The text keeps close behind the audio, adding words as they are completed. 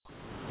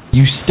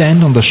You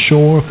stand on the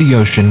shore of the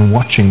ocean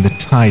watching the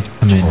tide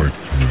come in.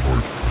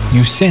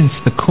 You sense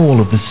the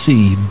call of the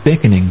sea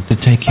beckoning to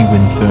take you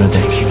in further.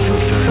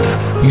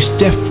 You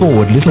step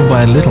forward little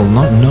by little,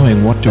 not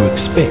knowing what to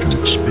expect,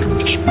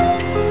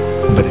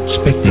 but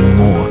expecting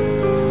more.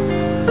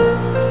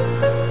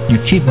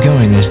 You keep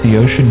going as the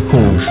ocean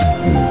pulls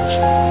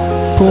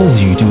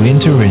you to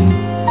enter in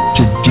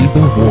to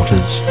deeper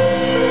waters.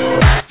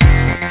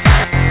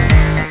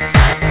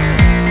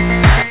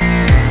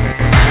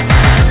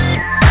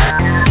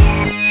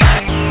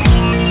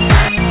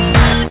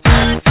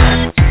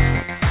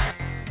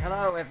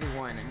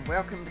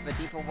 Welcome to the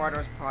Deeper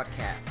Waters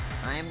Podcast.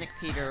 I am Nick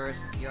Peters,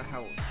 your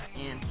host.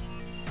 And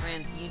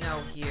friends, you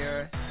know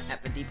here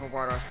at the Deeper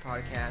Waters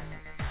Podcast,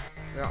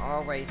 we're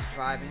always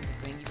striving to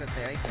bring you the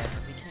very best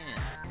that we can.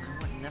 I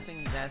want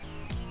nothing less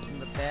than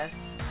the best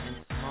and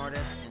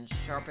smartest and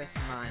sharpest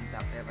minds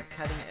out there, the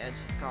cutting edge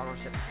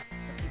scholarship,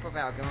 the people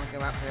that are going to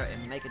go out there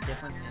and make a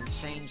difference and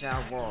change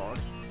our world.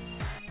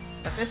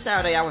 But this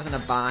Saturday I was in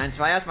a bind,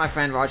 so I asked my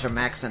friend Roger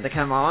Maxson to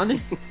come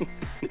on.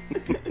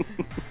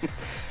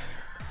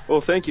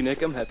 Well, thank you,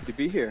 Nick. I'm happy to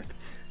be here.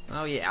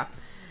 Oh, yeah.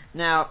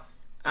 Now,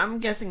 I'm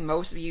guessing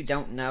most of you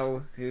don't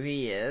know who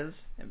he is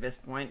at this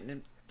point.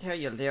 To tell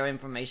you a little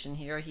information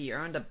here, he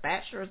earned a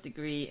bachelor's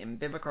degree in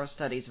biblical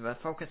studies with a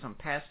focus on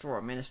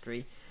pastoral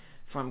ministry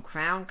from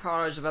Crown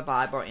College of the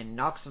Bible in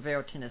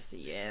Knoxville,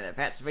 Tennessee. And if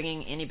that's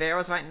ringing any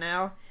bells right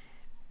now,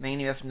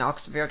 mainly with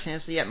Knoxville,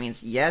 Tennessee, that means,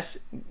 yes,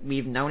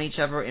 we've known each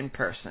other in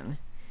person.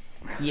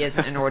 He is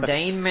an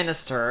ordained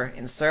minister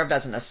and served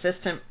as an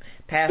assistant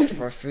pastor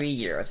for 3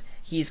 years.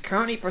 He's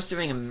currently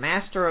pursuing a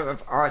Master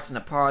of Arts in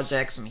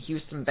Apologetics from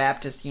Houston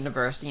Baptist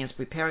University and is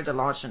preparing to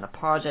launch an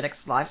apologetics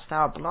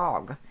lifestyle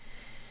blog.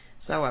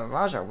 So,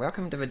 Roger,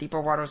 welcome to the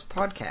Deeper Waters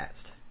Podcast.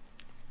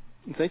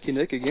 Thank you,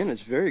 Nick. Again,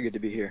 it's very good to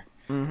be here.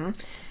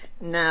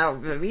 Now,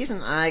 the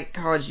reason I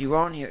called you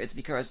on here is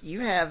because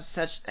you have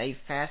such a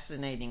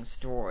fascinating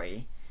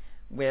story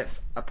with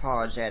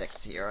apologetics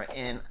here,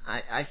 and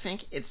I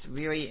think it's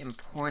really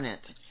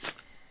important,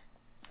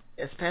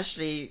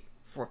 especially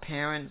for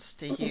parents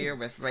to hear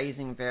with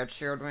raising their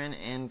children,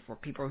 and for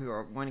people who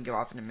are going to go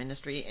off into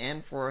ministry,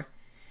 and for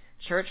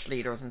church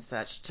leaders and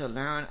such to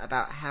learn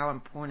about how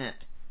important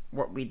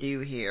what we do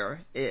here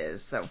is.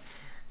 So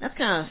let's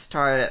kind of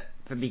start at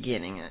the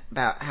beginning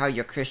about how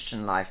your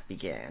Christian life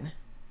began.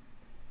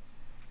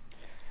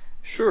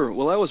 Sure.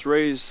 Well, I was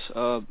raised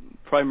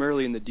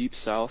primarily in the Deep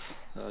South,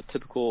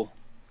 typical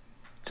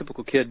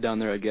kid down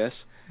there, I guess.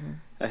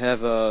 I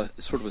have a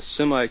sort of a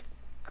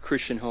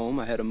semi-Christian home.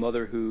 I had a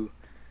mother who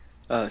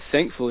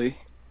thankfully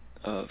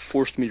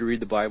forced me to read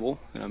the Bible,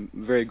 and I'm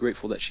very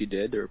grateful that she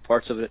did. There were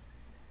parts of it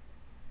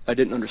I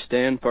didn't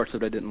understand, parts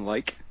of it I didn't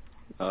like,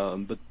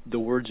 but the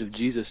words of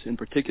Jesus in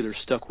particular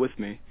stuck with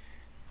me.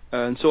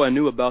 And so I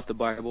knew about the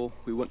Bible.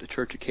 We went to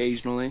church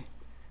occasionally.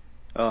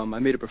 I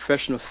made a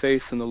profession of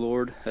faith in the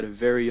Lord at a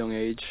very young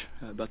age,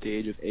 about the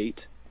age of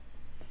 8.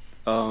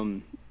 But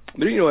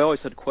I always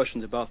had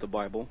questions about the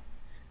Bible.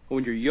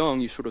 When you're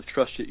young, you sort of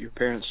trust that your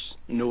parents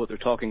know what they're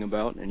talking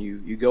about, and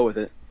you go with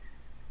it.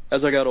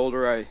 As I got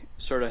older, I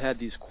sort of had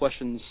these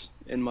questions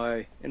in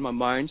my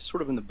mind,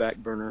 sort of in the back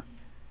burner.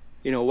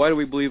 Why do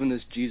we believe in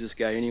this Jesus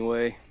guy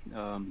anyway?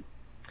 How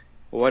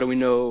do we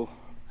know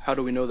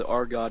that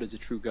our God is a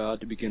true God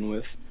to begin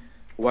with?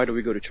 Why do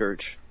we go to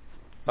church?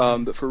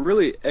 But for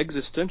really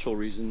existential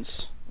reasons,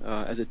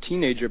 as a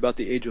teenager, about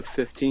the age of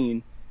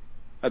 15,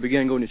 I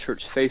began going to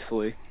church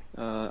faithfully.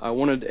 I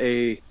wanted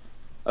a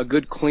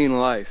good, clean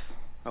life.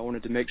 I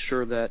wanted to make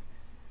sure that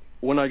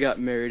when I got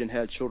married and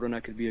had children,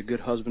 I could be a good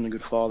husband, a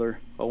good father.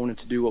 I wanted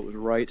to do what was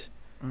right.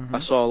 I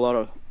saw a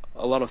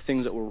lot of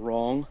things that were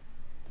wrong,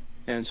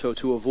 and so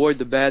to avoid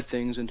the bad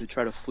things and to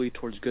try to flee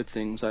towards good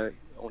things, I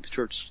went to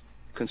church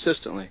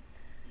consistently.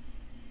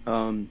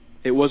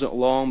 It wasn't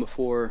long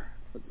before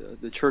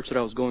the church that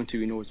I was going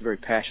to, was very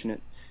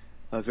passionate,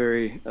 a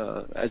very,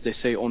 as they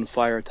say, on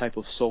fire type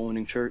of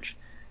soul-winning church.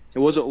 It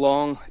wasn't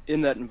long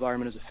in that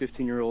environment as a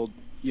 15-year-old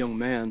young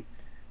man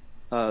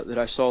that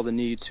I saw the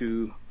need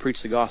to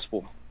preach the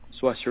gospel.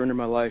 So I surrendered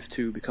my life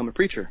to become a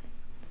preacher.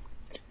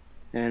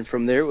 And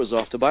from there, it was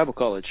off to Bible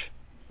college.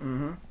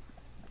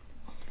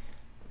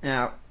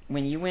 Now,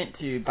 when you went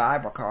to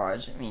Bible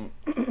college,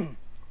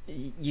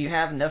 you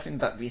have nothing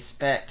but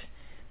respect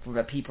for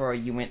the people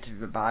you went to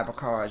the Bible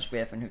college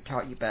with and who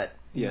taught you, but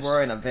you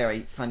were in a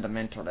very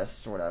fundamentalist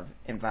sort of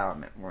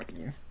environment, weren't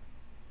you?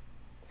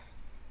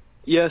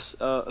 Yes,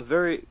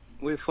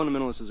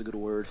 fundamentalist is a good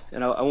word,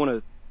 and I want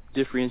to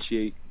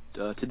differentiate.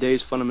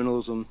 Today's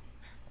fundamentalism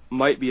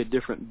might be a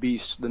different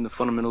beast than the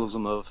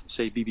fundamentalism of,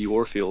 say, B.B.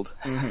 Warfield.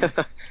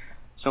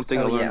 Something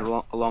I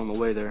learned along the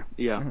way there.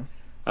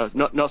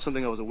 Not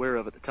something I was aware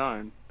of at the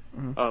time,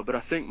 but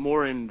I think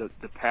more in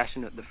the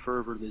passion, the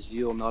fervor, the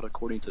zeal, not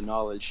according to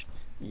knowledge,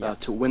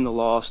 to win the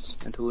lost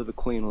and to live a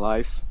clean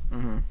life.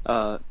 And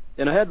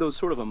I had those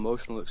sort of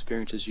emotional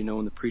experiences,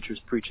 when the preacher's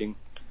preaching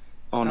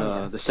on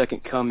the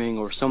second coming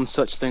or some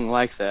such thing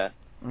like that.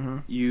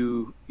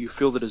 You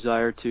feel the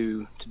desire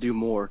to do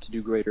more, to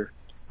do greater.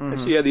 And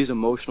so you have these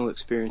emotional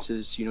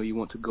experiences. You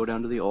want to go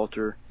down to the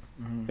altar,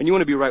 Mm-hmm. and you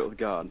want to be right with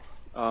God.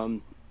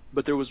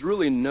 But there was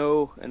really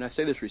no, and I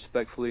say this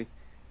respectfully,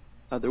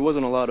 there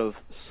wasn't a lot of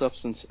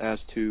substance as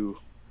to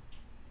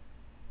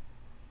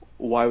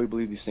why we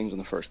believe these things in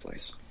the first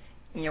place.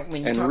 When you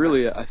and talk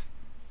really, about,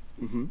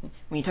 when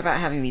you talk about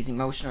having these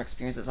emotional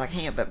experiences, I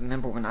can't but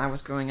remember when I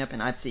was growing up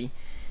and I'd see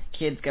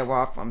kids go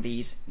off on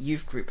these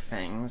youth group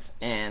things,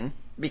 and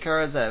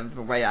because of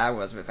the way I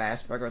was with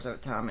Asperger's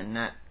at the time and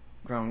not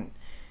grown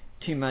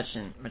too much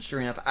and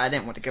mature enough, I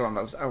didn't want to go on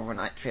those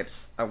overnight trips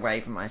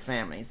away from my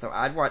family. So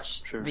I'd watch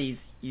these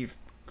youth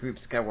groups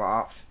go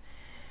off,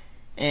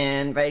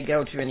 and they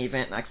go to an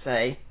event like,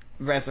 say,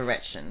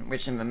 Resurrection,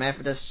 which in the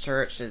Methodist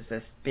Church is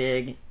this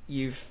big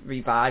youth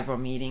revival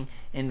meeting,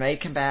 and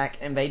they'd come back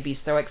and they'd be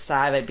so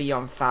excited, they'd be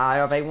on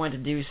fire, they wanted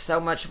to do so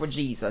much for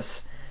Jesus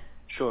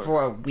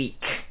for a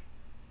week,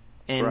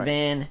 and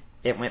then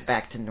it went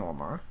back to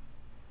normal.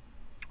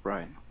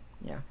 Right.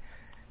 Yeah.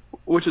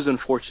 Which is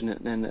unfortunate,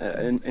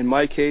 and in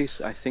my case,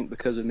 I think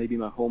because of maybe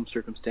my home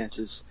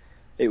circumstances,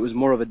 it was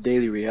more of a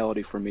daily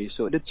reality for me,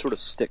 so it did sort of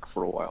stick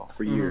for a while,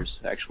 for years,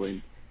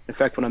 actually. In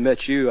fact, when I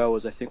met you, I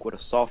was, I think, a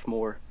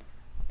sophomore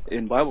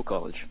in Bible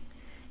college.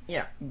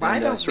 Yeah. Why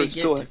don't we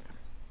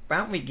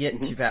get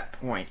to that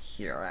point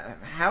here?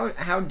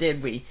 How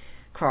did we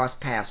cross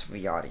paths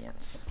with the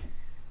audience?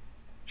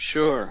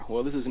 Sure.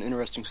 Well, this is an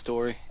interesting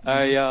story.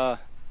 To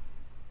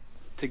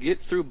get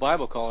through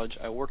Bible college,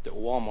 I worked at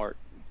Walmart.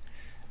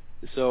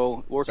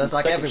 So working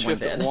second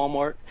shift at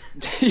Walmart.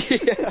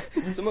 Yeah,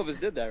 some of us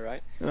did that,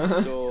 right?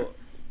 So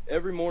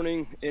every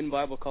morning in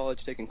Bible college,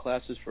 taking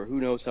classes for who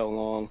knows how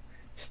long,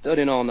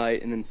 studying all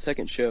night, and then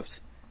second shift,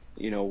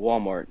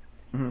 Walmart.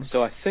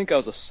 So I think I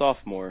was a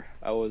sophomore.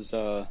 I was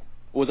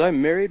I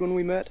married when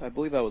we met? I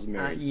believe I was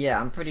married. Yeah,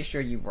 I'm pretty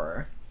sure you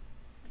were.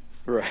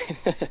 Right.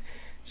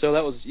 So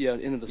that was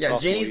into the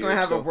sophomore year. Jeannie's going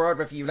to have a word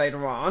with you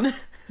later on.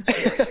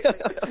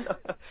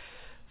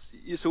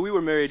 So we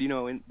were married,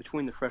 in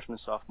between the freshman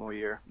and sophomore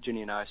year,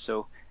 Jenny and I.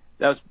 So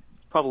that was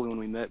probably when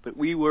we met. But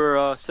we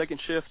were second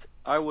shift.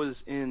 I was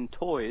in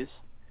toys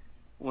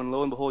when,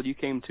 lo and behold, you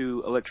came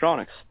to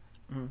electronics.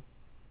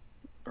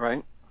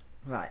 Right?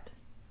 Right.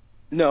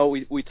 No,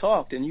 we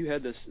talked, and you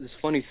had this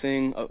funny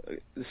thing,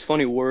 this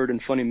funny word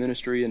and funny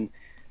ministry, and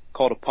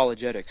called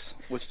apologetics,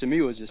 which to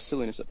me was just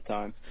silliness at the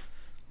time.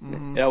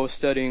 I was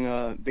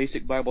studying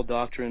basic Bible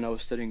doctrine. I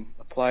was studying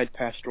applied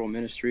pastoral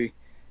ministry.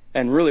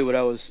 And really what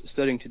I was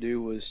studying to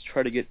do was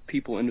try to get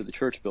people into the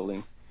church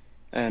building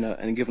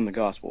and give them the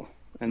gospel.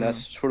 And that's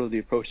sort of the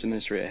approach to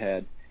ministry I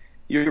had.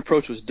 Your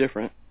approach was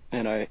different,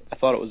 and I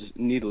thought it was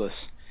needless.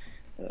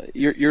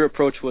 Your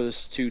approach was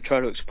to try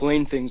to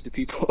explain things to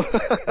people,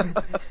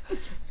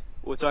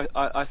 which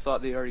I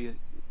thought they already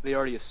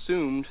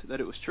assumed that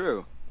it was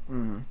true.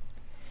 And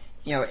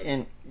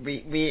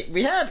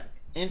we had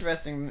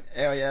interesting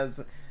areas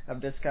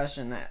of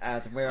discussion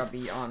as well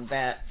beyond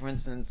that. For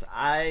instance,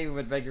 I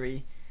would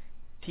regularly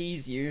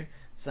tease you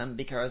some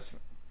because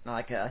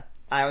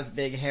I was a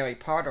big Harry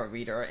Potter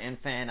reader and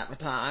fan at the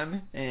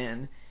time,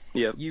 and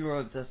you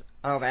were just,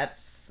 that's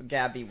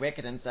gotta be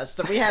wicked and such.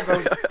 So we had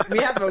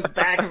those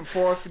back and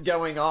forth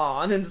going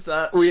on and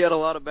stuff. We had a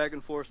lot of back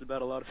and forth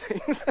about a lot of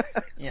things.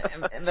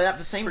 But at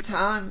the same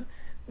time,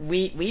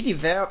 we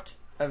developed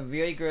a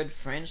really good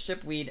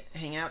friendship. We'd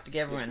hang out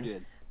together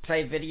and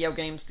play video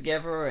games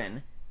together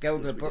and go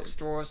to the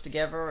bookstores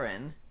together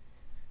and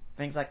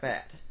things like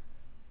that.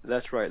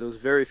 That's right. Those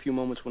very few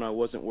moments when I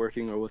wasn't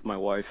working or with my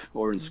wife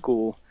or in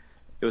school,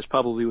 it was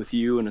probably with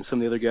you and some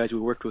of the other guys we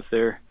worked with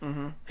there,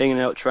 hanging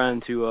out, trying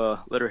to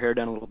let her hair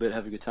down a little bit,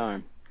 have a good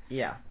time.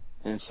 Yeah.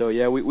 And so,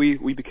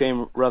 we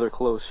became rather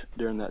close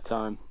during that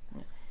time.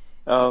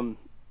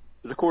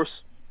 But of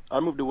course, I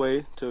moved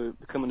away to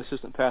become an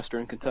assistant pastor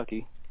in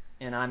Kentucky.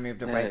 And I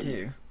moved away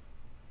too.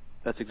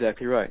 That's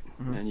exactly right.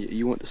 And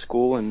you went to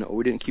school, and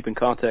we didn't keep in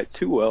contact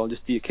too well,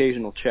 just the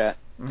occasional chat.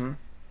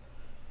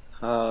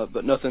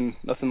 But nothing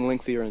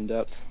lengthy or in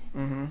depth.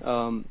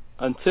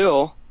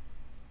 Until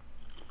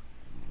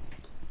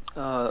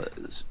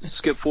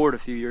skip forward a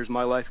few years,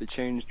 my life had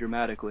changed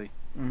dramatically.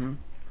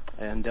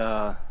 And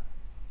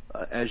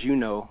as you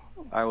know,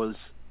 I was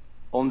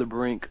on the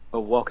brink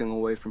of walking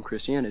away from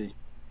Christianity.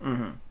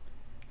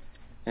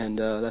 And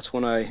that's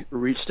when I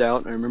reached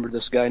out, and I remember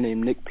this guy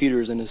named Nick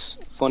Peters and his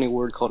funny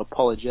word called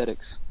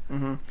apologetics,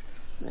 and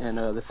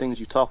the things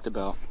you talked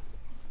about.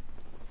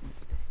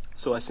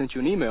 So I sent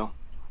you an email.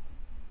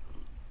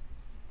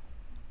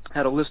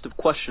 Had a list of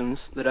questions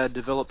that I had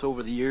developed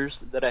over the years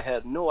that I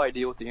had no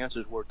idea what the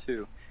answers were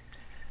to.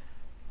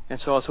 And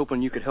so I was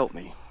hoping you could help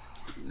me.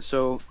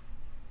 So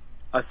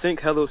I think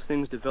how those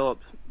things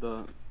developed,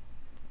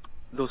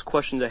 those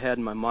questions I had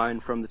in my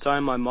mind from the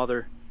time my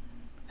mother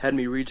had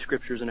me read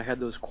scriptures, and I had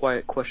those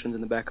quiet questions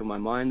in the back of my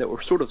mind that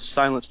were sort of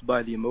silenced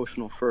by the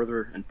emotional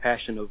fervor and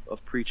passion of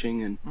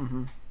preaching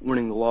and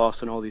winning the lost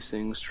and all these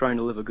things, trying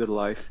to live a good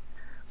life.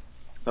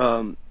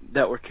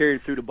 That were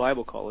carried through to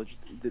Bible college.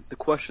 The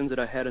questions that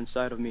I had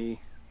inside of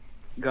me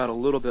got a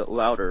little bit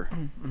louder,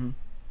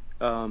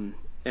 and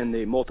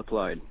they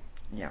multiplied.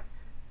 Yeah.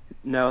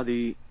 Now,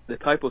 the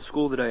type of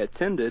school that I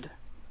attended,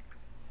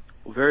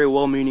 very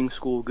well-meaning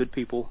school, good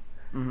people,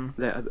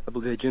 that I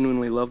believe they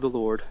genuinely love the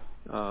Lord.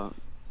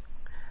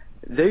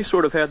 They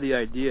sort of had the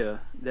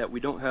idea that we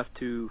don't have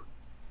to.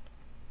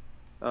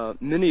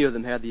 Many of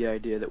them had the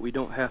idea that we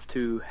don't have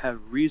to have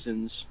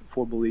reasons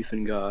for belief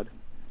in God.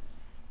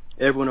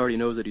 Everyone already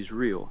knows that He's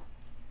real.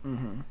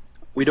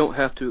 We don't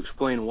have to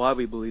explain why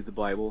we believe the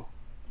Bible.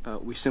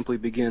 We simply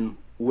begin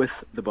with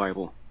the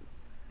Bible.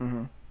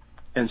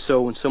 And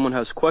so when someone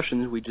has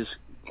questions, we just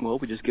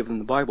give them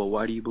the Bible.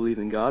 Why do you believe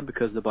in God?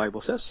 Because the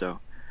Bible says so.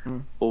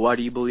 Well, why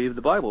do you believe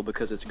the Bible?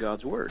 Because it's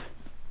God's Word.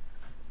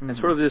 And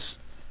sort of this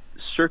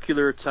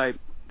circular type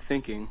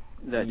thinking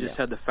that just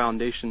had the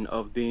foundation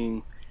of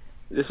being,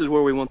 this is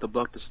where we want the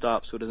buck to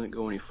stop so it doesn't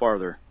go any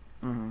farther.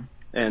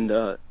 And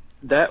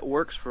that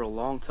works for a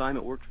long time.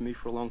 It worked for me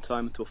for a long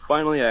time until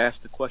finally I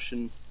asked the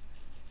question,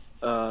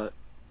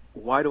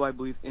 why do I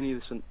believe any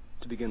of this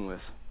to begin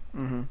with?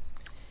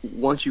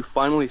 Once you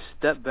finally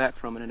step back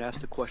from it and ask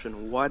the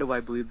question, why do I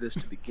believe this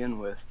to begin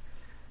with?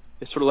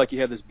 It's sort of like you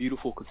have this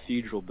beautiful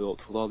cathedral built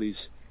with all these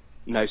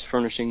nice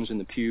furnishings in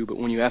the pew, but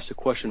when you ask the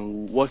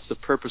question, what's the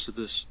purpose of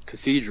this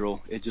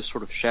cathedral, it just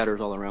sort of shatters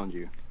all around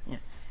you. Yeah.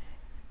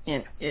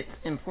 And it's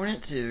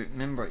important to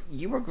remember,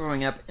 you were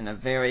growing up in a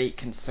very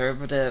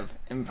conservative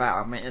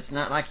environment. It's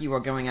not like you were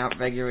going out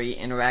regularly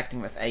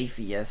interacting with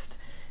atheists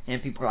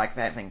and people like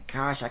that saying,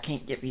 gosh, I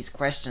can't get these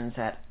questions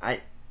that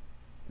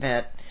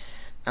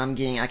I'm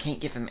getting, I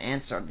can't get them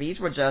answered. These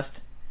were just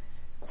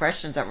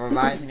questions that were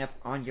rising up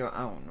on your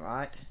own,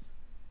 right?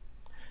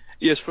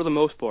 Yes, for the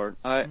most part.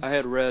 I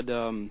had read,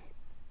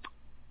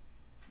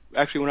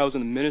 actually when I was in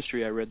the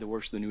ministry, I read The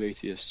Works of the New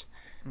Atheists.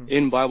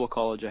 In Bible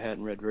college, I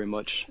hadn't read very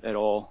much at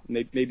all.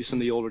 Maybe some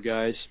of the older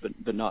guys,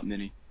 but not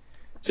many.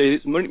 So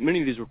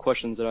many of these were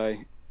questions that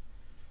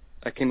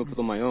I came up with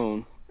on my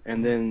own,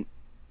 and then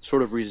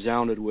sort of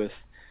resounded with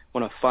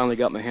when I finally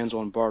got my hands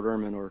on Bart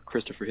Ehrman or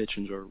Christopher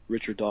Hitchens or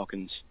Richard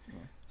Dawkins.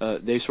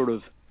 They sort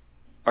of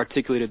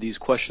articulated these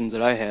questions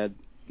that I had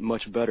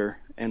much better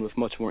and with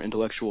much more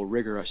intellectual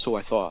rigor, so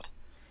I thought.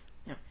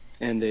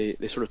 And they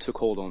sort of took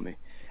hold on me.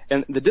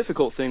 And the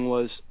difficult thing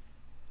was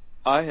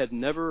I had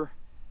never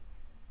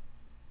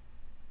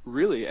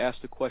really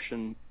asked the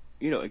question,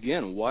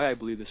 again, why I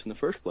believe this in the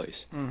first place.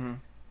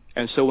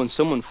 And so when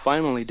someone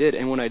finally did,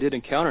 and when I did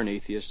encounter an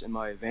atheist in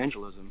my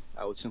evangelism,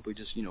 I would simply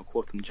just,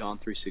 quote from John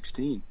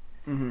 3:16.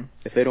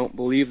 If they don't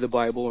believe the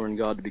Bible or in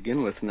God to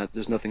begin with, then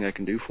there's nothing I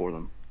can do for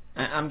them.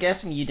 I'm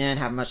guessing you didn't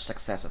have much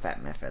success with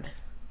that method.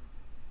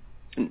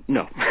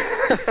 No.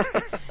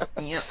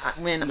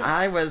 When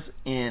I was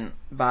in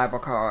Bible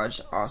college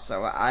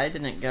also, I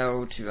didn't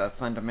go to a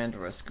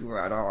fundamentalist school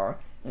at all.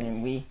 I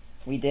mean,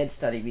 we did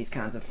study these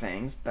kinds of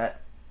things,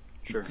 but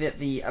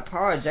the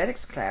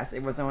apologetics class,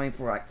 it was only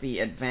for like the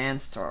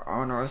advanced or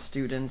honor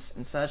students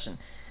and such.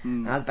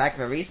 And I was back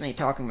there recently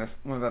talking with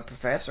one of the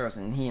professors,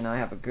 and he and I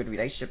have a good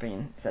relationship,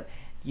 and he said,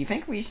 do you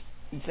think we've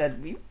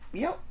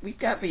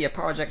got the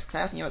apologetics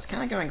class, it's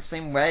kind of going the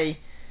same way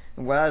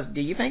it was.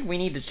 Do you think we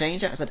need to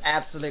change it? I said,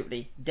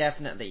 absolutely,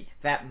 definitely,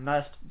 that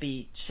must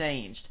be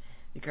changed,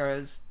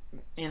 because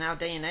in our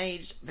day and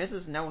age, this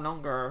is no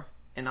longer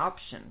an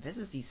option. This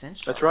is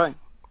essential. That's right.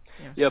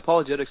 Yeah,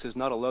 apologetics is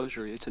not a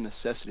luxury, it's a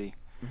necessity.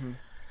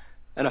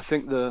 And I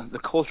think the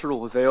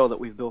cultural veil that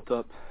we've built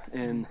up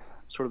in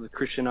sort of the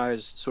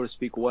Christianized, so to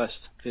speak,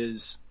 West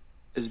is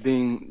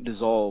being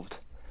dissolved.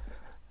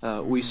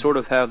 We sort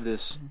of have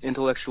this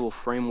intellectual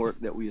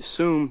framework that we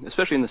assume,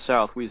 especially in the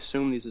South, we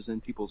assume these is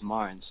in people's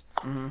minds.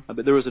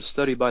 But there was a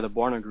study by the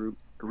Barna Group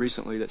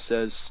recently that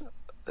says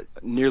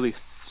nearly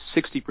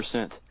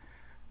 60%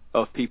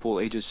 of people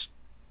ages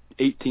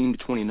 18 to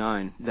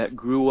 29 that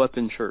grew up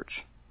in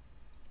church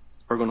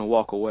are going to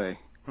walk away.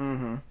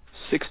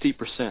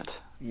 60%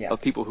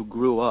 of people who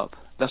grew up.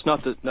 That's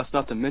not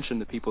to mention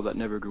the people that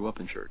never grew up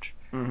in church.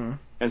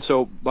 And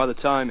so by the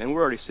time, and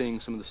we're already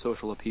seeing some of the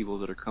social upheavals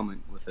that are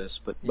coming with this,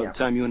 but by the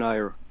time you and I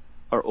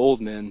are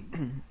old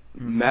men,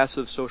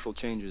 massive social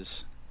changes.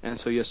 And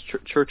so yes,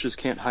 churches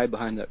can't hide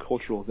behind that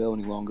cultural veil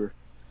any longer.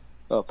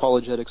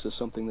 Apologetics is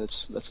something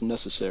that's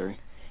necessary.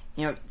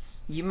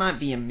 You might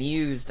be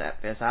amused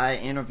at this. I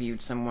interviewed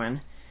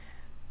someone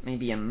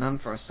maybe a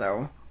month or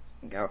so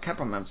ago, a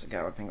couple months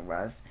ago, I think it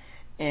was,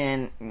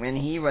 and when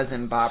he was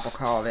in Bible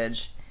college,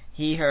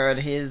 he heard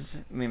his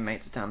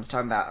roommates at times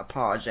talking about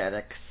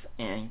apologetics,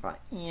 and he thought,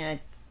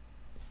 it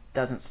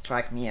doesn't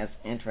strike me as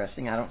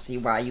interesting. I don't see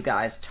why you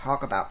guys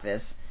talk about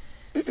this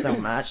so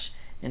much,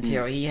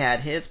 until he had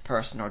his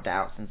personal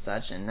doubts and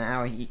such, and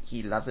now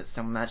he loves it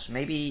so much.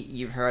 Maybe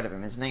you've heard of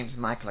him. His name's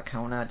Mike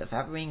Licona. Does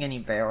that ring any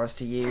bells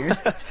to you?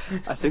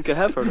 I think I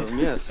have heard of him,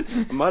 yes.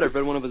 I might have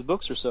read one of his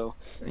books or so.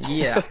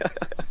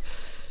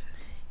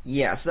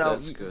 Yeah,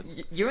 so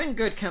good. You're in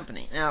good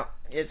company. Now,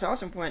 it's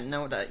also important to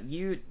know that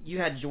you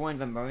had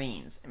joined the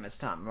Marines in this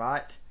time,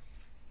 right?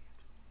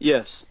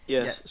 Yes.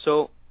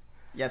 So,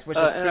 yes, which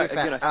is proof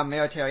that our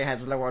military has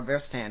lowered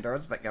their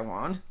standards, but go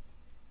on.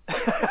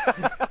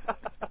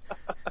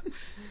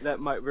 That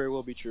might very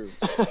well be true.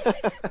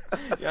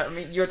 Yeah, I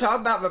mean, you're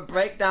talking about the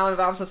breakdown of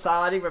our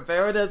society, but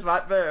there it is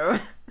right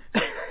there.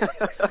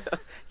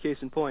 Case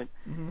in point.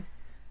 Mm-hmm.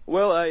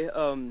 Well,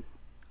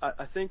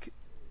 I think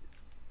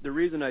the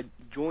reason I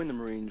joined the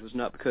Marines was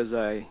not because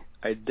I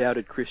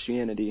doubted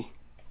Christianity,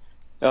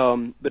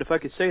 but if I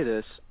could say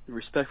this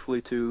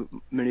respectfully to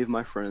many of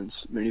my friends,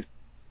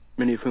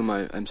 many of whom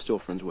I'm still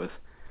friends with,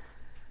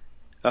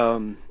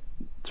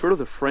 sort of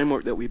the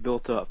framework that we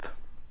built up,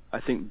 I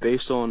think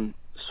based on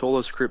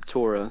sola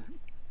scriptura,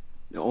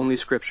 only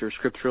Scripture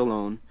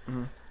alone,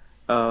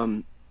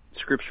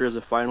 Scripture as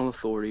a final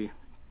authority,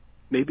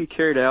 may be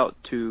carried out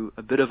to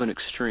a bit of an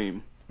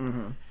extreme,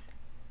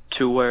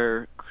 to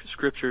where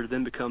Scripture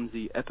then becomes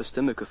the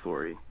epistemic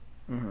authority.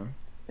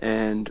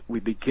 And we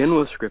begin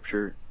with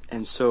Scripture,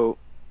 and so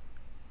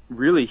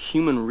really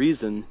human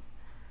reason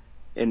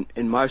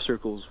in my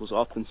circles was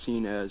often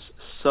seen as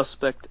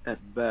suspect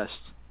at best,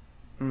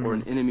 or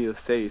an enemy of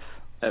faith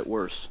at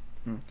worst.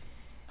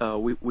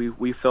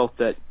 We felt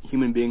that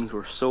human beings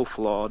were so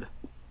flawed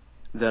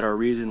that our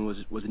reason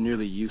was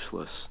nearly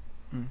useless,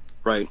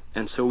 right?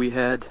 And so we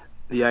had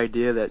the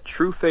idea that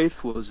true faith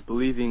was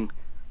believing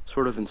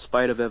sort of in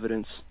spite of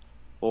evidence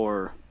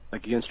or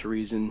against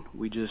reason.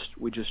 We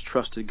just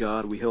trusted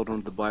God. We held on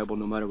to the Bible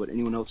no matter what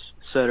anyone else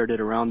said or did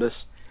around us.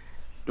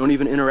 Don't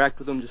even interact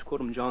with them. Just quote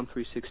them John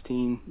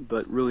 3:16.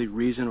 But really,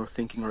 reason or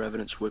thinking or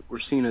evidence we're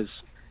seen as,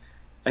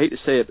 I hate to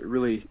say it, but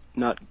really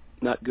not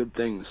good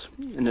things.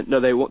 And no,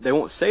 they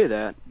won't say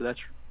that, but that's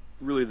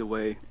really the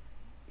way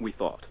we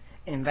thought.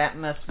 And that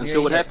must really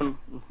so what happened?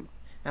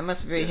 That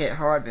must really hit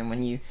hard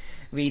when you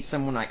read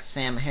someone like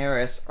Sam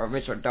Harris or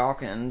Richard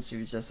Dawkins,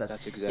 who just says,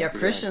 that's exactly yeah,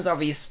 Christians are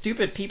these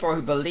stupid people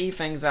who believe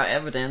things without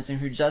evidence and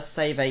who just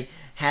say they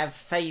have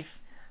faith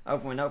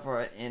over and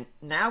over. And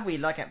now we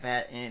look at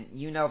that, and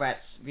that's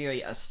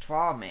really a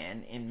straw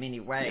man in many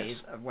ways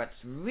of what's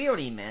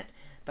really meant,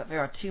 but there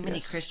are too many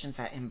Christians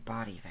that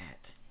embody that.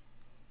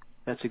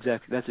 That's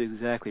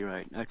exactly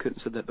right. I couldn't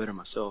have said that better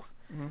myself.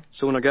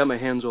 So when I got my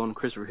hands on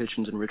Christopher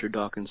Hitchens and Richard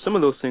Dawkins, some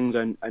of those things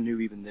I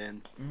knew even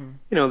then.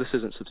 This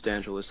isn't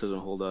substantial, this doesn't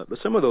hold up, but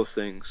some of those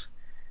things,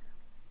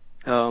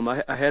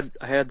 I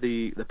had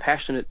the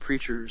passionate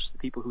preachers, the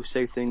people who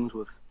say things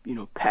with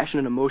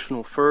passionate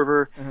emotional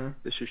fervor.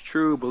 This is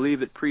true,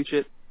 believe it, preach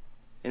it.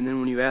 And then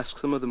when you ask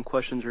some of them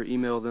questions or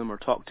email them or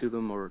talk to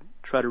them or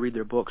try to read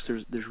their books,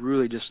 there's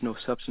really just no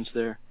substance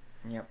there.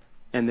 Yep.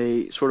 And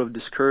they sort of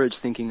discourage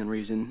thinking and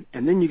reason.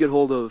 And then you get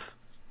hold of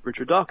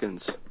Richard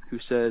Dawkins, who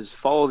says,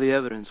 follow the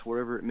evidence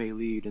wherever it may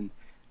lead. And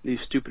these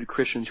stupid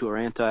Christians who are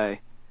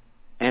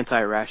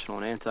anti-rational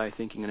and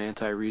anti-thinking and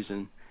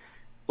anti-reason.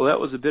 Well, that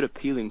was a bit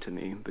appealing to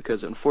me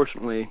because,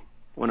 unfortunately,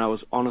 when I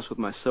was honest with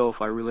myself,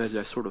 I realized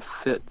I sort of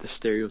fit the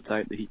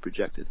stereotype that he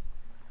projected.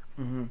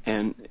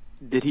 And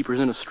did he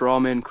present a straw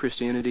man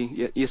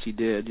Christianity? Yes, he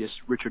did. Yes,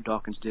 Richard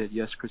Dawkins did.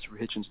 Yes, Christopher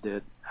Hitchens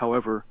did.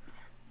 However,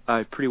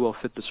 I pretty well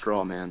fit the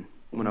straw man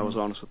when I was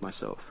honest with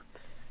myself.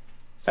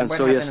 So what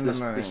happened in the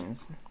Marines?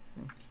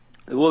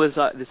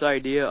 This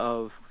idea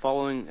of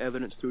following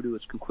evidence through to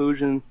its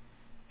conclusion,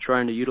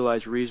 trying to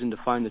utilize reason to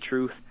find the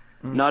truth,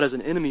 not as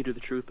an enemy to the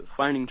truth, but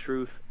finding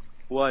truth.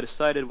 Well, I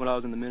decided when I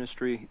was in the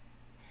ministry,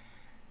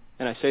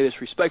 and I say this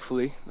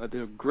respectfully,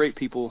 there are great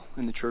people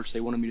in the church.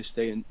 They wanted me to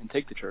stay and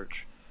take the church.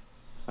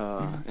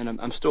 And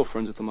I'm still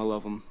friends with them. I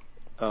love them.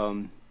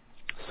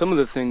 Some of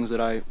the things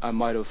that I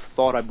might have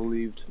thought I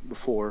believed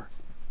before,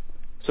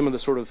 some of the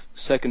sort of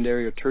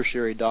secondary or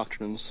tertiary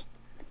doctrines,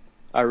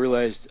 I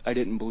realized I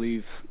didn't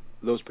believe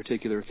those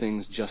particular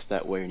things just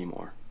that way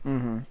anymore.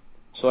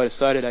 So I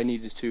decided I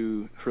needed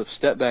to sort of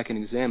step back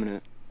and examine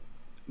it.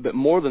 But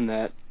more than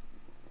that,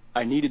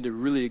 I needed to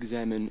really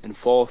examine and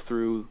follow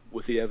through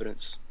with the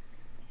evidence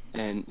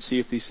and see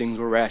if these things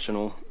were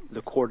rational,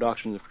 the core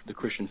doctrines of the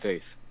Christian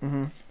faith.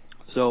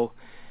 So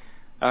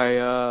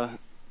I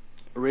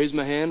raised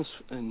my hands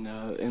and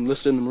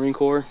enlisted in the Marine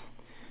Corps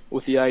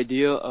with the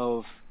idea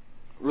of,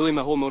 really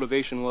my whole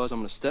motivation was, I'm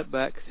going to step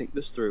back, think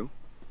this through.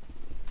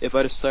 If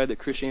I decide that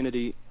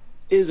Christianity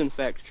is in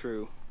fact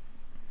true,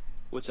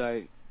 which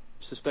I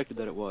suspected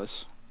that it was,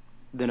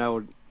 then I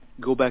would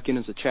go back in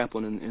as a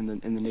chaplain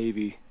in the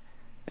Navy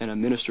and I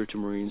minister to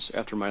Marines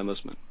after my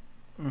enlistment.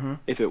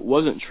 If it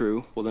wasn't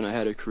true, well then I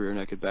had a career and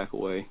I could back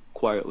away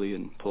quietly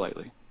and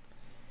politely.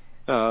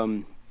 Now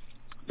in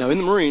the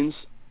Marines,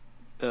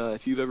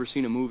 if you've ever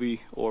seen a movie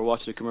or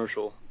watched a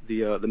commercial,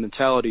 the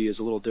mentality is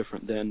a little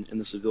different than in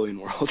the civilian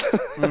world.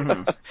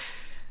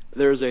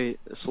 There's a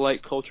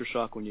slight culture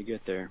shock when you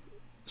get there.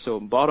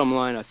 So bottom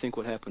line, I think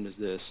what happened is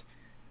this.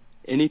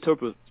 Any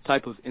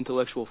type of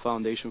intellectual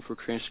foundation for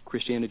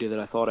Christianity that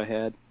I thought I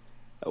had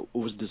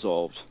was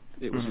dissolved.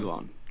 It was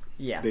gone.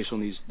 Yeah. Based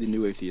on the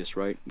new atheists,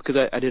 right? Because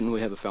I didn't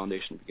really have a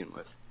foundation to begin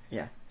with.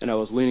 Yeah. And I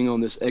was leaning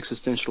on this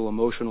existential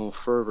emotional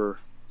fervor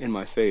in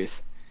my faith.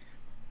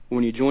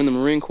 When you join the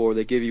Marine Corps,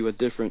 they give you a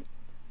different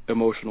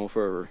emotional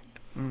fervor.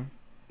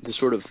 The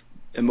sort of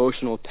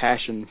emotional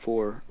passion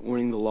for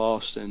winning the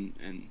lost and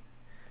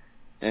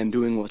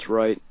doing what's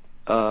right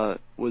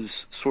was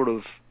sort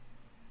of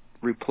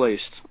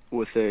replaced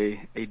with a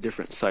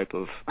different type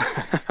of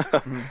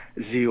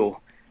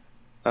zeal.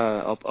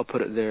 I'll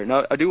put it there.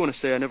 Now, I do want to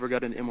say I never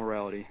got into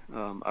immorality.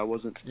 I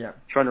wasn't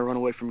trying to run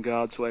away from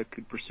God so I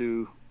could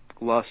pursue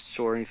lusts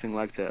or anything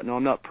like that. No,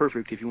 I'm not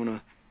perfect. If you want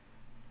to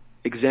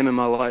examine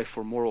my life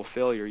for moral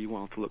failure, you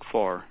won't have to look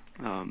far.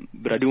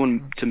 But I do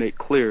want to make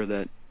clear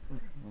that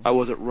I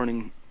wasn't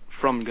running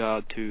from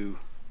God to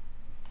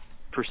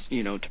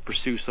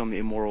pursue some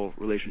immoral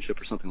relationship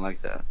or something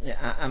like that.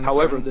 Yeah,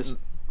 However,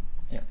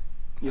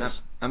 Yes.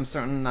 I'm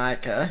certain,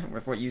 like,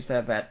 with what you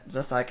said, that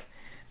just like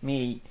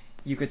me,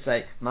 you could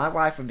say, my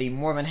wife would be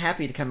more than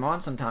happy to come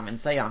on sometime and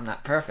say I'm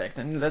not perfect,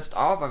 and list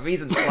all the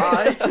reasons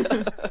why.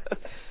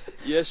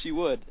 Yes, she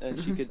would,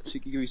 and she could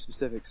give you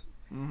specifics.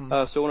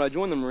 Mm-hmm. So when I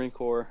joined the Marine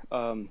Corps,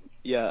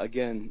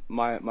 again,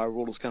 my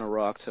world was kind of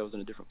rocked. I was in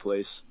a different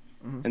place,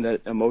 and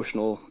that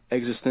emotional,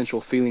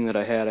 existential feeling that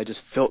I had, I just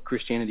felt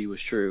Christianity was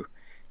true.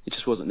 It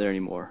just wasn't there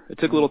anymore. It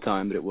took a little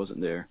time, but it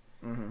wasn't there.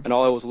 And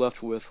all I was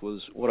left with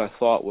was what I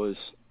thought was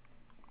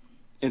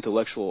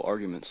intellectual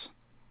arguments,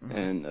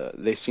 and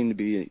they seemed to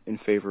be in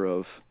favor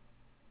of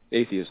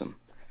atheism.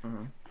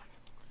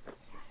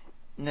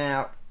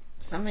 Now,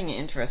 something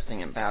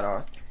interesting about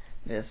all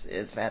this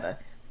is that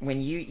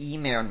when you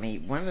emailed me,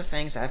 one of the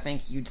things I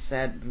think you'd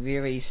said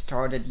really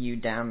started you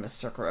down the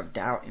circle of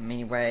doubt in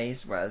many ways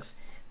was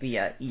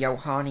the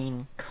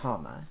Johannine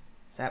comma.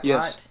 Is that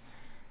right?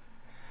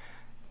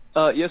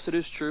 Yes, it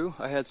is true.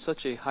 I had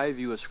such a high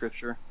view of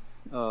Scripture.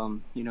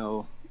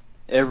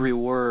 Every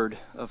word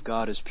of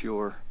God is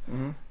pure,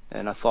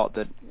 and I thought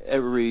that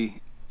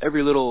every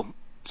little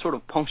sort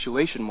of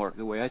punctuation mark,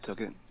 the way I took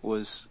it,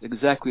 was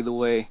exactly the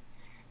way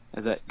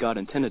that God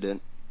intended it.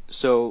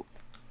 So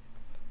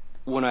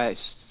when I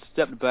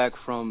stepped back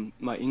from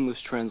my English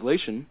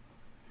translation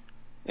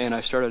and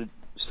I started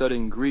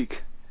studying Greek,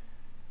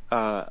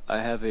 I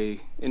have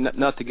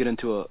not to get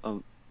into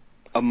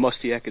a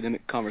musty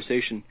academic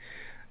conversation,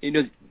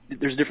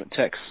 there's different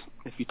texts.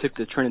 If you took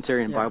the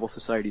Trinitarian Bible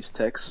Society's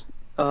text,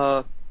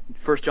 1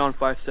 John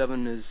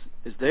 5:7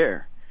 is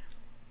there.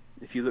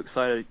 If you look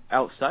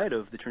outside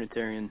of the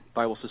Trinitarian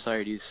Bible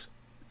Society's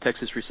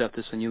Textus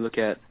Receptus and you look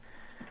at,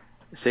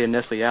 say, a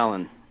Nestle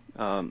Allen,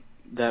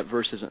 that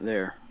verse isn't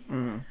there.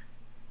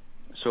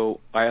 So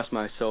I asked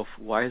myself,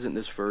 why isn't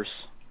this verse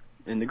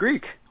in the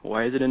Greek?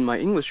 Why is it in my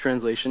English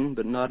translation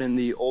but not in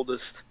the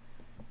oldest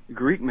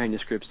Greek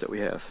manuscripts that we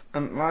have?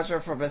 Roger,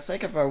 for the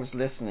sake of those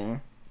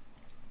listening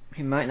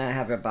who might not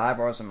have their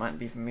Bibles and might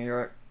be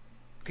familiar,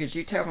 could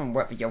you tell them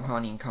what the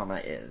Johannine comma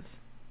is?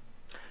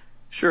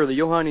 Sure. The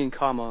Johannine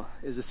comma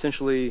is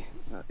essentially,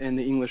 in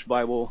the English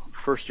Bible,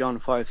 1 John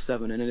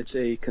 5:7, and it's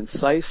a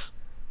concise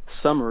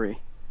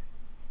summary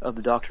of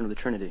the doctrine of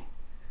the Trinity.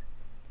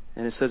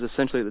 And it says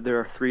essentially that there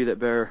are three that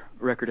bear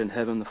record in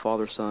heaven, the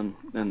Father, Son,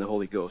 and the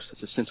Holy Ghost.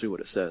 That's essentially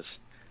what it says.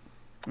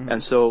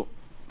 And so,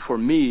 for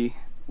me,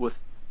 with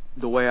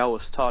the way I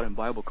was taught in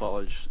Bible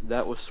college,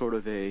 that was sort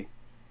of a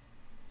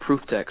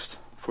proof text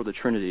for the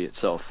Trinity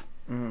itself.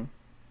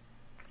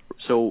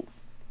 So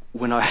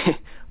when I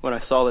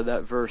saw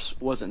that verse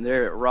wasn't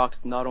there, it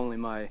rocked not only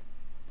my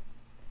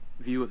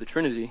view of the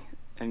Trinity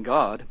and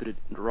God, but it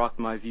rocked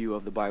my view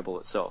of the Bible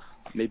itself.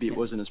 Maybe it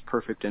wasn't as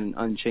perfect and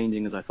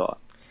unchanging as I thought.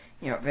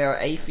 There are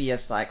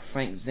atheists like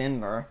Frank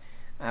Zindler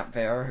out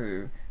there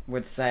who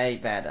would say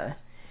that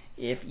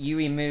if you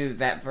remove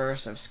that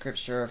verse of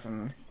Scripture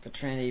from the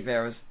Trinity,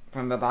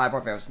 from the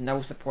Bible, there was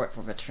no support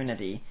for the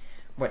Trinity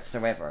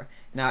whatsoever.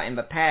 Now, in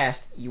the past,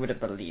 you would have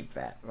believed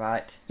that,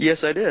 right? Yes,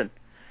 I did.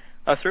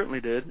 I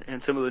certainly did,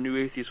 and some of the new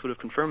atheists would have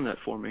confirmed that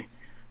for me.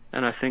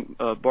 And I think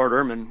Bart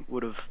Ehrman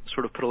would have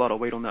sort of put a lot of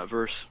weight on that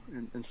verse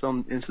in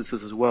some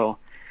instances as well.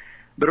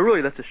 But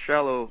really, that's a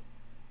shallow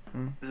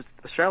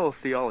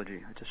theology.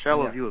 It's a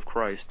shallow view of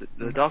Christ.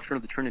 The doctrine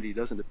of the Trinity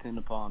doesn't depend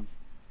upon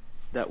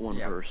that one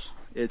verse.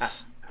 It's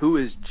who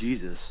is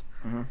Jesus.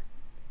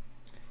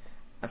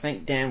 I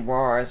think Dan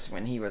Wars,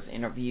 when he was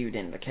interviewed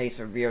in The Case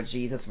of Real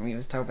Jesus, when he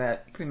was told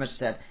that, pretty much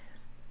said,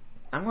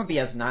 I'm going to be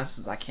as nice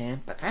as I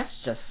can, but that's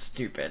just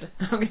stupid.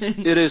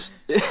 It is.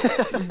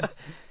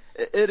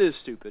 It is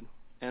stupid,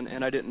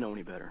 and I didn't know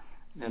any better.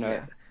 And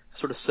I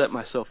sort of set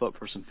myself up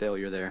for some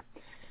failure there.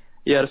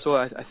 Yeah, so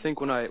I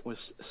think when I was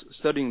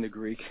studying the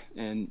Greek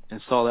and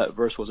saw that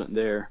verse wasn't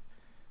there,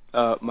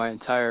 my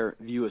entire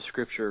view of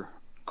Scripture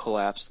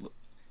collapsed,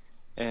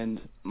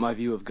 and my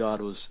view of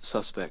God was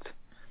suspect,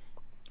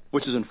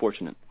 which is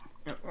unfortunate.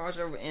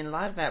 Roger, in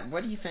light of that,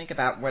 what do you think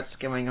about what's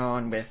going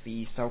on with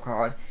the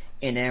so-called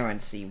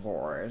inerrancy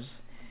wars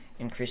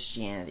in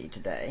Christianity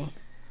today?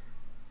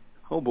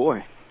 Oh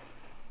boy.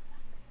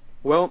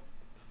 Well,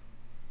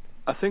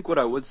 I think what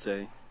I would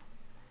say,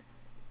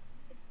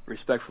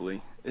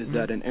 respectfully, is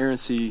that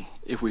inerrancy,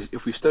 if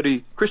we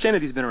study,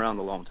 Christianity's been around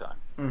a long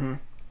time.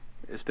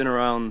 It's been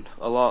around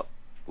a lot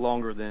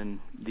longer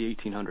than the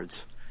 1800s.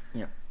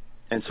 Yeah.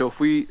 And so if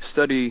we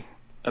study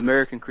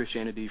American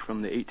Christianity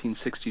from the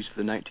 1860s to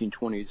the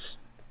 1920s,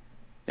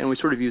 and we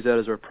sort of use that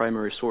as our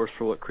primary source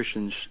for what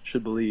Christians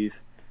should believe,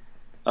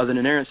 then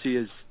inerrancy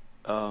is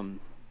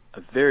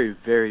a very,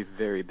 very,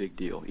 very big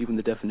deal, even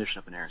the definition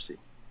of an heresy.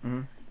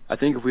 Mm-hmm. I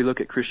think if we look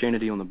at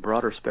Christianity on the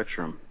broader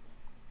spectrum,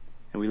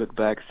 and we look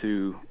back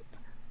through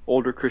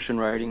older Christian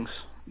writings,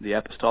 the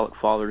Apostolic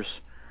Fathers,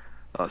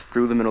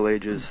 through the Middle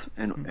Ages,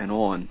 and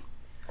on,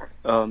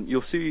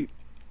 you'll see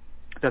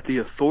that the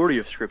authority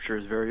of Scripture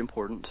is very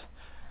important,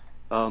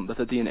 but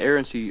that the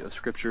inerrancy of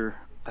Scripture,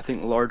 I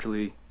think,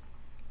 largely,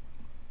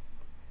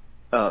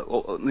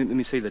 let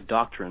me say the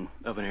doctrine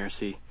of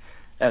inerrancy,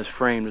 as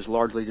framed, is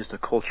largely just a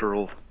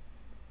cultural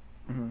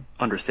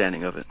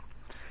understanding of it.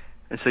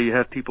 And so you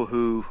have people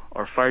who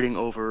are fighting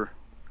over,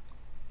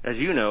 as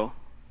you know,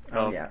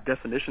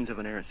 definitions of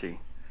inerrancy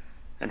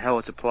and how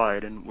it's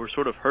applied, and we're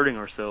sort of hurting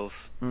ourselves,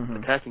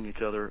 attacking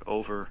each other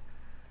over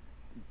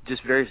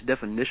just various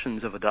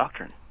definitions of a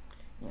doctrine.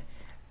 Yeah.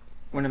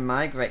 One of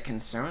my great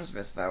concerns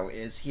with, though,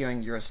 is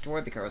hearing your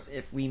story, because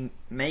if we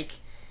make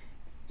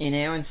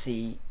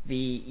inerrancy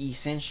the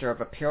essential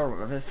of a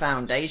pillar, of a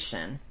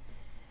foundation,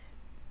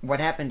 what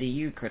happened to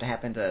you could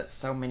happen to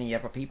so many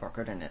other people,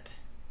 couldn't it?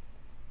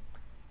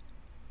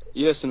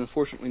 Yes, and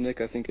unfortunately,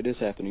 Nick, I think it is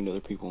happening to other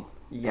people.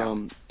 Yeah.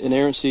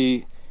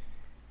 Inerrancy,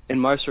 in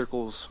my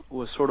circles,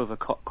 was sort of a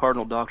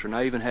cardinal doctrine.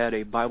 I even had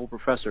a Bible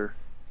professor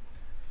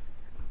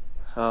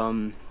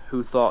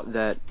who thought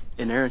that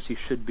inerrancy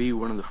should be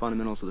one of the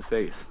fundamentals of the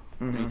faith.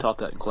 And he taught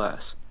that in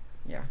class.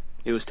 Yeah.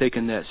 It was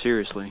taken that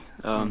seriously.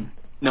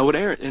 Now, what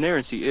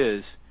inerrancy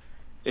is,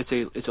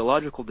 it's a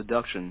logical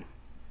deduction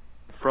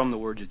from the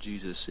words of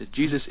Jesus. If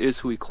Jesus is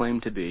who he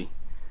claimed to be,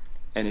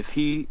 and if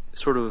he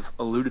sort of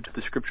alluded to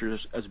the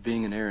Scriptures as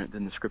being inerrant,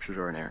 then the Scriptures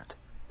are inerrant.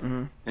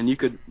 And you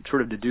could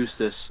sort of deduce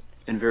this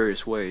in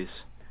various ways.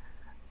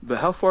 But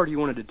how far do you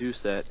want to deduce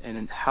that,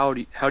 and how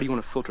do you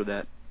want to filter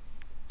that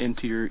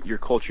into your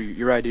culture,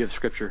 your idea of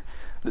Scripture?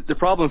 The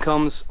problem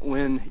comes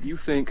when you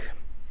think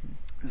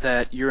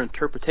that your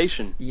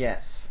interpretation,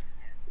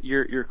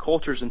 your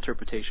culture's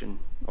interpretation,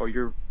 or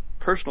your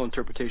personal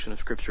interpretation of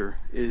Scripture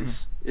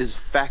is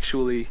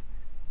factually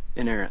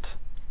inerrant.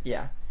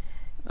 Yeah.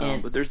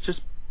 But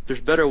there's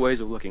better ways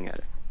of looking at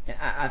it.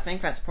 I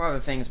think that's part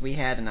of the things we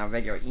had in our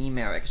regular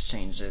email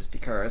exchanges,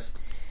 because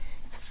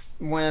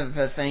one of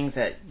the things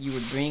that you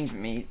would bring to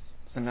me,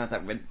 sometimes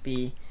that would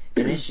be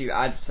an issue,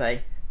 I'd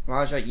say,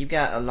 Roger, you've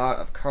got a lot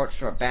of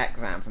cultural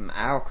background from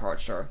our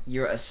culture.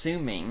 You're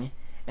assuming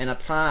and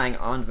applying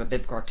onto the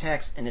biblical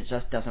text, and it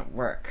just doesn't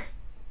work.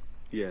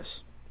 Yes.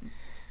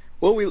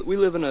 Well, we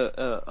live in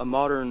a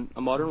modern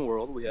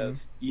world. We have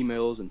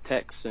emails and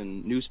texts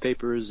and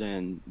newspapers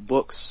and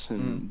books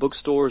and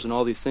bookstores and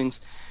all these things.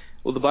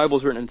 Well, the Bible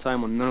was written in a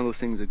time when none of those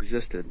things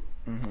existed.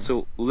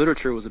 So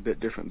literature was a bit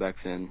different back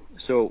then.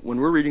 So when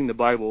we're reading the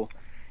Bible,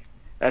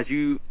 as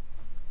you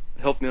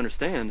helped me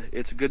understand,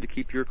 it's good to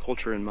keep your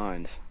culture in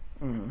mind.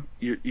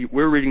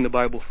 We're reading the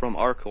Bible from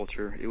our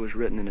culture. It was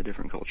written in a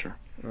different culture.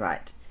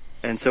 Right.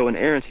 And so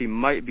inerrancy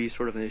might be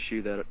sort of an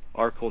issue that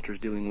our culture is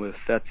dealing with,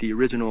 that the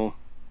original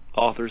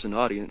authors and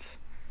audience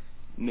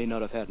may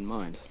not have had in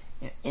mind.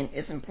 And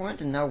it's important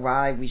to know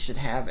why we should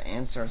have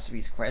answers to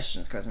these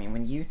questions, because, I mean,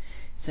 when you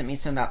sent me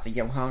something about the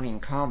Johannine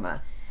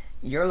comma,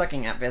 you're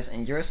looking at this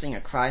and you're seeing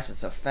a crisis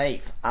of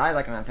faith. I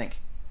look and I think,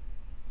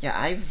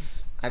 yeah,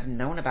 I've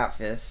known about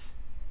this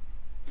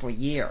for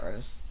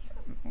years.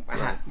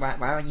 Right. Why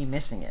are you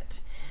missing it?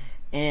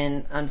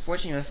 And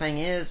unfortunately, the thing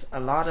is, a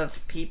lot of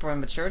people in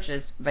the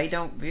churches, they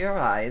don't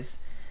realize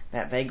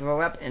that they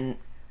grow up and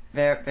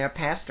their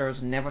pastors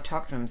never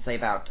talk to them, say,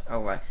 about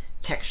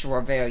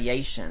textual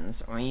variations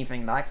or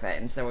anything like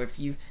that. And so if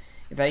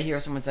they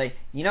hear someone say,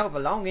 the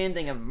long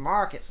ending of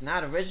Mark, it's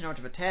not original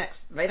to the text,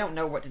 they don't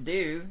know what to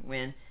do,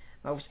 when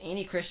most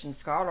any Christian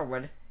scholar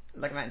would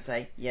look at that and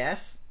say, yes,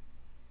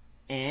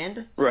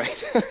 and? Right.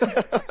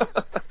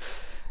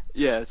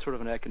 Yeah, it's sort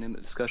of an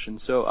academic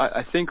discussion. So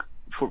I think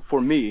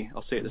for me,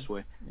 I'll say it this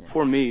way,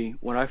 for me,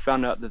 when I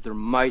found out that there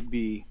might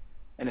be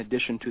an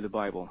addition to the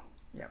Bible,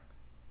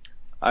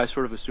 I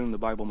sort of assumed the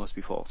Bible must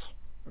be false.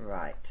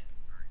 Right.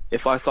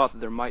 If I thought that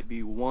there might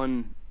be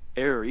one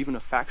error, even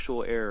a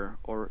factual error,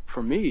 or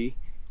for me,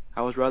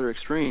 I was rather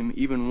extreme,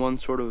 even one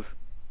sort of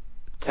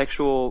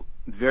textual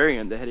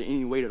variant that had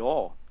any weight at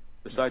all,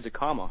 besides a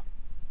comma,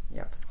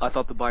 I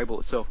thought the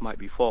Bible itself might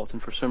be false,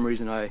 and for some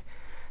reason I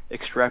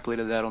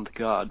extrapolated that onto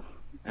God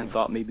and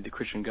thought maybe the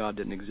Christian God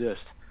didn't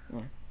exist.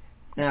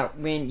 Now,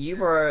 when you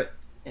were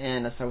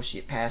an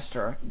associate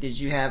pastor, did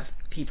you have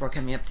people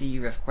coming up to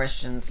you with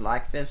questions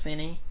like this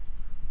any?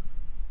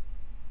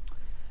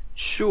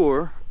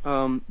 Sure,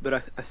 but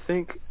I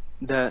think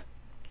that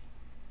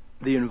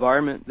the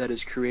environment that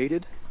is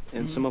created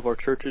in some of our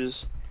churches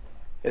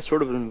is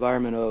sort of an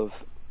environment of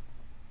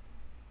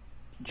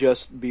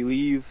just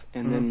believe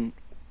and then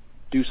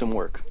do some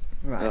work.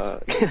 Right.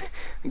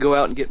 Go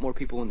out and get more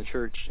people in the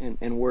church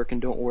and work,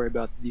 and don't worry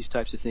about these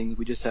types of things.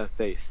 We just have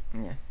faith.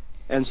 Yeah.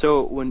 And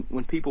so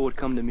when people would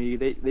come to me,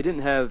 they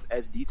didn't have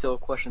as detailed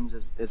questions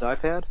as I've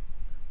had,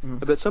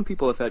 but some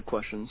people have had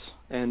questions,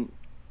 and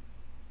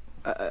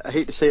I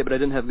hate to say it, but I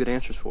didn't have good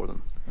answers for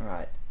them.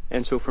 Right.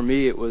 And so for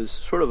me, it was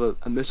sort of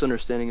a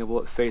misunderstanding of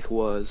what faith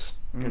was,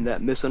 and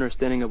that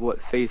misunderstanding of what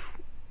faith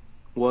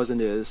was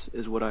and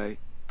is what I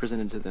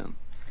presented to them.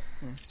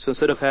 So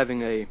instead of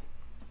having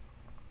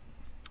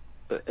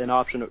an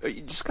option of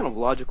just kind of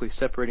logically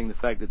separating the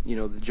fact that,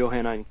 the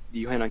Johannine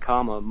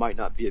comma might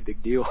not be a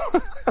big deal.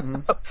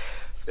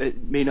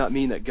 It may not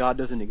mean that God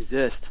doesn't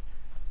exist.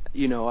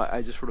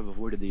 I just sort of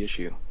avoided the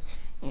issue.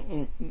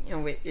 And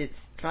it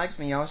strikes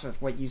me also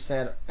with what you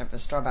said at the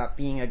start about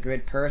being a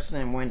good person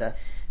and wanting to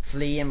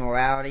flee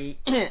immorality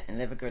and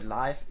live a good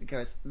life,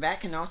 because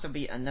that can also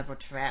be another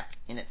trap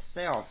in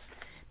itself,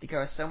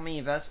 because so many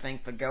of us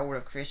think the goal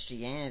of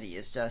Christianity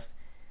is just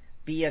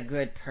be a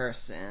good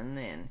person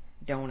and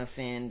don't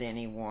offend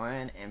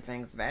anyone and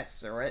things of that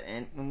sort.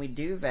 And when we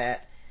do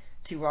that,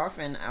 too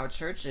often our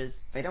churches,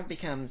 they don't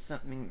become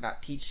something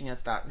about teaching us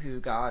about who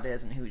God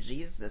is and who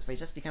Jesus is. They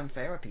just become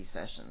therapy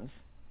sessions.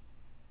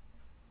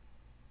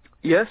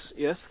 Yes,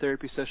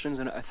 therapy sessions,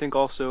 and I think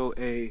also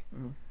a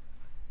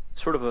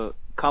sort of a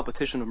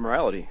competition of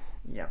morality.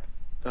 Yep.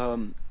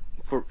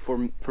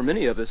 For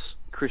many of us,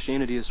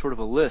 Christianity is sort of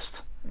a list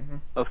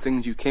of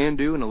things you can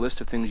do and a list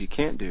of things you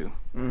can't do.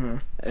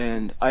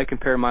 And I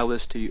compare my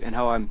list to you and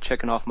how I'm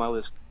checking off my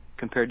list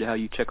compared to how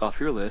you check off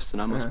your list,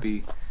 and I must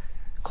be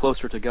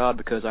closer to God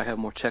because I have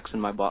more checks in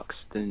my box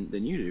than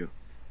you do.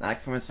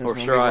 Like, for instance,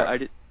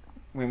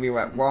 when we were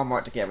at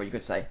Walmart together, you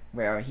could say,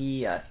 well,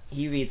 he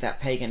reads that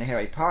pagan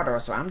Harry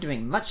Potter, so I'm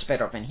doing much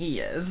better than he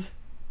is.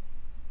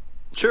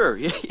 Sure,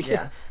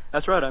 yeah.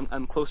 That's right.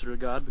 I'm closer to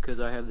God because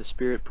I have the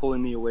Spirit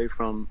pulling me away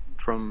from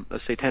a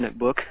satanic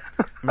book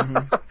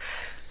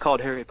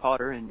called Harry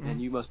Potter,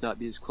 and you must not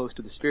be as close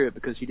to the Spirit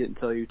because He didn't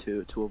tell you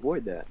to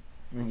avoid that.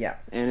 Yeah.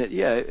 And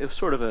it was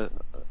sort of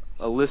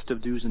a list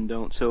of do's and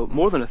don'ts. So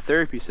more than a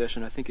therapy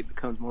session, I think it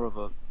becomes more of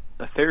a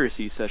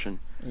Pharisee session.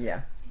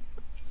 Yeah.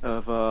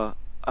 Of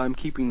I'm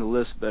keeping the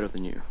list better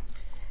than you.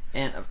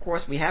 And of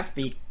course, we have to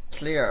be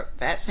clear.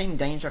 That same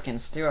danger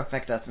can still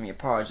affect us in the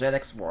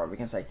apologetics world. We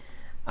can say,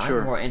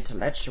 I'm more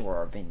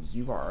intellectual than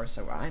you are,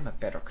 so I'm a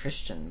better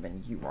Christian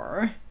than you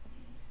are.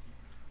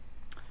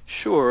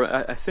 Sure.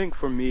 I think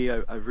for me,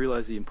 I've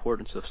realized the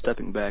importance of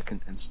stepping back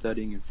and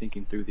studying and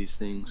thinking through these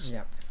things.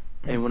 Yep.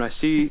 And when I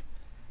see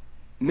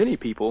many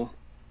people,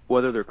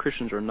 whether they're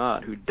Christians or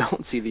not, who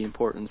don't see the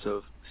importance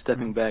of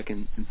stepping back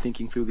and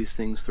thinking through these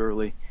things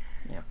thoroughly,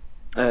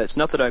 it's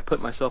not that I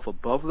put myself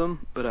above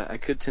them, but I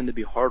could tend to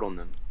be hard on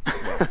them.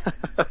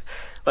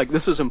 Like,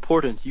 this is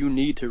important. You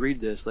need to read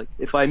this. Like,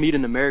 if I meet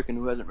an American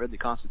who hasn't read the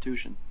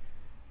Constitution,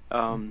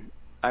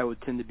 I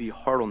would tend to be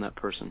hard on that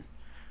person.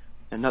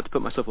 And not to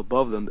put myself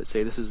above them, but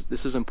say, this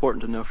is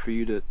important enough for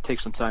you to take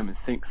some time and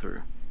think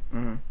through.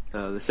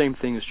 The same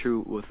thing is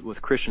true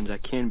with Christians. I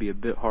can be a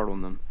bit hard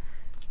on them,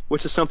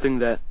 which is something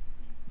that,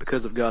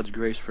 because of God's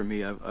grace for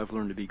me, I've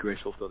learned to be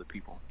graceful with other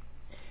people.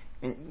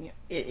 And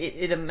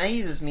it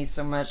amazes me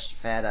so much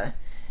that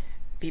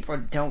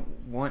people don't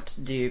want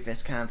to do this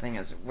kind of thing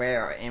as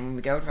well. And when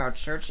we go to our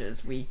churches,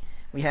 we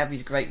have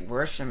these great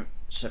worship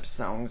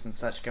songs and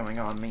such going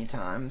on many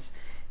times.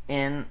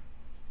 And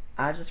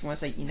I just want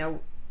to say,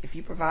 if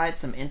you provide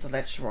some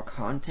intellectual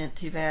content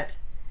to that,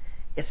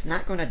 it's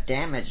not going to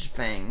damage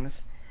things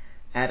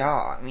at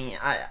all. I mean,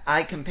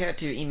 I compare it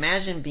to,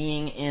 imagine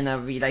being in a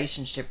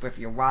relationship with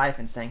your wife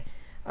and saying,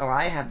 oh,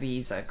 I have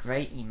these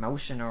great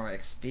emotional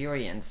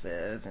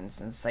experiences and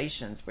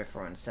sensations with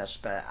her and such,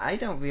 but I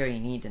don't really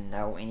need to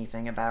know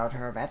anything about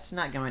her. That's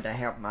not going to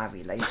help my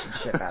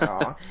relationship at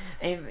all.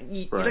 And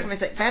you look at me and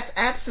say, that's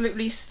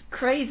absolutely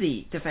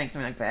crazy to think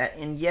something like that,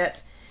 and yet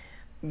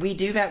we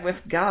do that with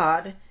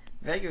God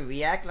regularly.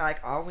 We act like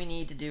all we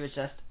need to do is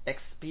just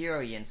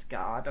experience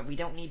God, but we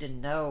don't need to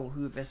know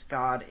who this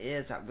God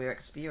is that we're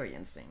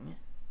experiencing.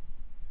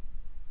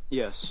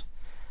 Yes.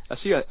 I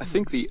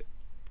think the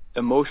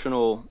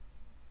emotional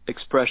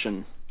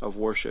expression of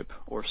worship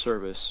or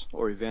service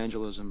or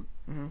evangelism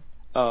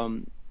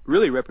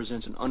really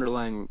represents an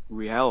underlying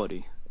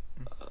reality,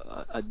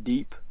 a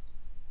deep,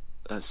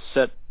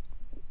 set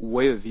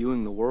way of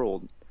viewing the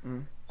world.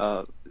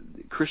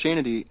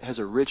 Christianity has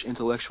a rich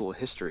intellectual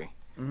history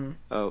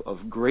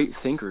of great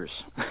thinkers.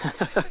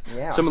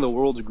 Some of the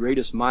world's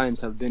greatest minds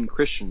have been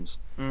Christians,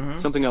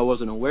 something I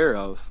wasn't aware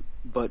of.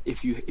 But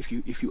if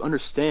you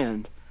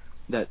understand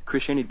that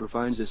Christianity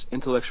provides this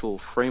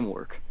intellectual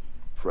framework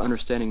for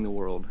understanding the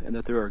world, and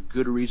that there are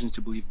good reasons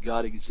to believe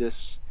God exists,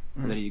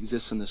 and that He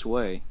exists in this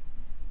way,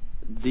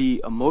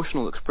 the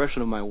emotional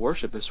expression of my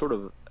worship is sort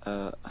of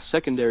a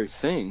secondary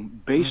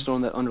thing based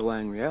on that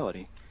underlying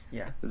reality.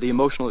 The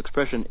emotional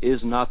expression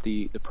is not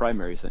the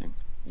primary thing.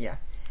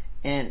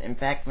 And in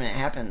fact, when it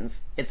happens,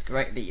 it's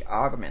greatly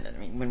augmented. I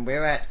mean, when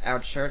we're at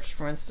our church,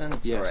 for instance,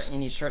 or at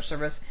any church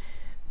service,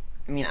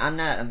 I mean, I'm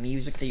not a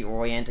musically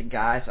oriented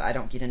guy, so I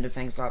don't get into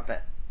things like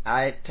that.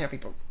 I tell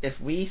people, if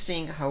we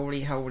sing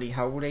Holy, Holy,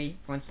 Holy,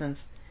 for instance,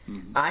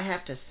 I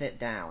have to sit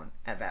down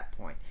at that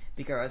point,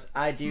 because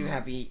I do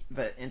have the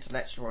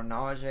intellectual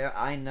knowledge there.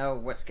 I know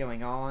what's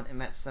going on in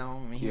that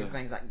song. I mean, hear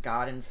things like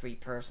God in three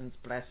persons,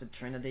 Blessed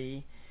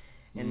Trinity,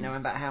 and knowing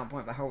about how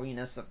important the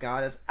holiness of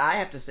God is. I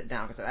have to sit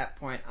down, because at that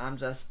point, I'm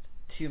just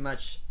too much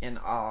in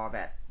awe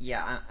that,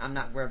 I'm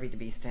not worthy to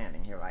be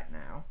standing here right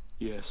now.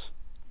 Yes.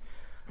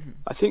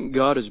 I think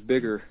God is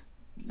bigger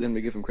than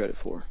we give him credit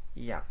for.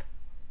 Yep.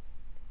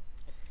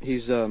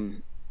 He's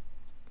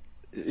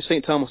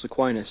St. Thomas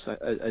Aquinas,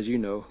 as you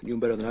know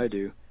better than I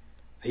do.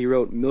 He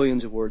wrote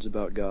millions of words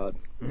about God,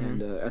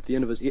 and at the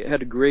end of he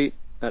had a great,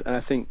 and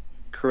I think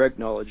correct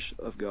knowledge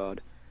of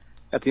God.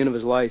 At the end of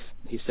his life,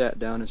 he sat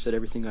down and said,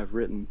 "Everything I've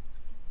written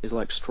is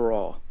like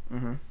straw."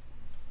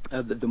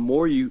 The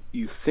more you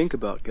think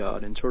about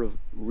God and sort of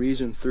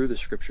reason through the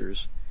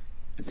Scriptures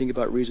and think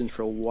about reasons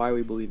for why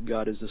we believe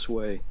God is this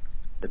way,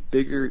 the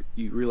bigger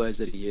you realize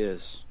that he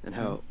is, and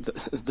how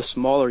the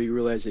smaller you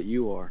realize that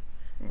you are.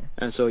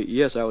 And so,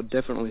 yes, I would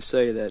definitely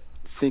say that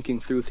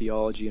thinking through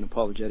theology and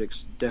apologetics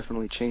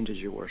definitely changes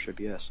your worship,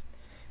 yes.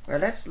 Well,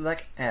 let's look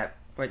at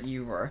what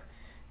you were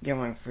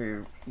going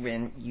through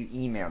when you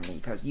emailed me,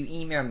 because you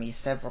emailed me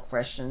several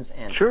questions,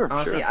 and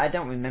honestly, I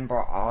don't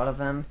remember all of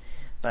them,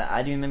 but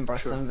I do remember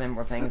some of them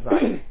were things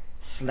like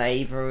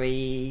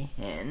slavery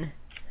and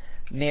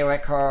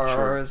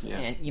miracles,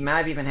 and you might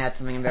have even had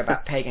something in there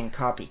about pagan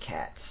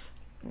copycats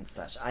and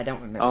such. I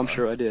don't remember. I'm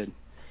sure I did.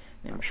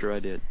 I'm sure I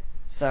did.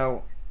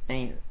 So, I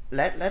mean,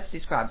 let's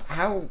describe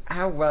how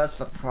was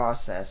the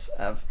process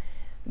of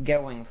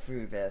going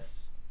through this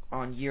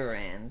on your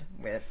end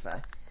with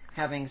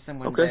having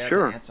someone there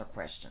to answer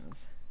questions.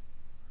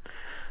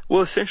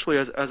 Well, essentially,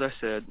 as I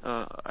said,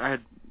 I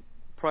had,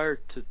 prior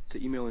to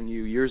emailing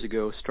you years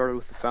ago, started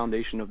with the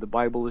foundation of the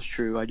Bible is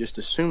true. I just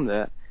assumed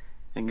that,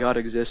 and God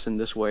exists in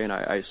this way, and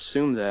I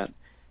assume that.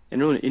 And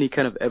really, any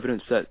kind of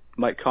evidence that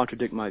might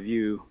contradict my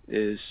view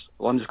is,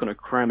 well, I'm just going to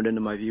cram it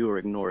into my view or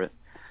ignore it.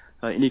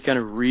 Any kind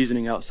of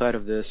reasoning outside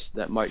of this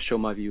that might show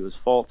my view as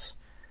false,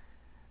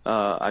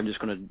 I'm just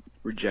going to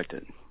reject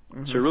it.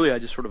 So really, I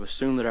just sort of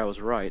assume that I was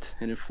right.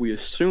 And if we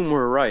assume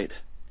we're right,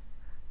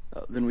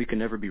 then we can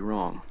never be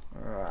wrong.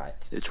 Right.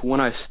 It's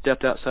when I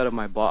stepped outside of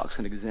my box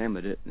and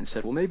examined it and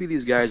said, well, maybe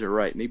these guys are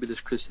right. Maybe this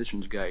Chris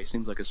Hitchens guy, he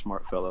seems like a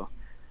smart fellow.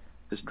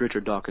 This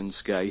Richard Dawkins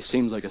guy, he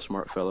seems like a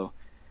smart fellow.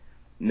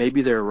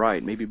 Maybe they're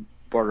right. Maybe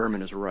Bart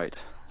Ehrman is right.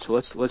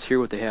 So let's hear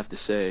what they have to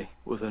say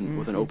with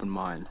an open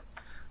mind,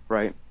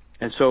 right?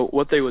 And so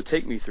what they would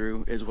take me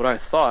through is what I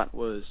thought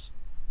was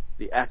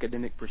the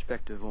academic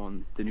perspective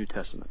on the New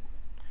Testament.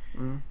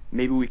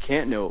 Maybe we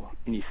can't know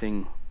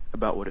anything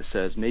about what it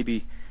says.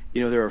 Maybe,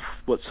 there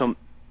are some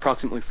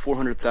approximately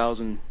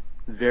 400,000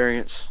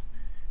 variants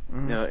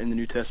in the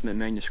New Testament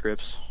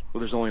manuscripts.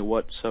 Well, there's only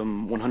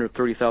some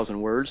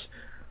 130,000 words.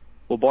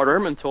 Well, Bart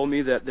Ehrman told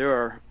me that there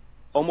are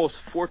almost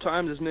 4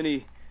 times as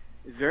many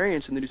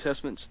variants in the New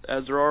Testament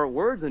as there are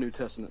words in the New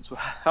Testament. So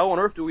how on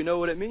earth do we know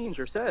what it means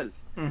or says?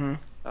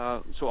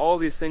 So all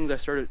of these things I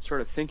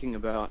started thinking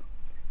about.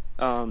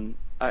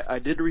 I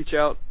did reach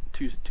out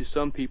to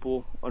some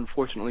people,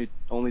 unfortunately,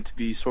 only to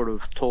be sort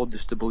of told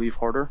just to believe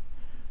harder,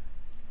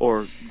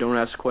 or don't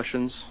ask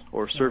questions,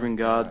 or serving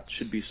God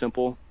should be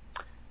simple.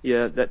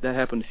 Yeah, that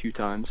happened a few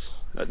times.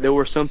 There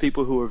were some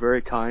people who were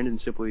very kind and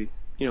simply,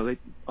 they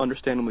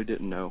understandably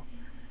didn't know.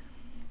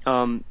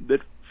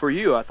 But for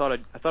you, I thought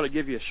I'd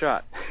give you a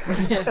shot.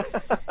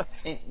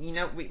 And,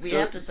 we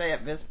have to say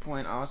at this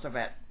point also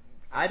that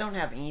I don't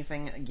have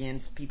anything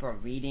against people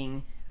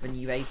reading The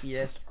New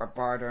Atheist or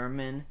Bart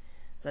Ehrman.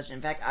 Such,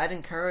 in fact, I'd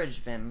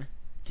encourage them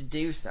to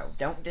do so.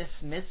 Don't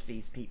dismiss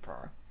these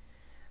people,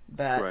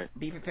 but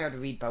be prepared to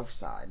read both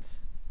sides.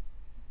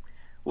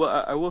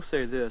 Well, I will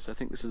say this. I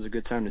think this is a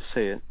good time to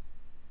say it.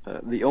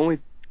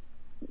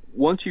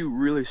 Once you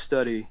really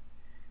study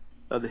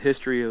the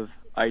history of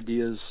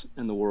ideas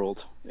in the world,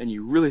 and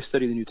you really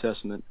study the New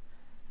Testament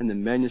and the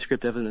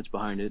manuscript evidence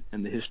behind it,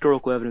 and the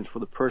historical evidence for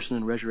the person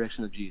and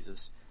resurrection of Jesus,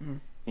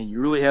 and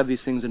you really have these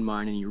things in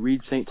mind, and you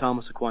read St.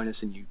 Thomas Aquinas,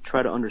 and you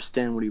try to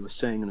understand what he was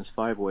saying in his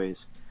 5 ways,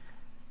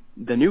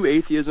 the new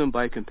atheism,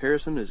 by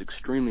comparison, is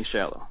extremely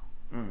shallow.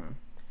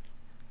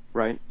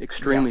 Right?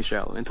 Extremely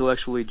shallow.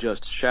 Intellectually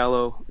just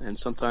shallow, and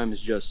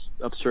sometimes just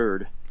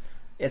absurd.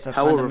 It's a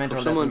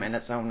fundamentalism in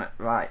its own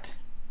right.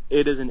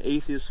 It is an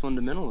atheist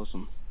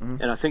fundamentalism.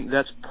 And I think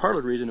that's part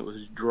of the reason it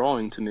was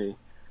drawing to me.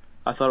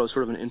 I thought it was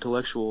sort of an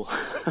intellectual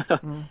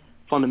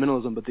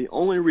fundamentalism, but the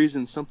only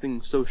reason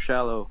something so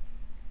shallow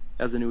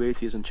as the new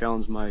atheism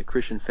challenged my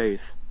Christian faith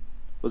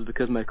was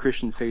because my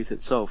Christian faith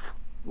itself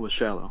was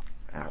shallow.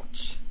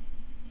 Ouch.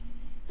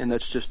 And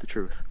that's just the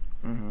truth.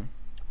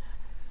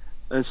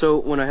 And so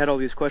when I had all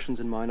these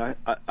questions in mind,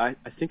 I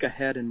think I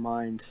had in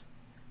mind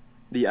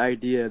the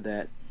idea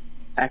that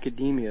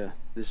academia,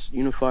 this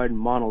unified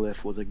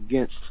monolith, was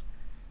against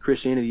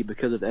Christianity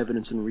because of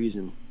evidence and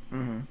reason.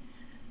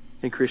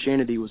 And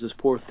Christianity was this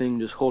poor thing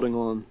just holding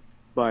on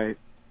by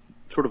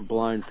sort of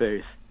blind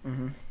faith.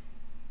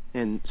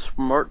 And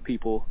smart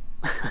people,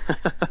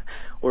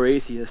 or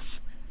atheists,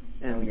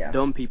 and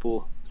dumb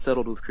people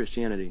settled with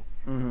Christianity.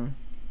 And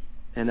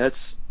that's,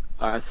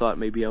 I thought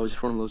maybe I was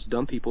just one of those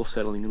dumb people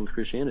settling in with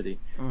Christianity.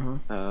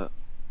 So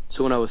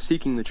when I was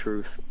seeking the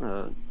truth,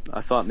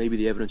 I thought maybe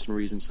the evidence and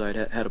reason side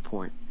had a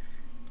point.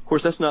 Of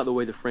course, that's not the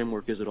way the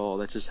framework is at all.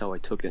 That's just how I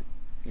took it.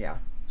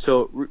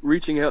 So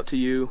reaching out to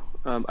you,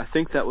 I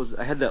think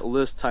I had that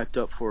list typed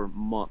up for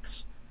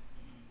months.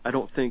 I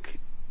don't think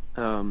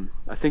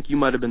I think you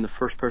might have been the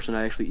first person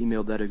I actually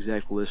emailed that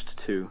exact list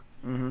to.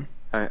 Mm-hmm.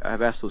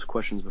 I've asked those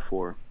questions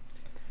before.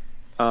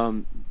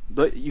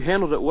 But you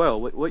handled it well.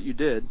 What you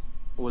did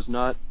was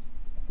not,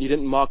 you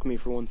didn't mock me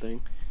for one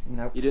thing.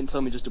 Nope. You didn't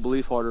tell me just to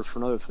believe harder for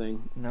another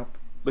thing. Nope.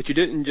 But you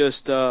didn't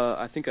just,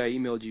 I think I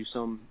emailed you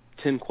some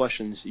 10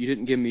 questions. You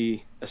didn't give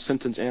me a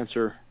sentence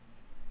answer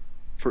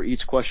for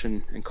each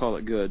question and call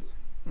it good.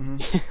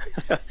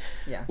 Mm-hmm.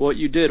 Yeah. What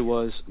you did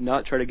was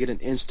not try to get an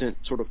instant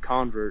sort of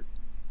convert.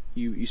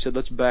 You said,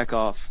 let's back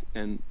off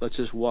and let's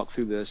just walk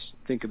through this,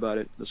 think about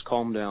it, let's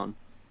calm down,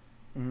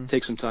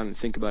 take some time and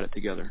think about it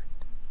together.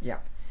 Yeah.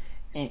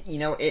 And,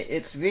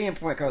 it's really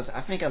important because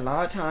I think a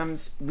lot of times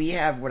we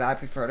have what I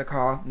prefer to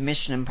call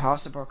Mission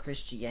Impossible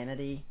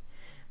Christianity,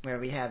 where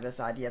we have this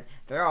idea,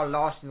 there are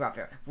lost people out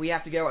there. We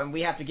have to go and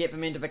we have to get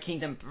them into the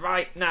kingdom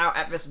right now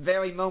at this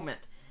very moment.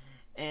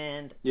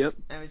 And yep.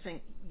 I was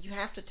saying, you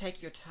have to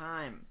take your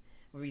time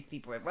with these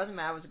people. It wasn't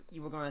that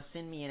you were going to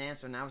send me an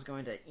answer and I was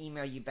going to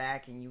email you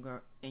back and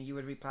you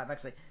would reply back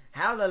and say,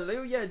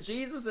 hallelujah,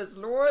 Jesus is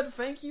Lord.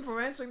 Thank you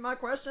for answering my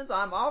questions.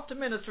 I'm off to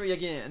ministry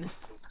again.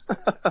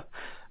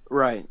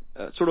 Right.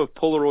 Sort of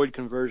Polaroid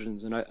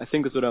conversions, and I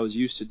think that's what I was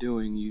used to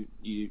doing.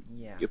 You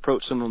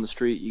approach someone on the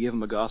street, you give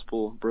them a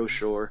gospel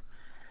brochure,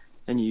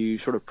 and you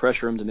sort of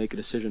pressure them to make a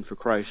decision for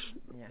Christ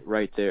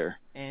right there.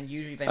 And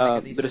usually they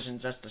make a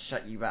decision just to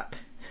shut you up.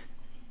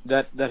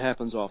 That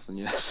happens often,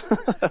 yes.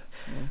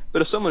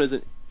 But if someone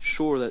isn't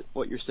sure that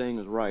what you're saying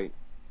is right,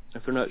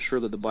 if they're not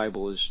sure that the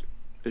Bible is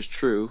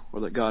true,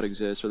 or that God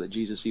exists, or that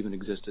Jesus even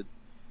existed,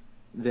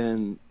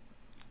 then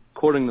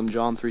quoting them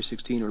John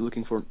 3:16 or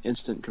looking for an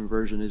instant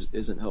conversion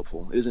isn't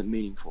helpful. It isn't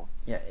meaningful.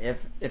 Yeah,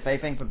 if they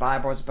think the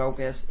Bible is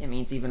bogus, it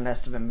means even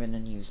less to them than a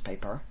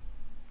newspaper.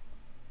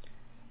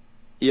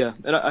 Yeah,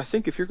 and I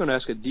think if you're going to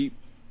ask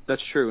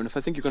that's true, and if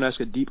I think you're going to ask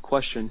a deep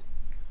question,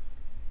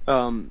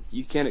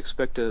 you can't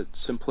expect a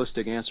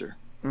simplistic answer.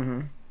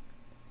 Mm-hmm.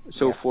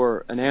 So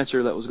for an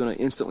answer that was going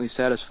to instantly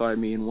satisfy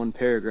me in one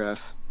paragraph,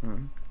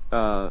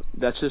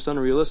 that's just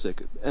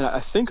unrealistic. And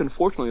I think,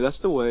 unfortunately, that's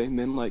the way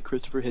men like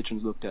Christopher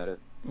Hitchens looked at it.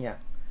 Yeah.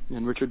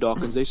 And Richard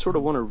Dawkins, they sort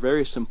of want a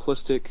very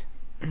simplistic,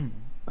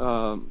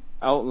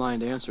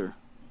 outlined answer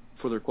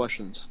for their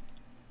questions.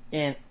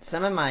 And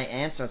some of my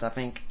answers, I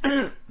think,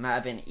 might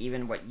have been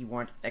even what you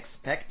weren't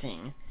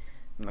expecting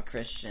from a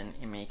Christian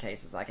in many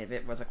cases. Like if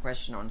it was a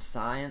question on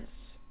science,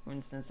 for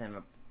instance, and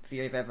a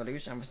theory of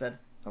evolution, I would have said,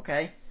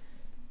 okay,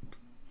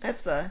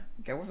 let's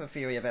go with a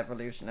theory of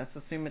evolution. Let's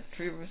assume it's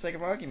true for the sake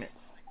of argument.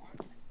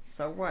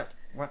 So what?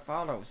 What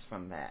follows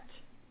from that?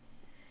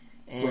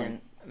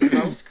 And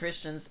most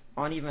Christians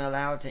aren't even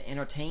allowed to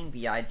entertain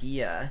the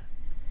idea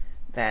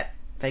that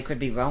they could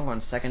be wrong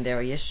on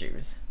secondary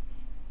issues.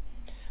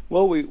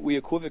 Well, we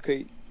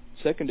equivocate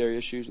secondary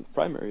issues with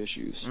primary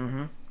issues.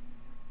 Mm-hmm.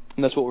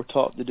 And that's what we're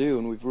taught to do,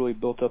 and we've really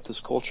built up this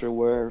culture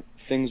where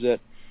some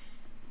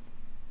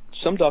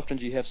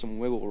doctrines you have some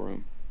wiggle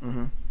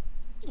room,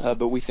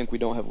 but we think we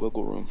don't have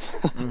wiggle room.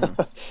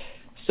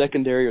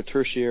 Secondary or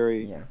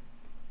tertiary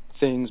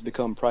things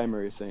become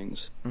primary things.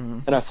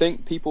 And I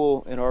think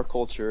people in our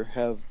culture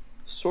have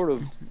sort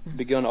of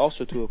begun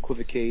also to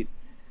equivocate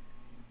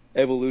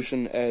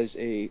evolution as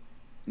a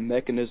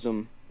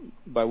mechanism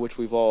by which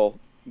we've all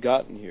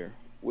gotten here,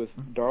 with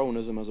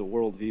Darwinism as a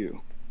worldview.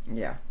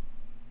 Yeah.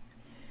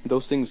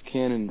 Those things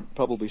can and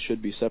probably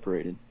should be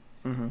separated.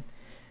 Now,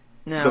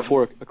 but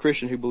for a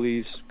Christian who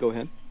believes... Go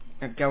ahead.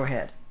 Go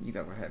ahead. You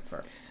go ahead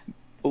first.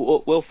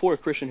 Well, for a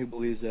Christian who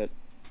believes that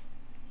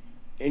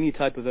any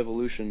type of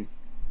evolution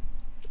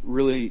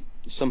really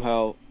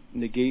somehow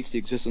negates the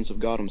existence of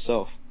God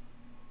himself,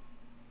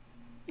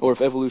 or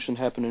if evolution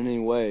happened in any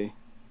way,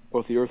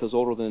 or if the earth is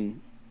older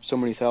than so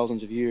many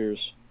thousands of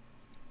years,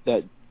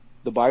 that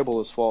the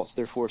Bible is false,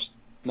 therefore it's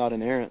not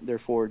inerrant,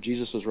 therefore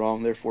Jesus is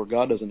wrong, therefore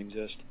God doesn't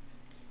exist.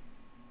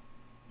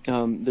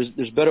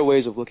 There's better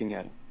ways of looking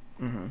at it.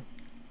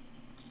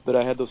 But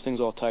I had those things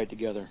all tied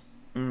together.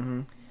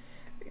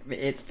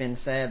 It's been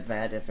said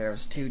that if there's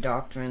two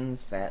doctrines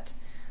that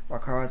are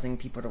causing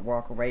people to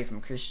walk away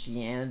from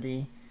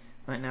Christianity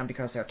right now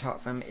because they're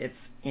taught from, it's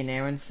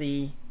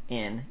inerrancy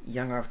and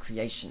young earth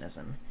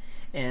creationism.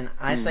 And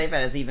I say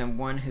that as even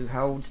one who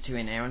holds to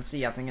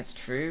inerrancy. I think it's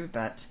true,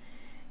 but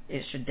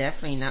it should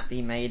definitely not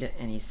be made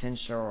an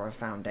essential or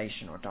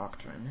foundational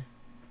doctrine.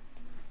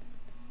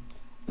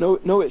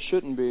 No, it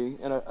shouldn't be.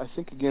 And I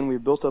think, again,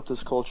 we've built up this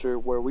culture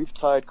where we've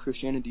tied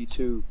Christianity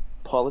to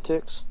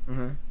politics,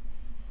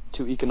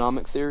 to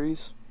economic theories,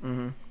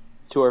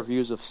 to our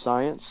views of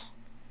science,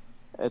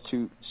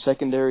 to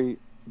secondary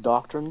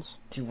doctrines.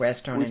 To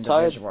Western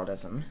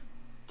individualism.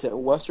 To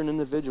Western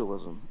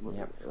individualism.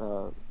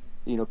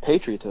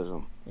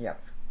 Patriotism. Yep.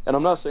 And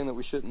I'm not saying that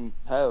we shouldn't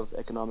have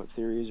economic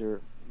theories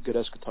or good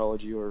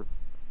eschatology or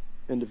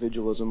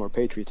individualism or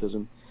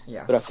patriotism.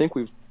 Yeah. But I think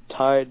we've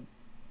tied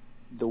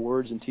the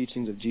words and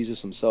teachings of Jesus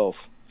himself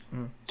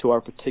to our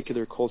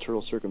particular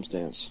cultural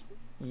circumstance.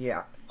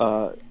 Yeah.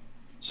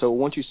 So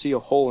once you see a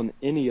hole in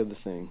any of the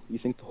thing, you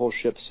think the whole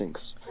ship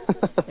sinks.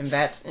 And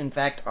that's, in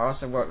fact,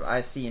 also what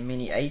I see in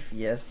many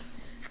atheists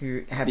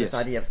who have Yes. this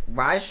idea of,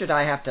 why should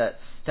I have to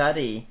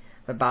study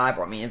the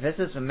Bible? I mean, if this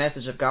is the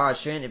message of God,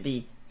 shouldn't it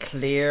be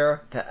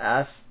clear to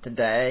us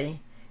today?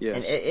 Yes.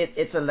 And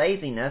it's a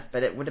laziness,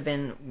 but it would have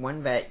been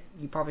one that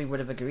you probably would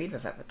have agreed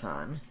with at the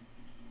time.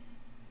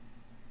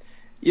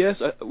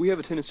 Yes, we have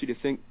a tendency to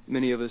think,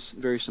 many of us,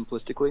 very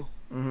simplistically.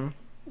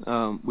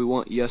 Mm-hmm. We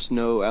want yes,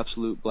 no,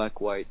 absolute,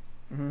 black, white.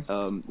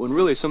 Mm-hmm. When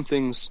really some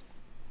things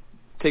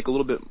take a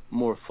little bit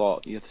more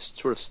thought. You have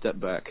to sort of step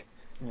back.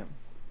 Yeah.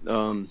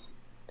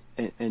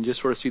 And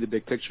just sort of see the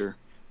big picture.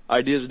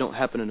 Ideas don't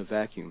happen in a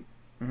vacuum.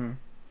 Mm-hmm.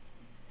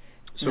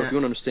 So if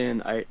you want to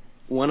understand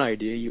one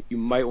idea, you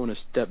might want to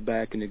step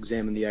back and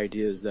examine the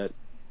ideas that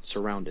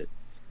surround it.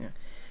 Yeah.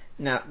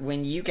 Now,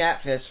 when you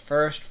got this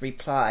first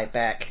reply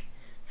back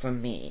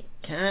from me,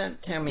 can you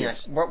tell me, Yes.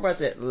 like, what was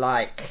it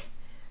like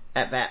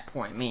at that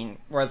point? I mean,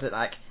 was it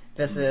like,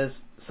 this is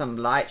some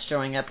light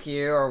showing up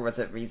here, or was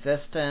it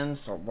resistance,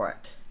 or what?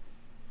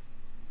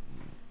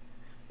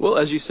 Well,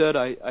 as you said,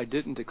 I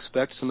didn't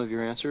expect some of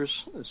your answers.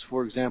 As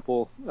for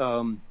example,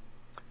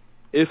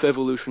 if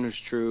evolution is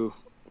true,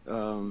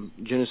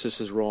 Genesis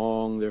is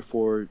wrong,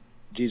 therefore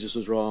Jesus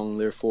is wrong,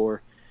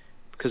 therefore,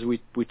 because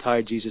we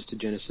tied Jesus to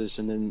Genesis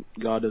and then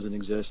God doesn't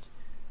exist.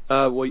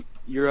 Well,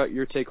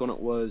 your take on it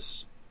was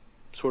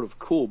sort of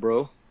cool,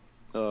 bro.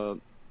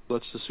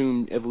 Let's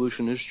assume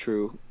evolution is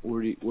true. What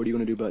are you going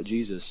to do about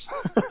Jesus?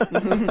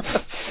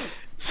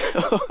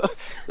 So,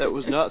 that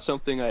was not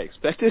something I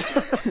expected.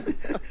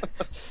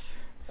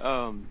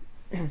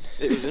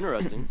 It was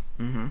interesting.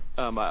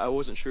 Mm-hmm. I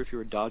wasn't sure if you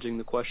were dodging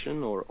the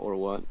question or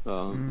what,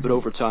 but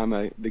over time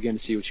I began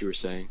to see what you were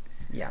saying.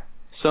 Yeah.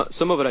 So,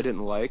 some of it I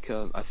didn't like.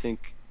 I think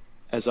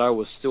as I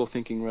was still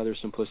thinking rather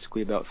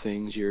simplistically about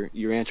things,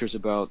 your answers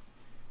about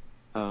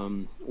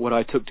what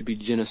I took to be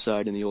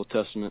genocide in the Old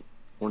Testament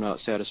were not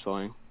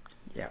satisfying.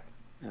 Yeah.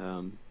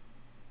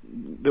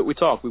 But we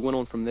talked. We went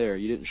on from there.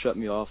 You didn't shut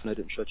me off, and I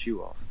didn't shut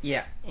you off.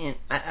 Yeah, and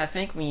I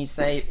think when you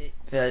say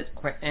the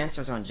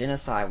answers on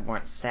genocide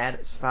weren't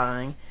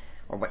satisfying,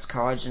 or what's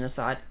called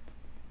genocide,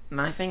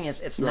 my thing is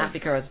it's not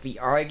because the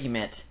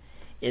argument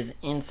is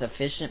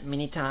insufficient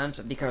many times,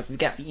 but because we've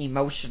got the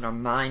emotional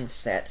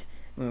mindset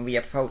when we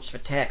approach the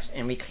text,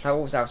 and we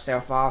close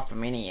ourselves off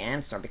from any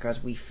answer because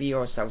we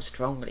feel so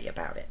strongly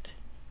about it.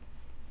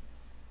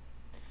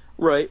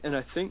 Right, and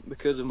I think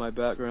because of my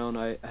background,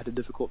 I had a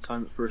difficult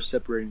time at first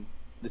separating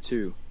the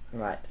two.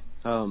 Right.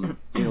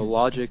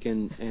 Logic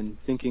and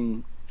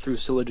thinking through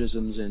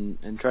syllogisms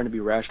and trying to be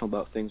rational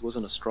about things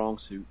wasn't a strong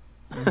suit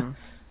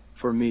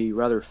for me.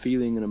 Rather,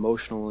 feeling and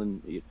emotional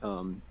and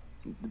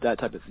that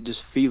type of just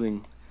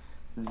feeling,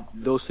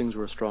 those things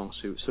were a strong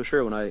suit. So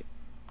sure, when I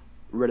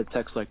read a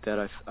text like that,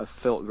 I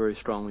felt very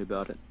strongly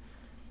about it.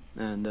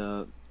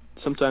 And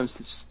sometimes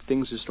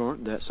things just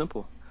aren't that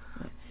simple.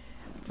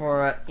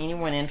 For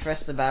anyone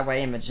interested, by the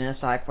way, in the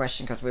genocide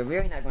question, because we're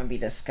really not going to be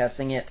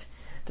discussing it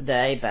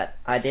today, but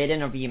I did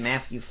interview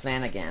Matthew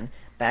Flanagan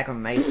back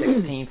on May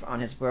 16th on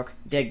his book,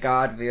 Did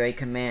God Really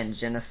Command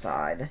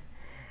Genocide?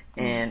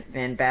 And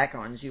then back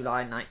on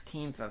July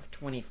 19th of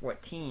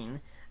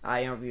 2014,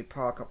 I interviewed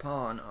Paul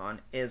Capone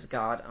on Is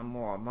God a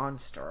Moral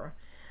Monster?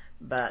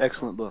 But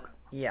excellent book.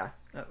 Yeah.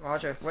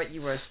 Roger, what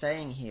you were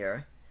saying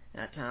here at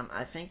that time,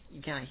 I think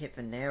you kind of hit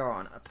the nail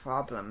on a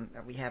problem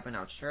that we have in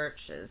our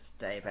churches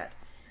today, that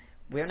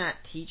we're not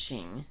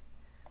teaching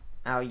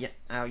our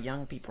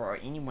young people, or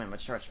anyone in the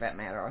church for that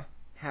matter,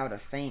 how to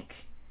think.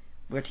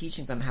 We're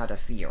teaching them how to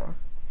feel.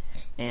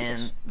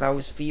 And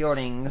those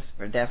feelings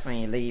will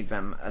definitely lead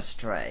them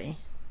astray.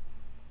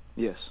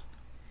 Yes.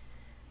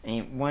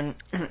 And one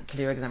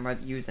clear example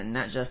I'd use, and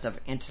not just of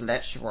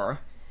intellectual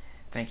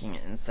thinking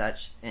and such,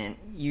 and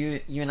you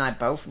and I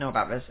both know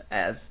about this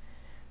as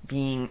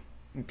being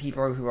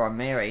people who are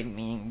married,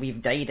 meaning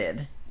we've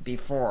dated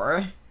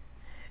before,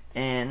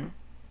 and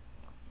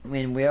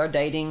when we're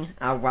dating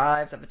our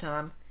wives at the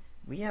time,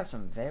 we have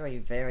some very,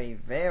 very,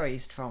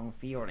 very strong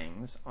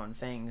feelings on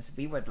things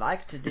we would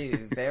like to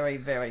do very,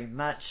 very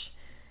much,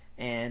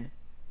 and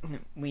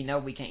we know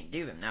we can't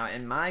do them. Now,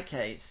 in my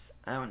case,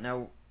 I don't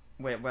know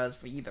what it was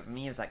for you, but for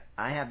me, it's like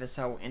I have this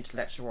whole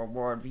intellectual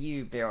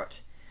worldview built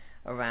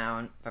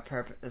around the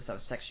purpose of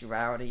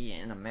sexuality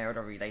in a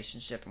marital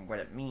relationship and what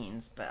it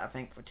means, but I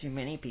think for too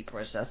many people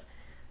it's just,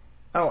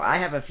 I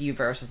have a few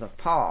verses of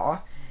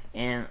Paul,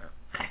 and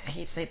I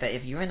hate to say that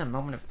if you're in a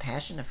moment of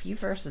passion, a few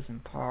verses in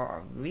Paul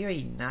are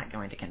really not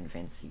going to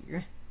convince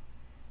you.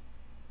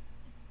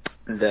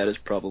 That is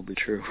probably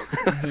true.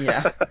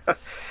 Yeah.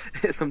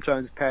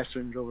 Sometimes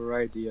passions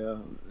override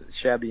the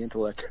shabby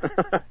intellect.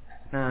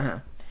 Yeah,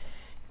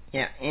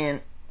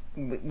 and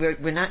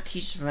we're not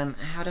teaching them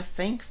how to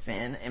think,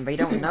 Finn, and they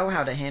don't know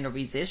how to handle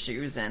these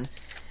issues, and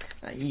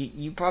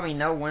you probably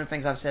know one of the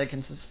things I've said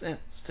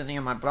consistently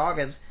on my blog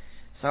is,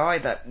 sorry,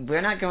 but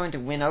we're not going to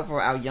win over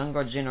our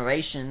younger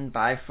generation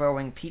by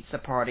throwing pizza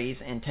parties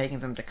and taking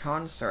them to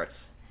concerts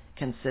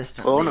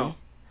consistently. Oh, no.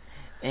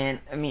 And,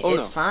 I mean,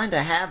 it's fine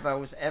to have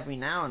those every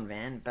now and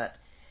then, but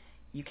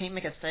you can't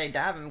make a steady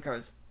dive of them,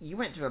 because you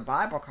went to a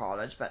Bible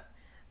college, but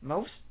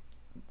most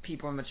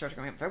people in the church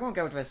going, they're going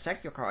to go to a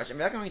secular college and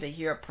they're going to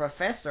hear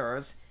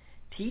professors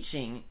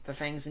teaching the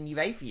things that you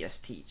atheists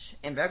teach,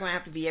 and they're going to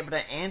have to be able to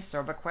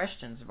answer the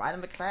questions right in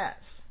the class.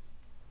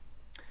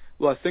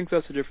 Well, I think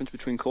that's the difference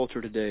between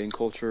culture today and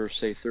culture,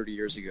 say, 30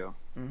 years ago.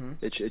 Mm-hmm.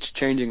 It's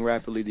changing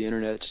rapidly. The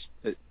Internet's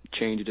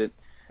changed it.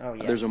 Oh,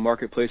 yeah. There's a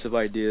marketplace of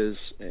ideas,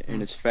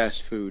 and it's fast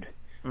food.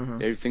 Mm-hmm.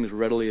 Everything's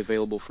readily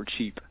available for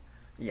cheap.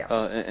 Yeah.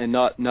 And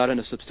not in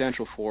a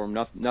substantial form,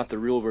 not the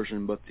real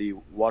version, but the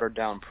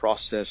watered-down,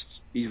 processed,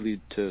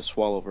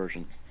 easily-to-swallow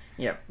version.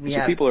 Yeah.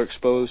 So people are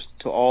exposed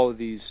to all of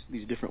these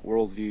different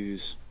worldviews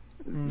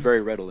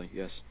very readily,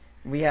 yes.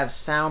 We have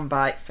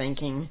soundbite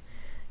thinking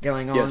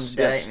going on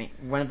today. Yes. I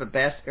mean, one of the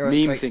best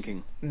meme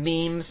thinking.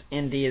 Memes,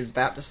 Indy is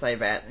about to say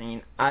that. I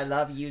mean, I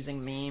love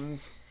using memes,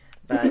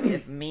 but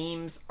if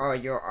memes are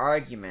your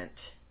argument,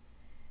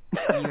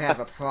 you have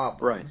a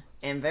problem. Right.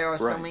 And there are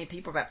so many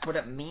people that put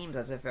up memes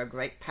as if they're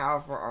great,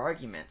 powerful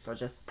arguments, or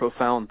just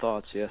profound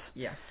thoughts. Yes.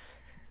 Yeah.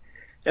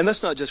 And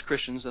that's not just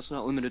Christians. That's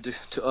not limited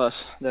to us.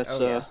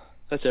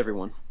 That's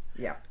everyone.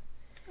 Yeah.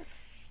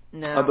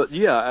 No. But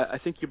yeah, I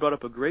think you brought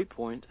up a great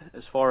point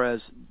as far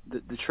as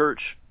the church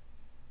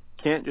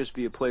can't just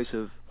be a place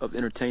of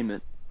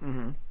entertainment.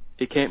 Mm-hmm.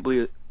 It can't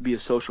be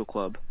a social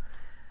club,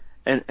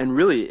 and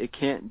really it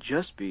can't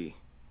just be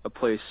a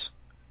place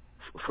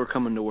for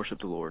coming to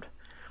worship the Lord.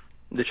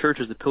 The church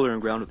is the pillar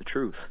and ground of the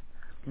truth.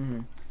 Mm-hmm.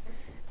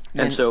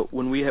 And so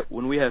when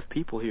we have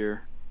people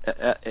here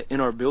in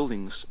our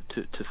buildings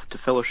to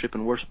fellowship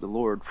and worship the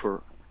Lord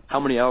for how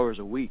many hours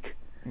a week?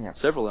 Yep.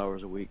 Several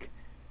hours a week.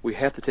 We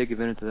have to take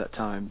advantage of that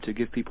time to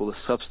give people the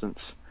substance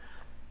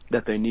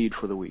that they need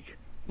for the week.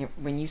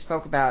 When you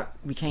spoke about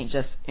we can't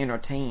just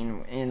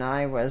entertain, and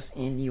I was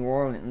in New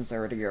Orleans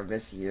earlier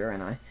this year,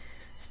 and I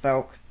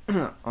spoke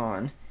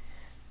on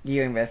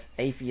dealing with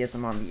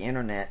atheism on the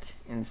internet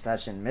and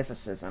such, and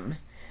mythicism,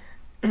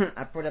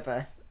 I put up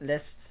a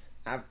list.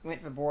 I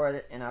went to the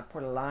board and I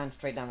put a line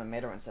straight down the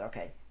middle and said,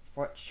 okay,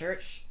 support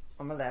church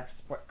on the left,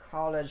 support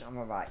college on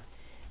the right.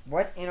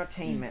 What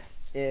entertainment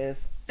is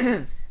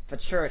the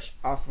church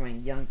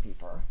offering young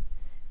people?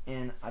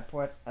 And I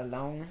put a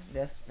long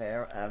list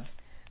there of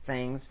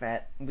things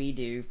that we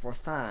do for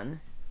fun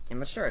in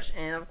the church.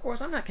 And of course,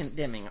 I'm not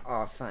condemning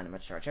all fun in the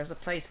church. There's a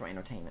place for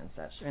entertainment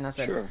and such. And I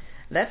said, sure.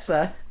 Let's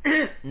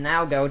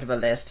now go to the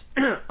list.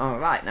 All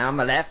right, now on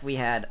the left we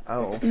had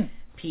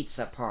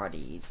pizza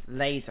parties,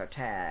 laser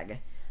tag,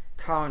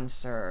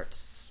 concerts,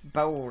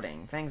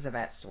 bowling, things of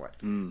that sort.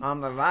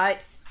 On the right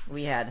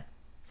we had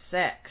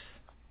sex,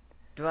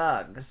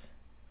 drugs,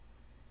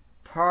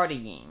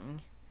 partying,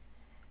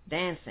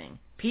 dancing,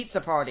 pizza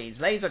parties,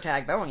 laser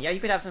tag, bowling. Yeah, you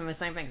could have some of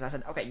the same things. I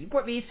said, okay, you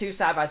put these two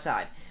side by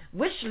side.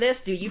 Which list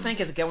do you think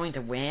is going to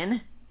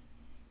win?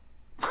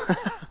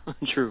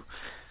 True.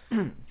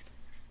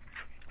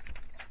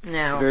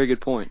 Now, very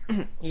good point.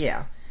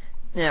 Yeah.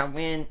 Now,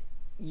 when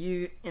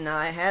you and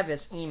I have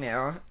this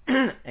email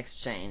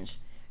exchange,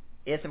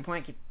 it's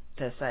important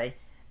to say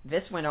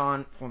this went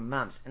on for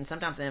months, and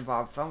sometimes it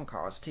involved phone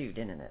calls too,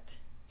 didn't it?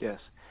 Yes.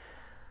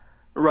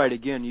 Right.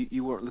 Again,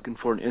 you weren't looking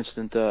for an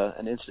instant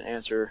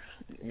answer,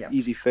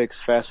 easy fix,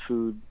 fast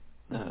food,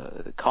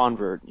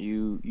 convert.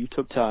 You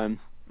took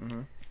time,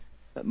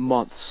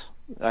 months.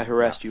 I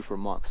harassed you for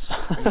months.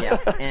 Yeah,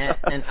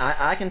 and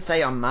I can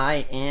say on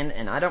my end,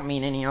 and I don't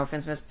mean any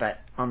offense, but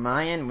on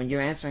my end, when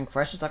you're answering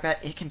questions like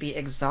that, it can be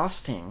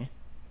exhausting.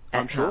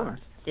 I'm sure.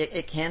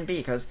 It can be,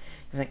 because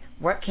you think,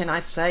 what can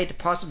I say to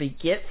possibly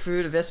get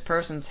through to this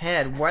person's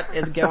head? What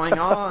is going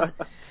on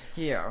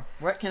here?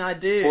 What can I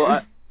do?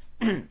 Well,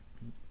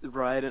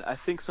 right, and I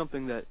think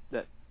something that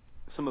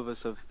some of us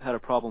have had a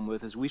problem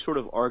with is we sort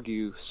of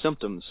argue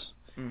symptoms.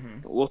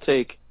 We'll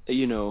take,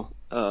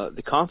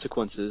 the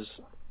consequences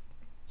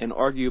and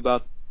argue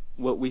about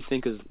what we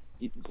think is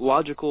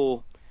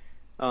logical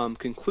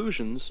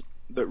conclusions,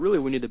 but really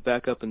we need to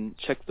back up and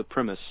check the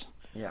premise.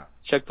 Yeah.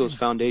 Check those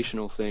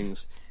foundational things.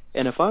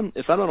 And if I'm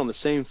not on the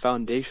same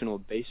foundational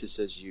basis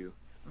as you,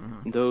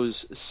 those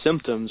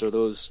symptoms or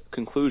those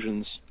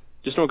conclusions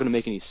just aren't going to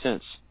make any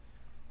sense.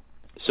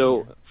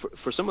 So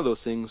for some of those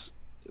things,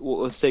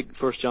 well, let's take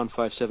 1 John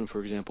 5:7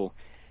 for example.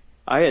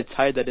 I had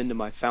tied that into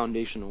my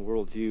foundational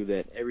worldview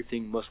that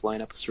everything must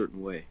line up a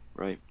certain way,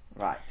 right?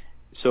 Right.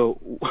 So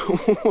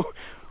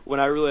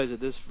when I realized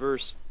that this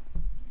verse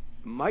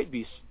might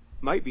be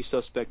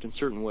suspect in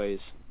certain ways,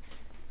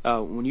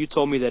 when you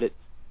told me that it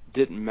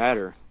didn't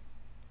matter,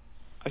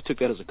 I took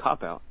that as a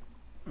cop-out.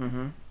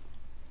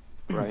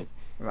 Right?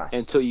 Right.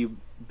 Until you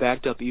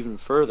backed up even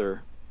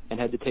further and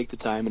had to take the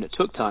time, and it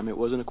took time. It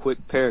wasn't a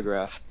quick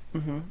paragraph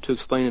to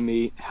explain to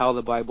me how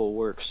the Bible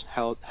works,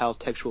 how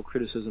textual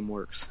criticism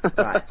works.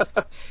 Right.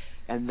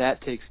 And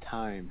that takes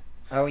time.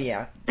 Oh,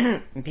 yeah.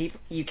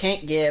 You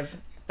can't give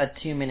a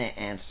 2-minute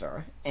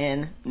answer.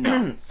 And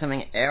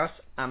something else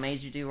I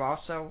made you do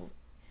also,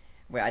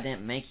 where I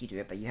didn't make you do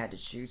it, but you had to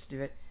choose to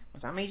do it,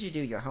 was I made you do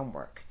your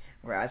homework.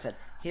 Where I said,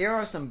 here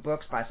are some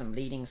books by some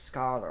leading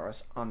scholars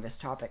on this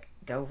topic.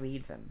 Go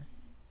read them.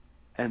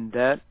 And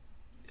that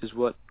is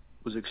what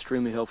was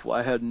extremely helpful.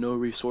 I had no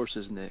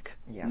resources, Nick.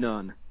 Yeah.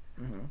 None.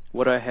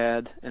 What I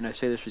had, and I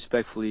say this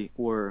respectfully,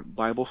 were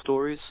Bible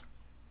stories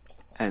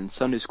and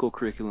Sunday school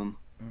curriculum,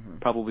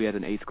 probably at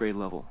an 8th grade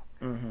level.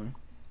 And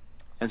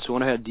so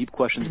when I had deep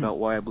questions about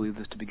why I believe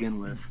this to begin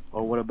with,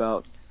 or what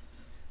about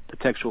the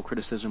textual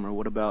criticism, or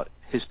what about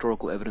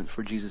historical evidence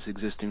for Jesus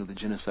existing or the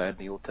genocide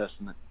in the Old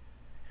Testament,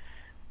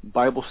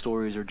 Bible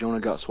stories or Jonah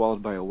got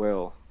swallowed by a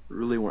whale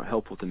really weren't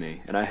helpful to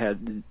me, and I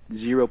had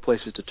zero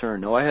places to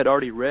turn. Now, I had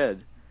already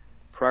read,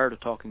 prior to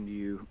talking to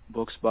you,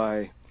 books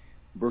by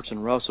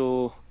Bertrand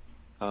Russell,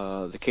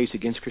 The Case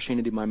Against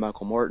Christianity by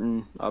Michael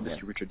Martin,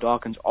 obviously Richard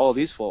Dawkins, all of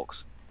these folks.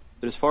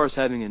 But as far as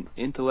having an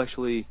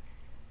intellectually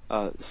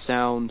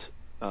sound,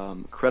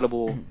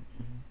 credible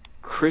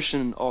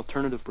Christian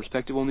alternative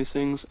perspective on these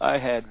things, I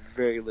had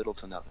very little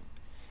to nothing.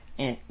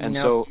 And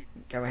so,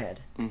 go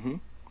ahead.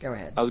 Go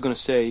ahead. I was going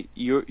to say,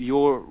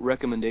 your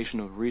recommendation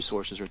of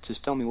resources, or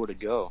just tell me where to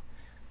go.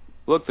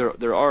 Look,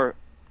 there are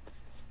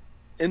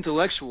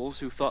intellectuals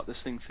who thought this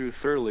thing through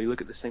thoroughly,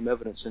 look at the same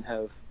evidence, and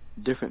have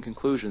different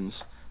conclusions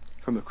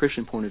from a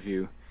Christian point of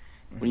view.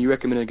 When you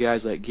recommended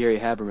guys like Gary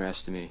Habermas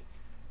to me,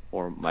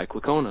 or Mike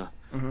Licona,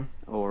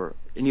 or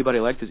anybody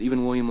like this,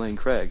 even William Lane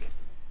Craig,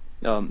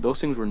 those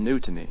things were new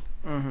to me.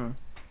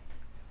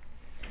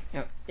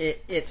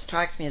 It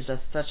strikes me as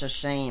just such a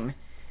shame,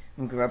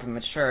 when I grew up in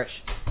the church,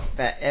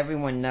 that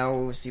everyone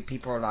knows who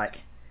people like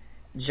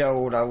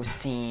Joel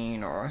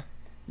Osteen or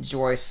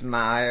Joyce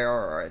Meyer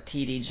or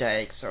T.D.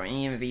 Jakes or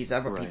any of these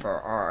other people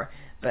are.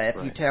 But if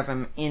you tell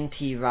them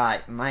N.T.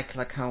 Wright, Mike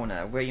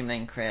Licona, William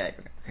Lane Craig,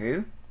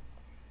 who?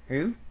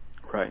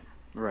 Right.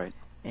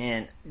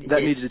 And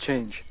that needs to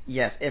change.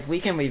 Yes, if we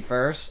can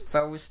reverse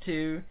those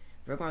two,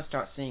 we're going to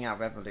start seeing our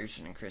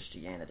revolution in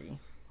Christianity.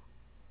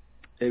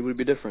 It would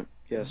be different,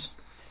 yes.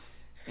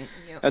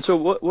 And so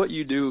what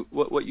you do,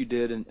 what you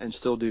did and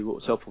still do, what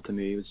was helpful to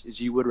me is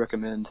you would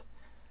recommend,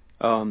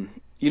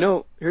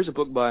 here's a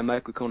book by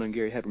Mike Licona and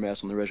Gary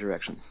Habermas on the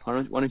resurrection.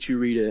 Why don't you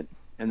read it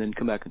and then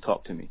come back and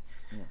talk to me?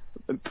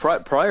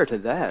 Prior to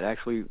that,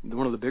 actually,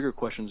 one of the bigger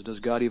questions, does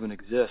God even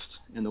exist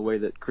in the way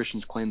that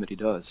Christians claim that he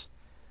does?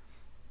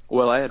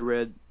 Well, I had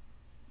read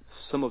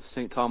some of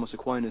St. Thomas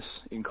Aquinas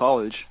in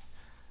college.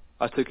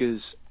 I took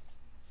his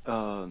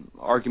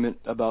argument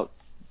about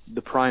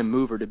the prime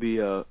mover to be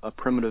a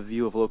primitive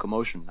view of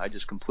locomotion. I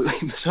just completely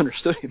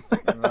misunderstood him.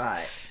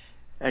 Right.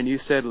 And you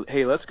said,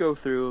 hey, let's go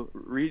through,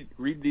 read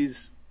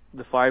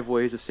the 5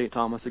 ways of St.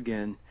 Thomas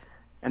again,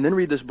 and then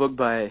read this book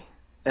by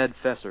Ed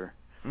Fesser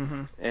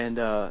and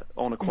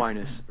on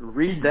Aquinas.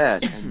 Read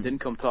that, and then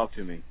come talk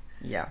to me.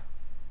 Yeah.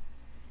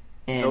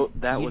 And so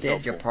that you was did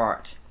helpful. Your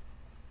part.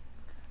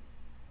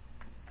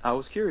 I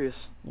was curious.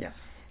 Yeah.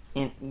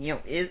 And,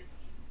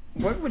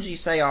 what would you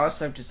say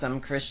also to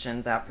some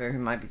Christians out there who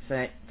might be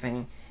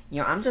saying,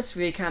 I'm just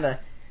really kind of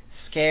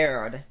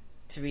scared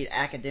to read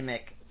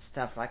academic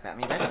stuff like that. I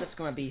mean, that's just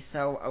going to be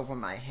so over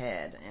my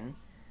head and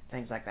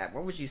things like that.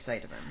 What would you say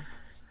to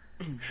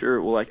them?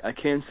 Sure. Well, I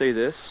can say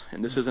this,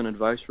 and this isn't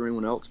advice for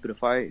anyone else, but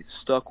if I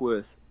stuck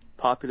with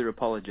popular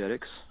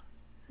apologetics,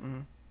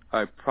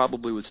 I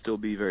probably would still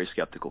be very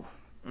skeptical.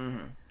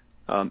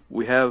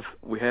 We have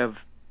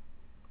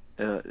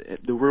the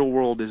real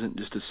world isn't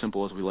just as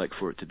simple as we like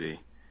for it to be.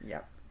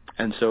 Yeah.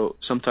 And so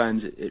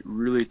sometimes it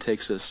really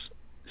takes us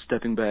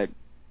stepping back,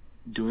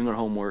 doing our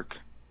homework,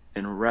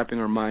 and wrapping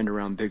our mind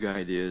around big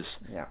ideas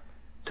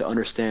to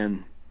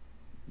understand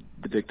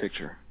the big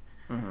picture.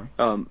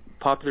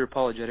 Popular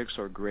apologetics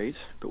are great,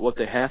 but what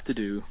they have to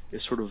do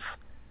is sort of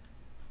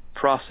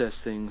process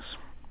things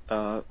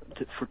to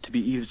be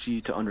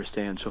easy to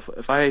understand. So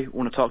if I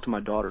want to talk to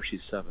my daughter,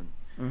 she's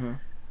 7,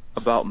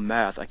 about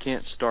math, I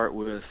can't start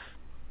with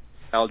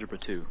Algebra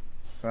 2.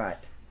 Right.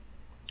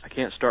 I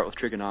can't start with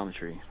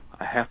trigonometry.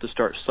 I have to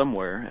start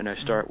somewhere, and I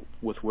start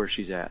with where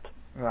she's at.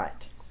 Right.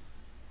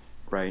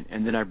 Right,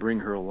 and then I bring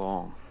her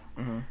along.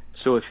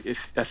 So if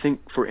I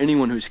think for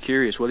anyone who's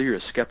curious, whether you're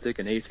a skeptic,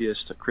 an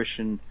atheist, a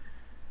Christian,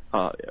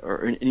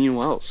 or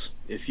anyone else,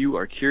 if you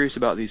are curious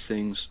about these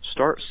things,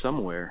 start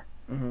somewhere,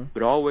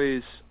 but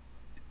always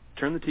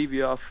turn the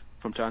TV off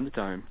from time to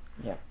time.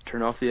 Yeah.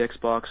 Turn off the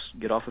Xbox,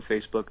 get off of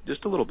Facebook,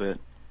 just a little bit.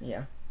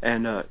 Yeah.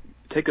 And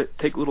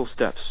take little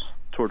steps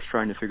towards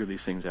trying to figure these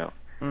things out.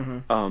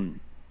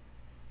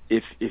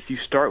 If you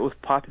start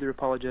with popular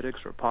apologetics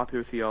or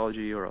popular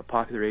theology or a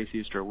popular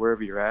atheist or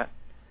wherever you're at,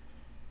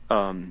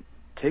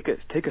 take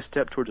a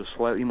step towards a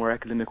slightly more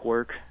academic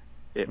work.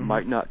 It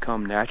might not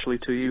come naturally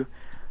to you.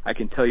 I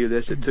can tell you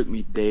this: it took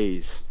me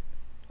days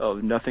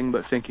of nothing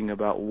but thinking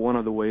about one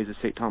of the ways of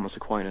St. Thomas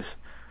Aquinas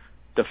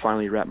to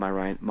finally wrap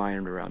my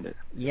mind around it.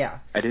 Yeah.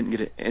 I didn't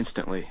get it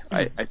instantly.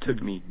 It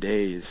took me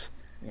days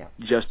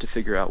just to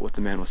figure out what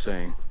the man was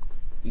saying.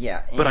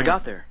 Yeah. But I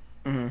got there.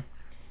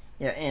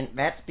 Yeah, and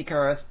that's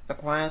because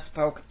Aquinas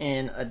spoke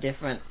in a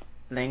different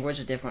language,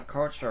 a different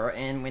culture,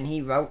 and when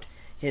he wrote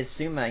his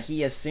Summa,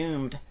 he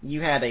assumed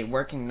you had a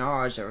working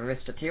knowledge of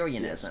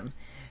Aristotelianism.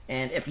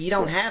 And if you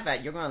don't have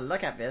that, you're going to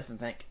look at this and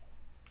think,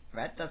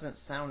 that doesn't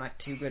sound like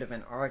too good of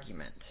an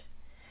argument.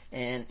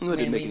 And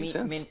when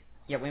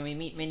we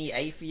meet many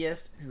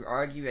atheists who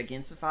argue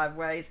against the 5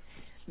 ways,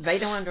 they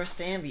don't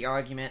understand the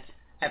argument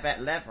at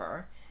that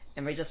level,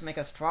 and they just make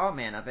a straw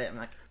man of it. I'm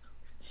like,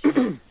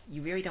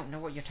 you really don't know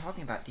what you're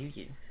talking about, do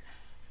you?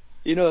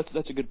 You know,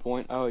 that's a good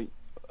point. A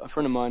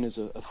friend of mine is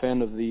a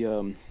fan of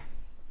the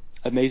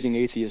Amazing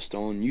Atheist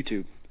on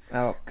YouTube.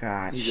 Oh,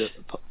 gosh. He's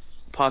a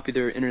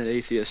popular internet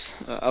atheist.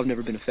 I've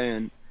never been a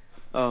fan.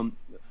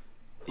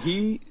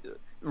 He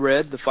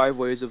read The 5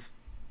 Ways of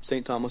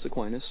St. Thomas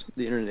Aquinas,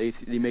 the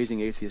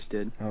Amazing Atheist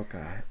did. Oh,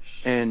 gosh.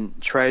 And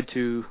tried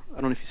to,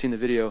 I don't know if you've seen the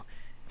video,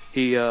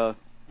 he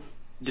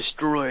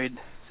destroyed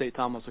St.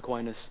 Thomas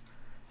Aquinas.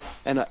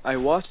 And I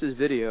watched his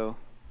video,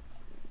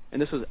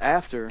 and this was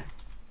after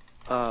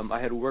I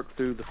had worked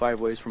through the 5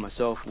 ways for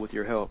myself with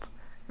your help.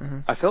 Mm-hmm.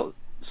 I felt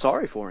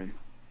sorry for him.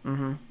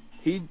 Mm-hmm.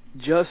 He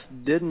just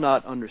did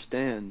not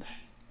understand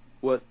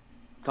what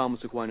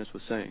Thomas Aquinas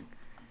was saying.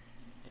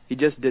 He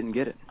just didn't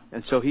get it.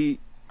 And so he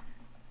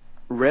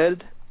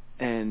read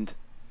and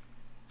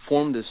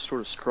formed this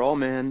sort of straw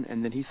man,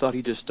 and then he thought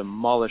he just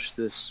demolished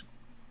this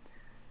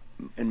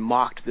and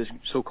mocked this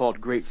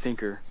so-called great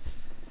thinker.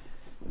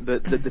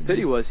 But the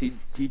pity was he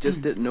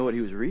just didn't know what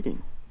he was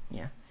reading.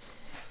 Yeah.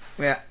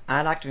 Well,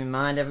 I'd like to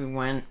remind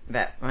everyone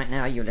that right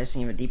now you're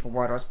listening to the Deeper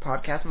Waters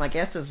podcast. My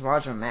guest is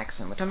Roger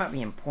Maxson. We're talking about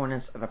the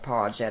importance of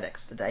apologetics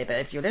today. But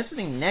if you're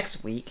listening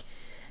next week,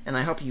 and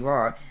I hope you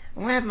are,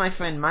 I'm going to have my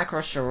friend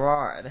Michael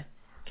Sherrard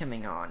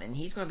coming on, and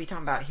he's going to be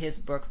talking about his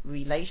book,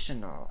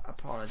 Relational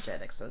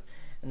Apologetics. So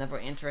another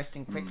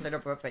interesting, quick little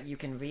book that you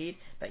can read.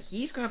 But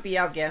he's going to be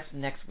our guest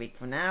next week.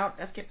 For now,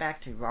 let's get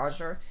back to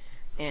Roger.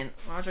 And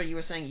Roger, you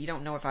were saying you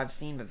don't know if I've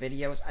seen the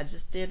videos. I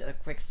just did a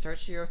quick search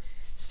here.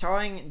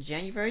 Starting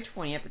January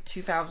 20th,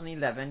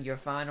 2011, you'll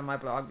find on my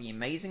blog The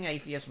Amazing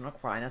Atheist from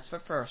Aquinas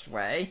for First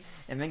Way,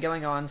 and then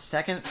going on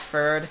second,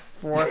 third,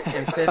 fourth,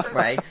 and fifth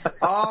way.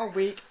 All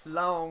week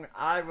long,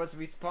 I was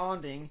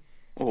responding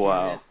to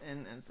this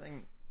and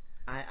saying,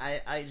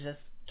 I just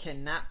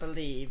cannot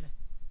believe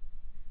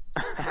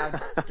how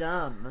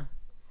dumb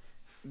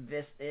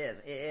this is.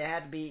 It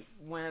had to be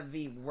one of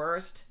the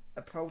worst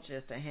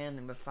approaches to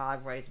handling the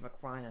 5 ways of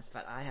Aquinas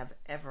that I have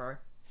ever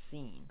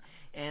seen.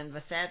 And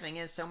the sad thing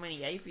is, so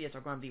many atheists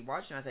are going to be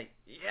watching. I say,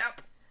 yep,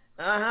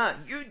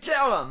 you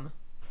tell them.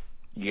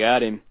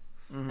 Got him.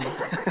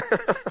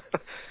 Mm-hmm.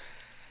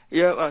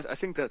 Yeah, I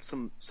think that's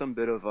some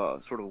bit of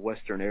sort of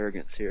Western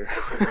arrogance here.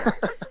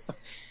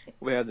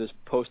 We have this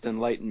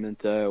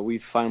post-Enlightenment,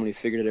 we've finally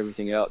figured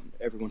everything out.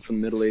 Everyone from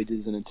the Middle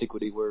Ages and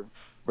Antiquity were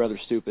rather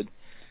stupid.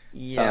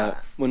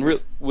 Yeah. When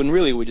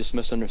really we just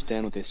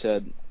misunderstand what they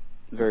said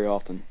very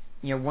often.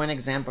 You know, one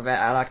example that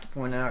I like to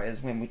point out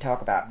is when we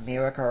talk about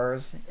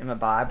miracles in the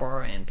Bible,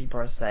 and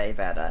people say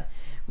that,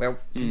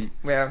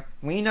 where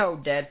we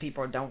know dead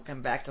people don't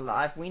come back to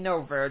life, we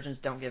know virgins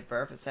don't give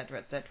birth,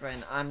 etc.,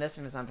 and I'm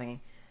listening to something.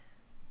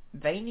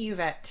 They knew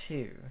that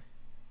too.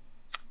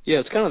 Yeah,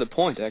 it's kind of the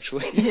point,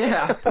 actually.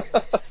 Yeah.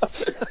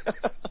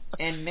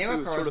 And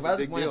miracles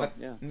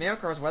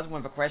miracles was one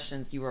of the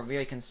questions you were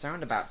really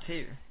concerned about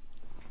too.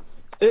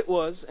 It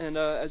was, and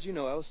as you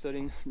know, I was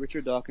studying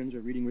Richard Dawkins, or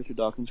reading Richard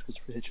Dawkins,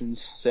 Christopher Hitchens,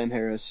 Sam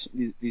Harris,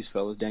 these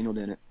fellows, Daniel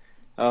Dennett.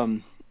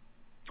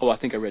 I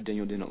think I read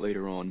Daniel Dennett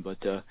later on, but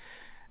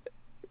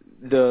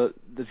the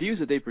views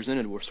that they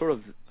presented were sort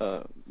of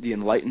the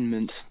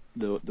Enlightenment.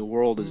 The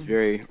world is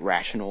very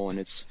rational, and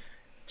it's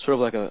sort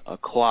of like a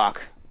clock.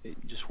 It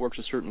just works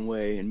a certain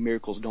way, and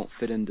miracles don't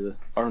fit into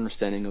our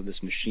understanding of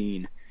this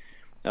machine.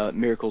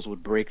 Miracles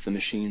would break the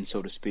machine,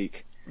 so to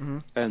speak. Mm-hmm.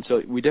 And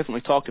so we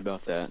definitely talked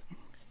about that.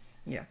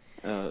 Yeah.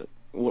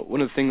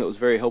 One of the things that was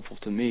very helpful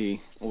to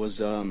me was,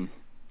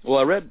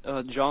 I read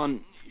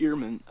John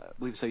Ehrman, I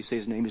believe that's how you say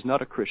his name. He's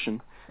not a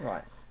Christian.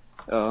 Right.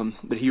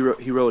 But he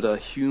wrote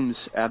Hume's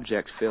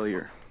Abject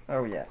Failure.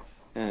 Oh, yes.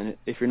 And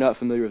if you're not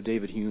familiar with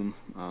David Hume,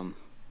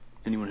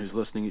 anyone who's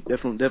listening,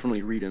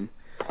 definitely read him.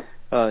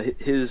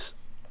 His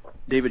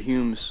David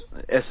Hume's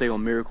essay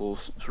on miracles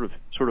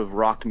sort of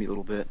rocked me a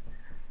little bit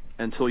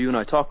until you and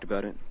I talked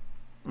about it.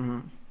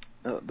 Mm-hmm.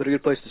 But a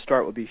good place to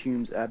start would be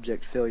Hume's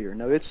Abject Failure.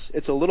 Now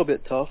it's a little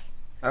bit tough.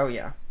 Oh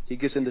yeah. He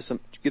gets into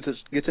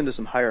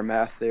some higher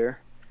math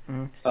there.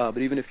 Mm-hmm. But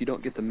even if you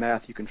don't get the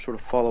math, you can sort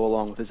of follow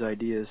along with his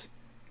ideas.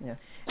 Yeah.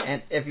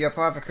 And if you're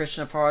part of a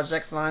Christian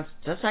Apologetics Alliance,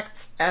 just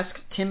ask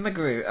Tim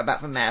McGrew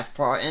about the math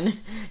part, and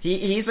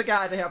he's the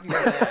guy to help you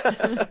with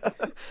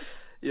that.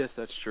 Yes,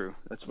 that's true.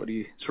 That's what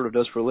he sort of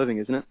does for a living,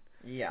 isn't it?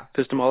 Yeah.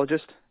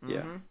 Epistemologist? Mm-hmm.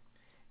 Yeah.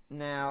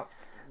 Now,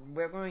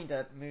 we're going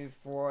to move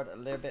forward a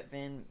little bit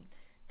then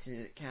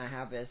to kind of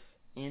have this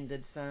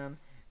ended some,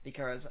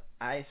 because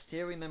I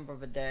still remember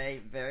the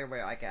day very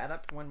well. I got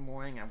up one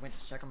morning, I went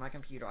to check on my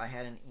computer, I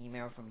had an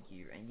email from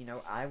you, and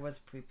I was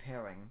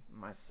preparing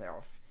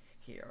myself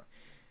here,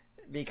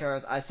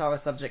 because I saw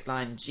a subject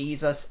line,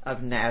 Jesus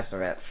of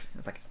Nazareth. I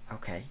was like,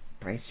 okay,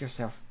 brace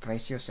yourself,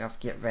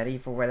 get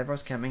ready for whatever's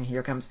coming.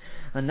 Here comes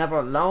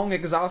another long,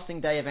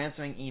 exhausting day of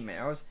answering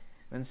emails.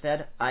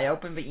 Instead, I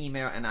open the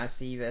email and I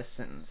see this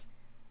sentence.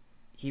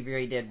 He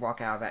really did walk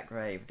out of that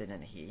grave,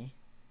 didn't he?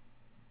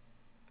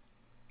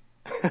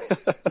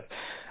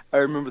 I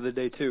remember the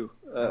day too.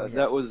 Yeah.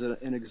 That was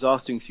an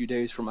exhausting few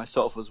days for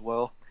myself as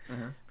well.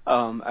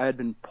 I had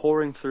been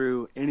pouring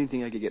through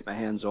anything I could get my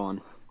hands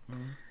on.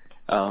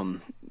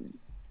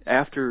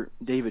 After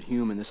David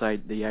Hume and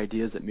the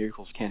ideas that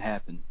miracles can't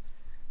happen,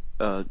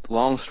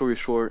 long story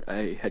short,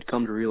 I had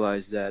come to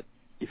realize that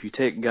if you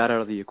take God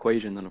out of the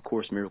equation, then of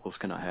course miracles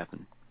cannot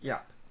happen. Yeah.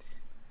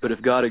 But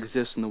if God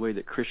exists in the way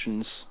that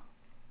Christians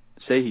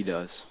say he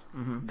does,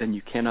 then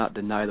you cannot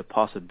deny the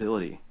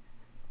possibility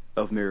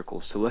of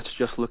miracles. So let's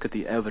just look at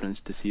the evidence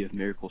to see if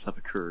miracles have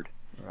occurred.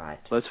 Right.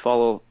 Let's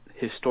follow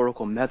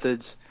historical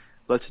methods.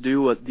 Let's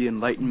do what the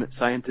Enlightenment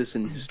scientists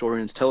and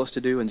historians tell us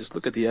to do and just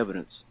look at the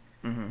evidence.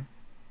 And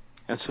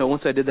so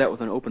once I did that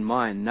with an open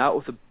mind, not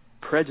with a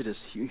prejudice,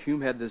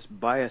 Hume had this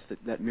bias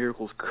that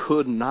miracles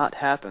could not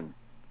happen,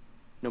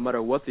 no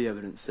matter what the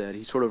evidence said.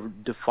 He sort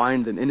of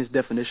defined them. In his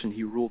definition,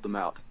 he ruled them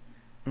out.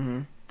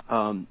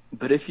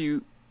 But if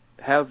you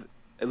have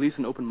at least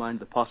an open mind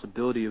to the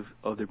possibility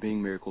of there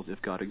being miracles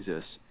if God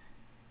exists,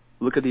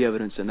 look at the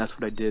evidence, and that's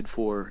what I did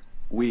for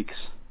weeks,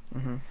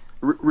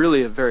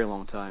 really a very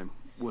long time,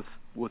 with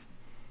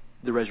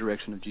the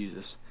resurrection of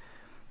Jesus.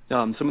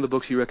 Some of the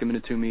books you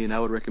recommended to me and I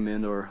would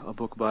recommend are a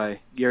book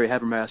by Gary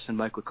Habermas and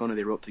Mike Licona.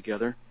 They wrote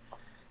together.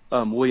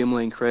 William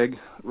Lane Craig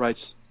writes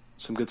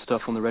some good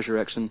stuff on the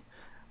resurrection.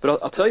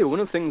 But I'll tell you, one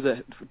of the things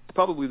that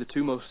probably the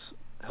two most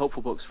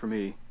helpful books for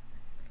me,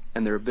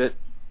 and they're a bit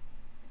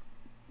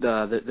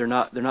they're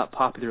not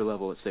popular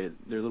level, let's say.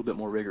 They're a little bit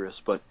more rigorous,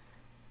 but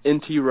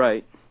N.T.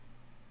 Wright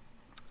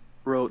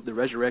wrote The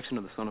Resurrection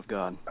of the Son of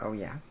God. Oh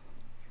yeah.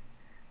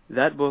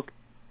 That book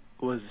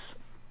was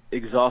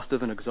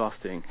exhaustive and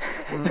exhausting.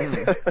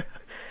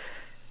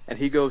 And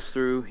he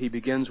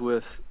begins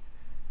with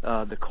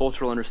the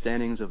cultural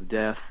understandings of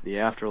death, the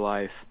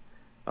afterlife,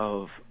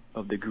 of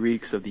the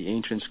Greeks, of the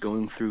ancients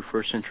going through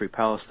first century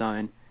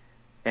Palestine,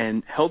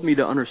 and helped me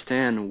to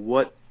understand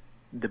what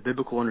the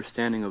biblical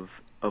understanding of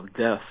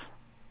death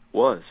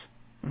was.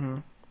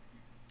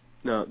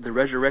 The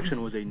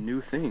resurrection was a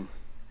new thing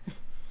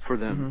for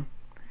them.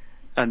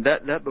 And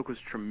that book was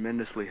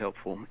tremendously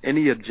helpful.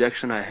 Any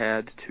objection I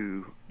had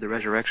to the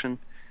resurrection,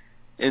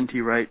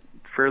 N.T. Wright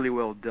fairly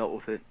well dealt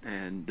with it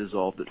and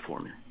dissolved it for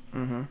me.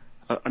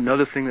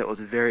 Another thing that was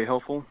very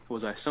helpful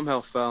was I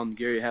somehow found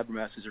Gary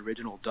Habermas's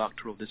original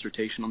doctoral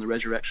dissertation on the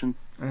resurrection.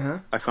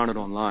 I found it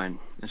online,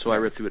 and so I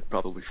read through it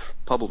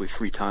probably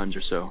 3 times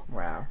or so.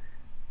 Wow.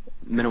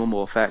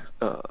 Minimal facts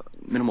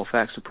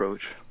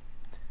approach.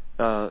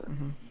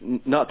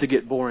 Not to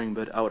get boring,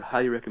 but I would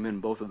highly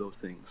recommend both of those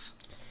things.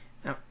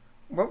 Now,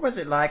 what was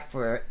it like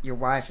for your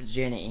wife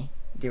Jenny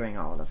during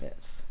all of this?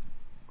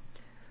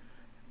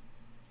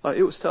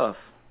 It was tough.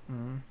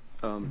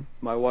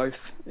 My wife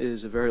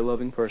is a very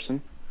loving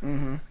person,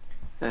 and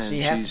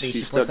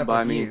she stuck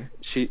by me. You.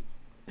 She,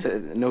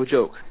 no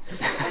joke,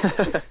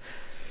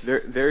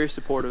 very very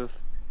supportive.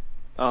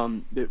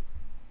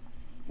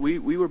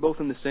 We were both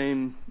in the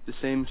same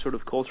sort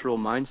of cultural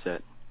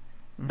mindset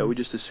that we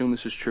just assume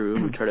this is true,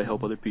 and we try to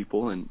help other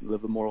people and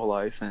live a moral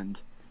life and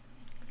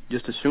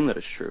just assume that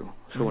it's true.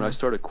 So when I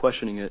started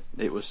questioning it,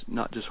 it was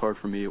not just hard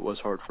for me; it was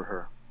hard for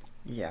her.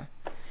 Yeah.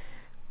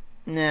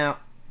 Now,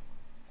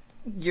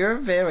 you're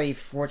very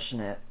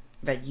fortunate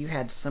that you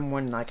had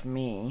someone like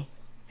me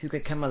who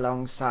could come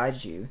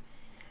alongside you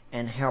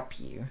and help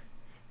you.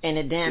 And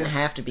it didn't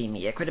have to be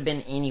me. It could have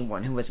been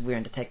anyone who was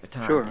willing to take the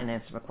time and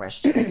answer the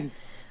question.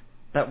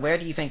 But where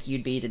do you think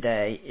you'd be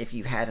today if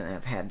you hadn't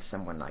have had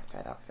someone like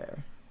that out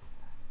there?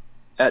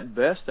 At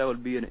best, I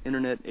would be an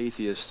internet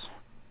atheist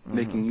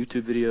making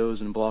YouTube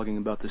videos and blogging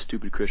about the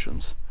stupid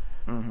Christians.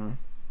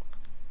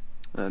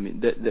 I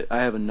mean, I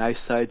have a nice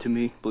side to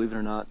me, believe it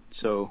or not,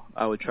 so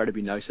I would try to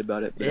be nice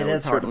about it. But it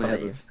is hard to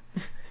believe.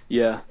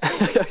 Yeah.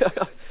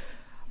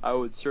 I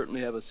would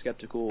certainly have a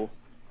skeptical,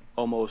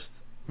 almost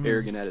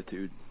arrogant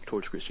attitude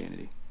towards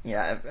Christianity.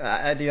 Yeah,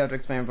 I do have to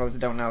explain for those who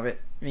don't know it.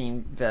 I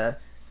mean, the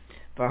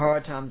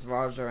hard times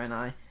Roger and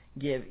I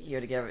give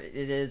here together,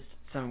 it is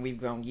something we've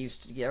grown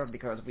used to together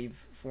because we've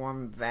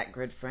formed that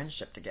good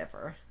friendship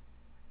together.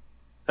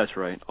 That's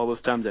right. All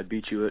those times I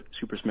beat you at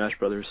Super Smash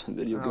Brothers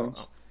video games.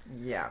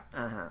 Yeah,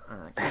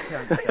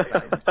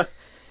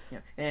 yeah.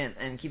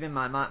 And keep in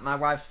mind, my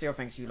wife still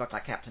thinks you look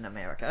like Captain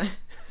America.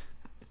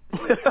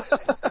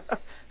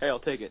 Hey, I'll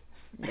take it.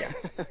 Yeah.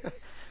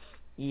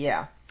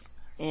 Yeah.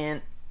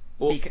 And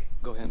go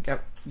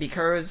ahead.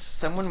 Because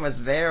someone was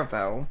there,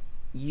 though,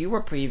 you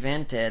were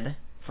prevented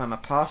from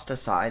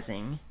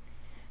apostatizing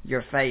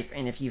your faith,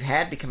 and if you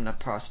had become an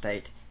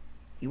apostate,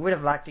 you would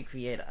have liked to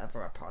create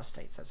other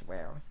apostates as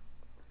well.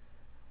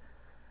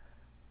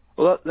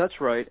 Well, that's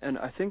right, and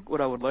I think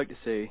what I would like to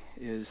say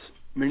is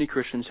many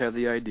Christians have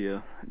the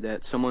idea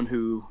that someone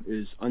who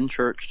is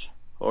unchurched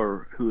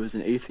or who is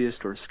an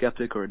atheist or a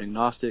skeptic or an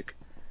agnostic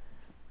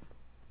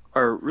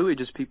are really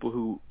just people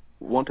who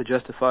want to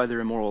justify their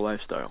immoral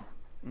lifestyle.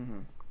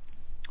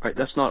 Right?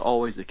 That's not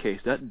always the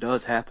case. That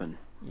does happen.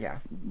 Yeah.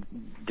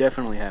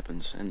 Definitely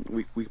happens,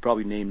 and we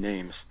probably name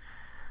names.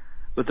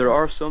 But there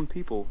are some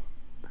people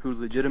who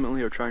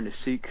legitimately are trying to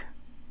seek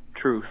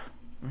truth.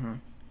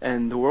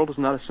 And the world is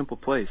not a simple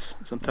place.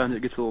 Sometimes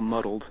it gets a little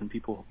muddled, and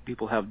people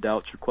have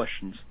doubts or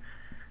questions.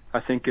 I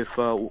think if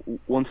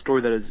one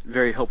story that is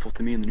very helpful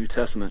to me in the New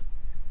Testament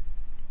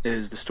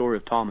is the story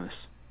of Thomas.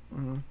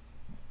 Mm-hmm.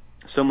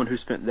 Someone who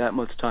spent that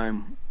much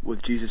time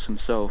with Jesus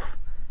himself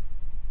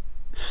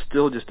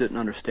still just didn't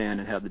understand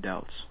and had the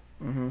doubts.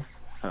 Mm-hmm.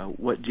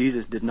 What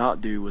Jesus did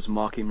not do was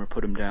mock him or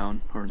put him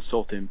down or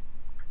insult him.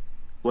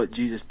 What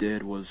Jesus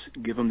did was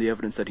give him the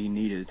evidence that he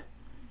needed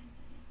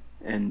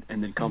and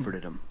then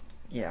comforted him.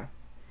 Yeah.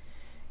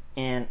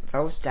 And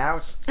those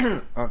doubts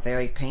are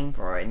very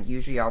painful, and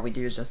usually all we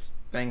do is just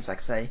things like,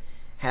 say,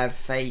 have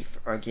faith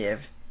or give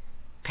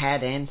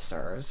pat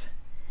answers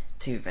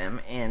to them,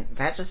 and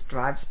that just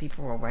drives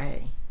people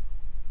away.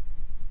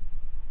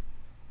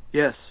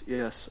 Yes.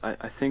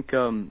 I think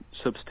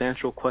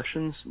substantial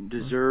questions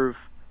deserve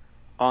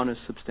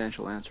honest,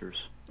 substantial answers.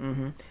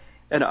 Mm-hmm.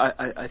 And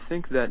I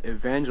think that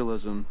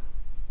evangelism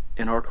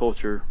in our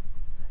culture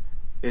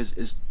is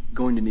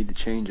going to need to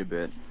change a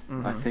bit.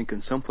 Mm-hmm. I think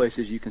in some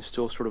places you can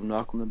still sort of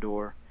knock on the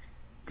door,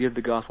 give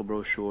the gospel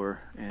brochure,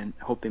 and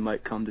hope they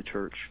might come to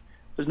church.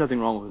 There's nothing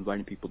wrong with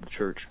inviting people to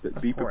church, but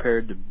be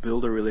prepared to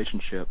build a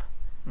relationship.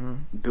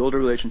 Mm-hmm. Build a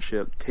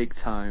relationship, take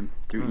time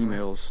through Mm-hmm.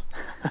 emails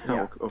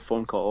or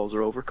phone calls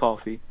or over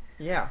coffee.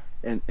 Yeah.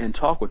 And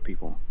talk with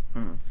people.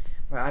 Mm-hmm.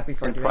 Well, I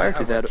prefer And doing prior it to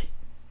over that,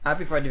 I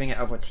prefer doing it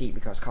over tea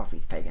because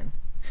coffee's pagan.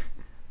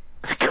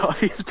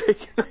 coffee is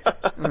pagan.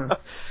 Mm.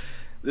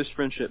 This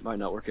friendship might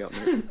not work out,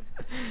 mate.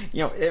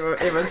 You know,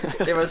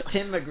 it was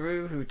Tim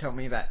McGrew who told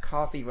me that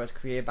coffee was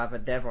created by the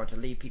devil to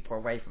lead people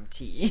away from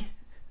tea.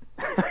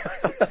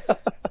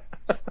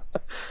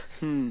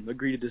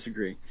 Agree to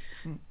disagree.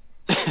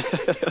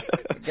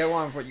 Go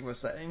on with what you were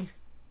saying.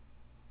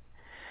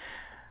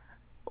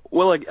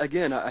 Well,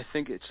 again, I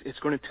think it's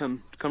going to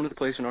come to the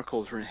place in our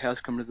culture, and it has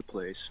come to the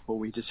place where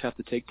we just have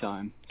to take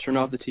time, turn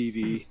off the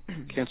TV,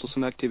 cancel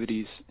some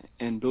activities,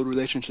 and build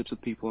relationships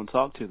with people and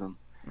talk to them,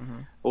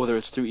 whether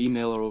it's through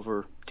email or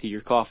over tea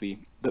or coffee.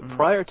 But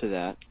prior to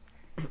that,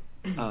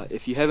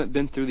 if you haven't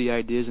been through the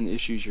ideas and the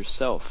issues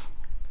yourself,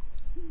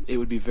 it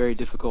would be very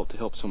difficult to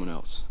help someone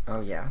else.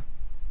 Oh, yeah.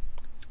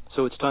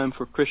 So it's time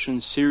for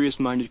Christians,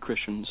 serious-minded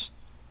Christians,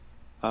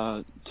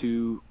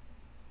 to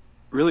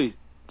really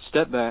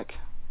step back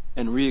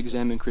and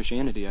re-examine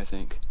Christianity, I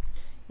think,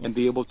 and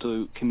be able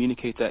to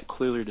communicate that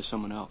clearly to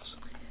someone else.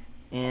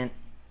 And,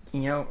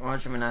 you know,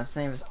 Roger, when I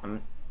say this,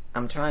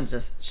 I'm trying to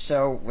just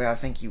show where I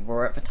think you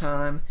were at the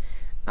time.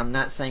 I'm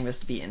not saying this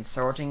to be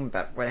insulting,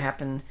 but what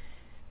happened,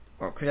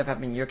 or could have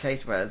happened in your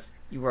case, was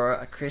you were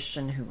a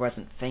Christian who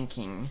wasn't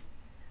thinking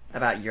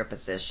about your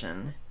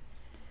position,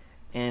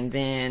 and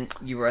then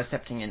you were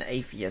accepting an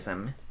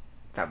atheism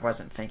that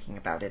wasn't thinking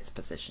about its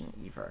position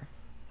either.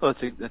 Well,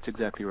 that's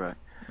exactly right.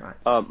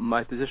 Right.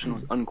 My position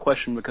was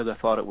unquestioned because I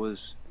thought it was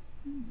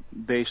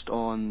based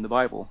on the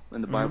Bible,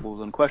 and the Bible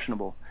was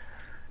unquestionable.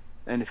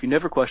 And if you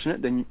never question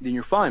it, then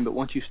you're fine. But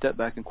once you step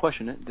back and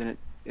question it, then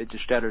it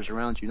just shatters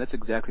around you. And that's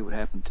exactly what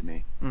happened to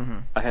me. Mm-hmm.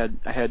 I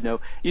had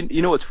no.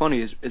 You know what's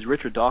funny is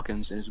Richard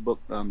Dawkins in his book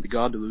The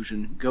God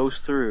Delusion goes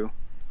through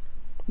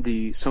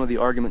some of the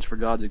arguments for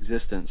God's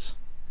existence,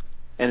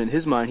 and in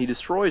his mind he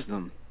destroys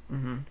them.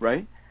 Mm-hmm.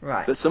 Right.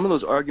 Right. But some of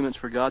those arguments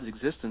for God's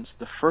existence,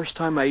 the first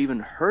time I even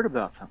heard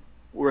about them,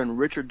 were in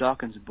Richard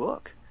Dawkins'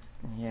 book.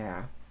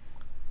 Yeah.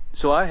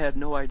 So I had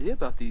no idea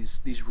about these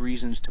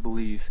reasons to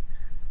believe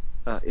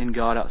in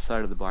God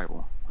outside of the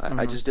Bible.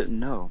 I just didn't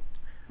know.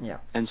 Yeah.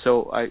 And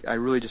so I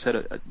really just had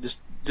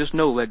just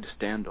no leg to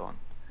stand on.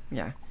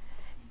 Yeah.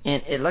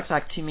 And it looks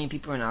like too many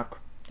people in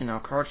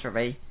our culture,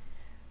 they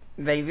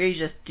really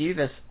just do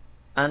this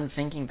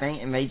unthinking thing,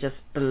 and they just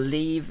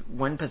believe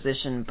one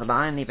position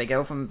blindly. They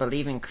go from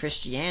believing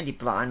Christianity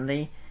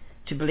blindly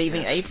to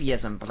believing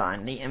atheism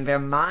blindly, and their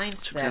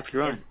mindset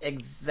is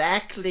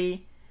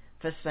exactly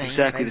the same.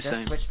 Exactly they the just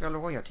same. switch their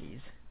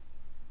loyalties.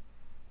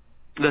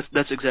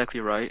 That's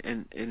exactly right,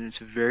 and it's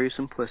very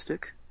simplistic,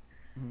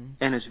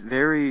 and it's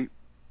very,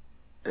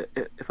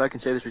 if I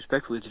can say this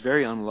respectfully, it's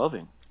very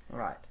unloving.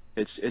 Right.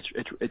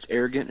 It's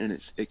arrogant, and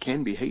it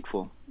can be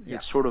hateful. Yeah.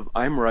 It's sort of,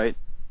 I'm right,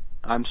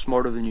 I'm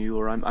smarter than you,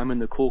 or I'm in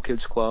the cool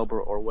kids club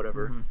or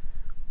whatever,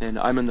 and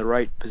I'm in the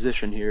right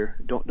position here.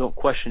 Don't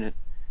question it.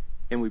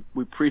 And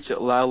we preach it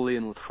loudly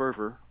and with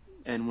fervor.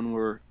 And when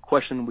we're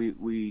questioned,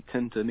 we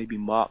tend to maybe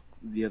mock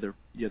the other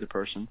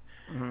person.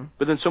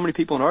 But then so many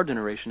people in our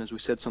generation, as we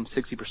said, some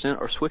 60%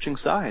 are switching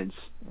sides.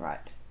 Right.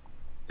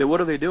 Then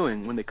what are they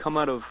doing when they come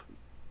out of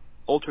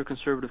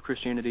ultra-conservative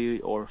Christianity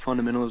or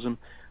fundamentalism?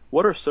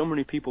 What are so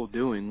many people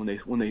doing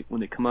when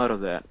they come out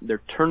of that?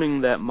 They're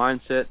turning that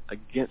mindset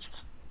against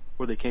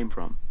where they came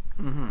from.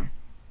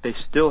 They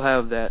still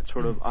have that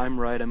sort of, I'm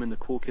right, I'm in the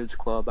cool kids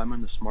club, I'm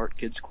in the smart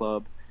kids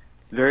club,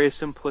 very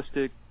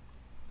simplistic,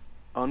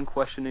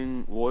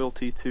 unquestioning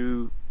loyalty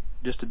to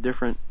just a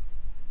different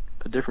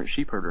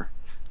sheep herder.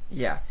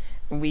 Yeah.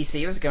 We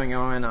see what's going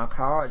on in our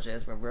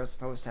colleges where we're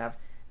supposed to have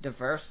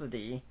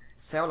diversity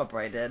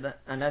celebrated,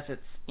 unless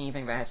it's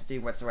anything that has to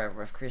do whatsoever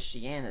with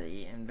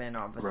Christianity, and then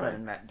all of a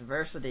sudden that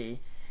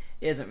diversity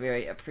isn't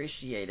very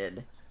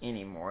appreciated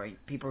anymore.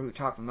 People who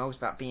talk the most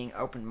about being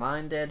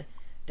open-minded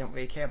don't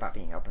really care about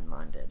being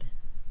open-minded.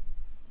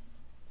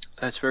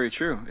 That's very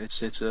true. It's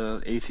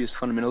atheist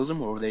fundamentalism,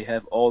 where they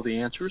have all the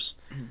answers.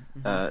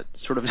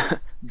 Sort of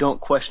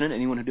don't question it.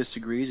 Anyone who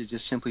disagrees is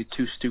just simply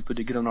too stupid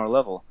to get on our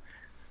level.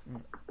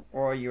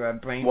 Or you're a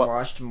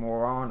brainwashed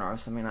moron or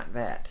something like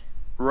that.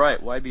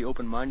 Right. Why be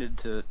open-minded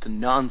to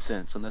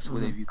nonsense unless the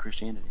way they view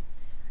Christianity?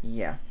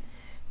 Yeah.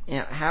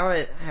 How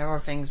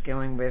are things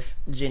going with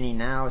Ginny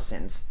now,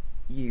 since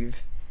you've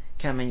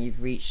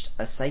reached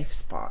a safe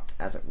spot,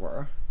 as it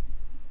were?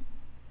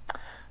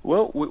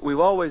 Well, we've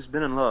always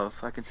been in love.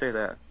 I can say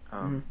that.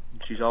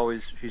 She's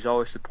always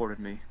supported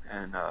me,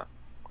 and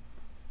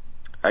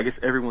I guess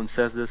everyone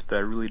says this, but I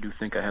really do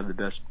think I have the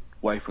best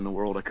wife in the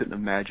world. I couldn't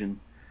imagine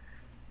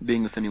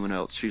being with anyone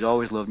else. She's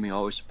always loved me,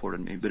 always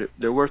supported me. But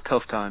there were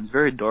tough times,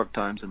 very dark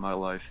times in my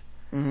life.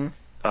 You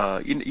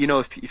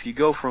know, if you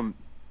go from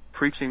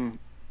preaching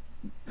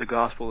the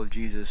gospel of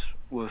Jesus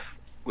with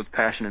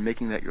passion and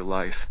making that your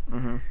life,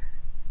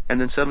 and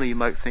then suddenly you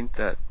might think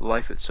that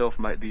life itself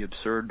might be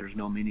absurd, there's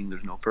no meaning,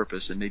 there's no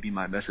purpose, and maybe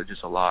my message is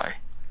a lie.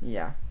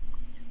 Yeah.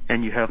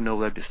 And you have no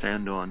leg to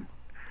stand on.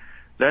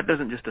 That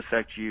doesn't just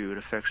affect you, it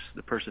affects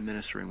the person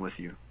ministering with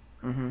you.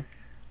 And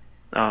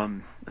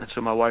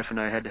so my wife and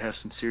I had to have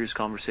some serious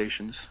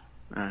conversations,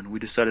 and we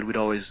decided we'd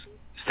always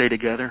stay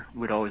together,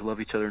 we'd always love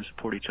each other and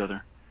support each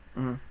other.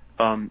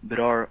 But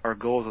our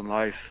goals in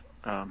life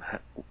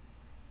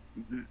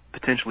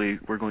potentially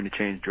were going to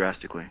change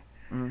drastically.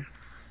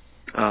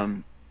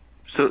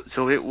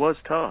 So it was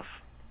tough.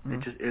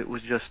 It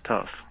was just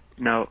tough.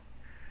 Now,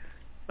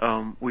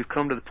 we've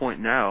come to the point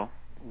now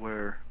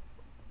where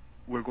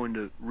we're going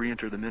to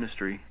re-enter the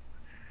ministry.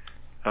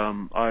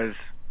 I've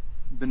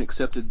been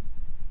accepted,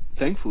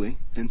 thankfully,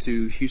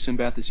 into Houston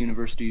Baptist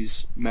University's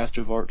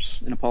Master of Arts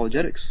in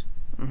Apologetics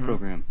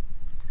program.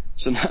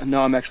 So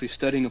now I'm actually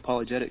studying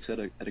apologetics at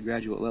a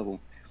graduate level.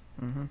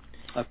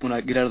 When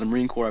I get out of the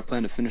Marine Corps, I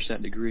plan to finish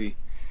that degree.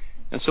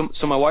 And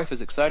so my wife is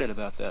excited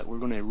about that. We're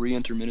going to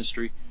re-enter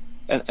ministry.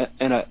 And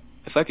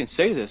if I can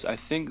say this, I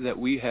think that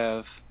we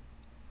have,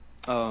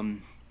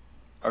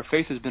 our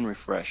faith has been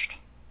refreshed.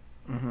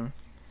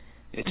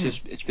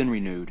 It's been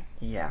renewed.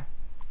 Yeah.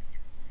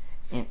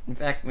 In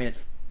fact,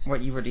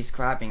 what you were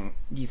describing,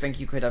 do you think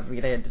you could have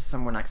related to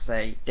someone like,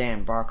 say,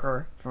 Dan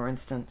Barker, for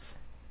instance?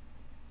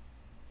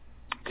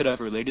 Could I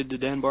have related to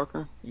Dan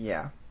Barker?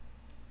 Yeah.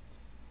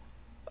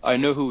 I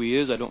know who he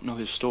is. I don't know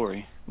his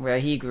story. Well,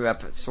 he grew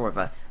up sort of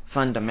a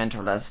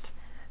fundamentalist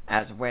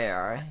as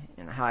well,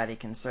 in a highly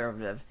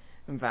conservative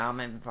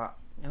environment.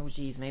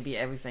 Maybe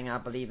everything I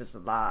believe is a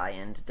lie,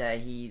 and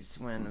today he's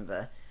one of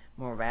the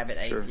more rabid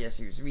atheists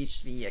who's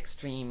reached the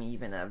extreme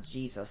even of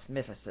Jesus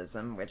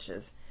mythicism, which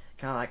is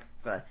kind of like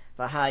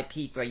the high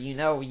peak where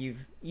you've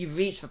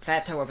reached the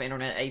plateau of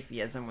internet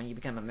atheism when you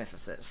become a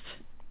mythicist.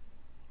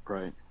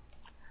 Right.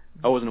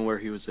 I wasn't aware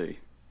he was a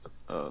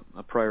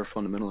prior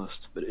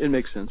fundamentalist, but it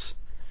makes sense.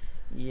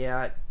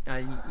 Yeah,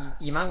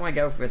 you might want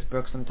to go for his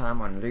book sometime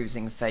on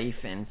losing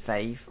faith in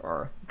faith,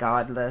 or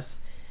godless,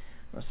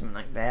 or something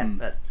like that.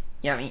 But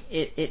yeah, I mean,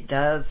 it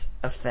does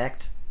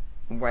affect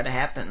what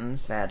happens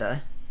at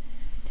and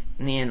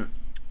then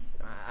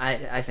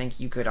I think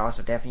you could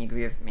also definitely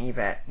agree with me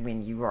that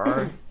when you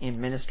are in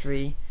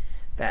ministry,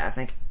 that I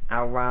think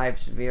our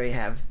wives really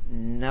have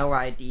no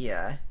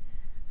idea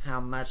how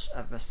much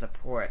of a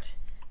support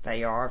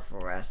they are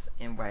for us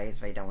in ways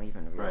they don't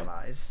even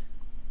realize. Right.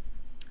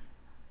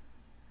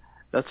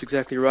 That's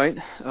exactly right.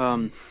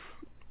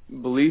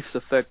 Beliefs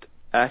affect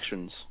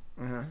actions.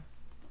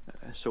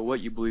 So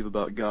what you believe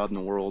about God and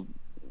the world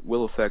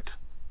will affect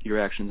your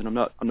actions. And I'm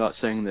not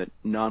saying that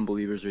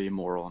non-believers are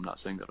immoral. I'm not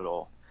saying that at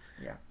all.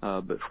 Yeah.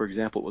 But for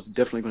example, it was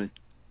definitely going to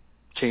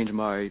change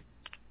my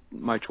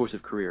choice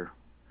of career.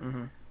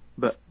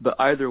 But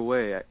either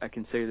way, I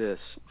can say this: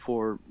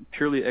 for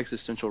purely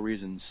existential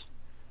reasons,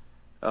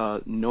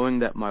 knowing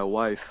that my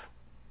wife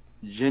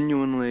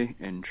genuinely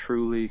and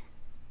truly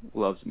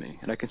loves me,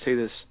 and I can say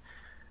this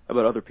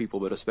about other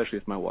people, but especially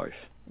with my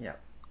wife. Yeah.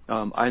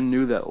 I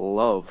knew that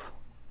love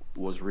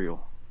was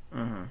real,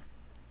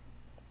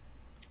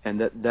 and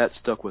that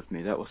stuck with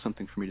me. That was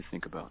something for me to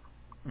think about.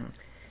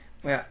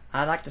 Well,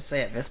 I'd like to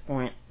say at this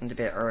point, a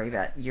bit early,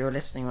 that you're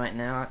listening right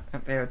now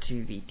up there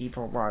to the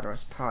Deeper Waters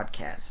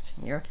podcast.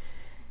 Here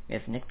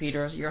with Nick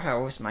Peters, your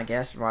host, my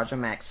guest Roger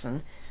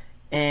Maxson,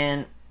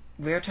 and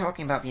we're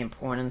talking about the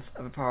importance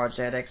of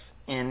apologetics.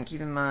 And keep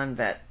in mind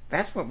that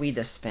that's what we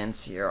dispense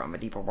here on the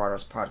Deeper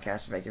Waters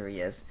podcast regularly,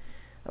 is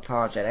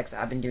apologetics.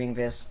 I've been doing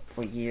this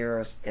for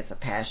years. It's a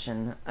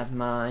passion of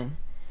mine.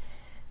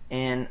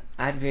 And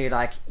I'd really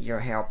like your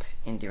help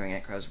in doing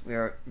it, because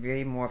we're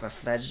really more of a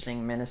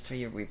fledgling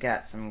ministry. We've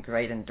got some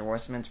great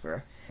endorsements.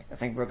 I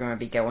think we're going to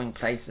be going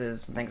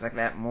places and things like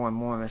that more and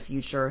more in the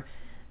future.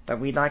 But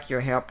we'd like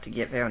your help to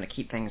get there and to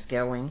keep things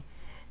going.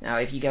 Now,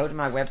 if you go to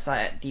my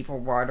website at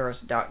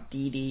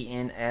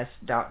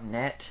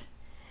deeperwaters.ddns.net,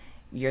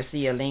 you'll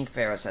see a link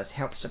there that says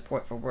Help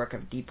Support the Work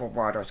of Deeper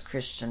Waters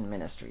Christian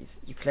Ministries.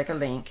 You click a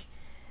link,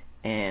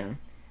 and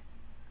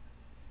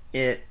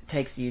it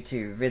takes you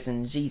to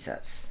Risen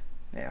Jesus.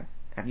 Yeah.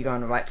 Have you gone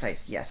to the right place?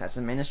 Yes, that's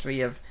the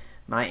ministry of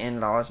my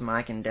in-laws,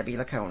 Mike and Debbie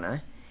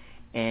Lacona.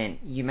 and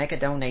you make a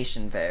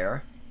donation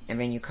there, and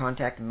then you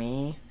contact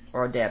me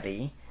or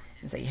Debbie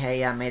and say,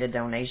 hey, I made a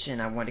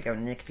donation, I want to go to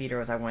Nick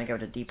Peters, I want to go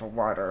to Deeper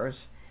Waters,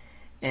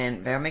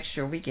 and they'll make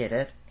sure we get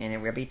it, and it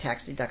will be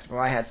tax deductible.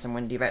 I had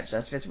someone do that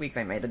just this week.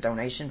 They made a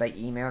donation, they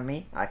emailed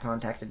me, I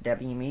contacted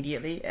Debbie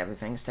immediately,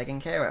 everything's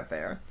taken care of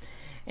there.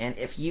 And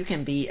if you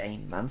can be a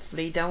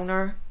monthly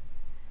donor,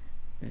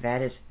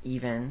 that is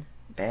even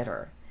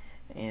better.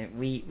 And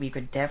we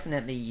could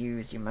definitely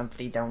use your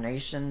monthly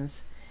donations,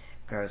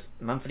 because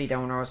monthly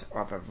donors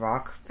are the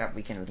rock that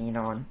we can lean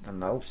on the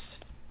most.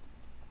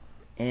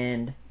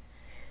 And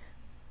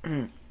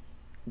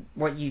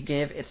what you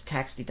give is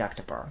tax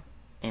deductible,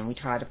 and we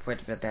try to put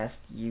the best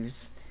use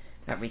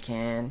that we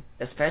can,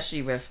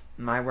 especially with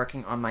my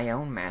working on my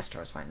own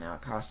masters right now.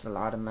 It costs a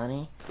lot of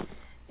money,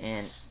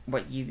 and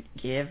what you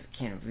give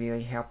can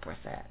really help with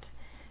that.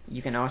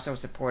 You can also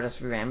support us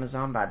through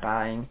Amazon by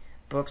buying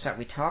books that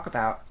we talk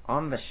about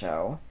on the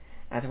show,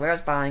 as well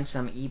as buying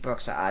some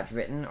ebooks that I've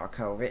written or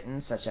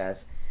co-written, such as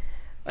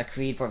A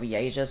Creed for the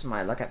Ages,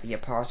 My Look at the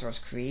Apostles'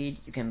 Creed.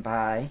 You can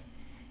buy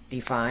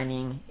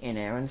Defining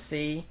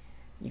Inerrancy.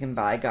 You can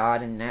buy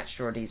God and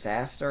Natural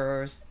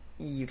Disasters.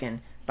 You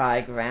can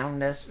buy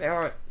Groundless. There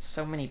are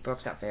so many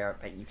books out there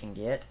that you can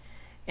get.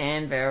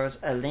 And there's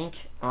a link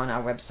on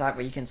our website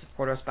where you can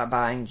support us by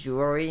buying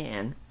jewelry.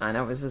 And I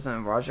know this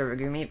isn't Roger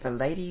Ragumi, but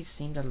ladies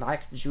seem to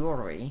like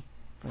jewelry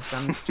for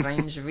some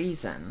strange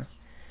reason.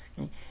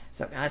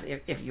 So guys,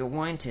 if you're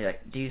wanting to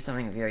do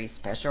something very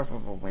special for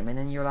the women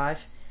in your life,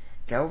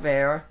 go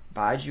there,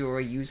 buy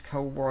jewelry, use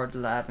code word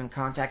love, and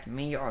contact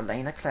me or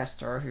Lena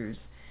Klester, who's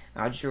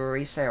our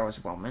jewelry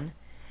saleswoman,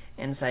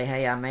 and say,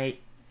 hey, I made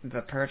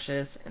the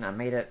purchase, and I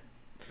made it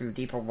through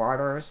Deeper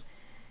Waters.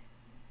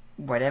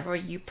 Whatever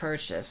you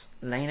purchase,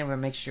 Lena will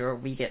make sure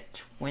we get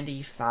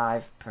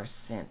 25%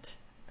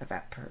 of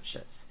that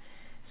purchase.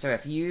 So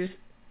if you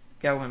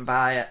go and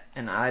buy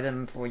an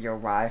item for your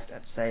wife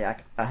that's, say,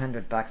 like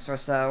 $100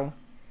 or so,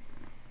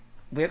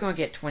 we're going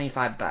to get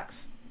 $25.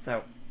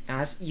 So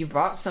you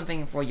bought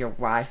something for your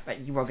wife that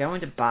you were going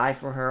to buy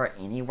for her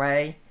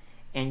anyway,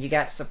 and you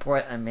got to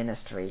support a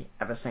ministry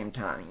at the same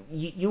time.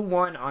 You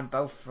won on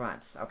both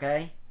fronts,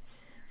 okay?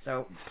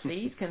 So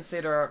please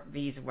consider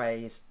these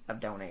ways of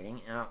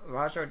donating.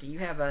 Roger, do you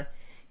have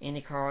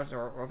any cause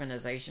or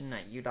organization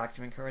that you'd like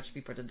to encourage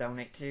people to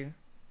donate to?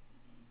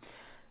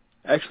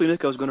 Actually,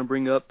 Nick, I was going to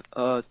bring up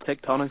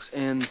Tectonics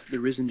and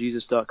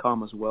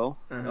therisenjesus.com as well.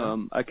 Uh-huh.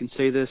 I can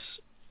say this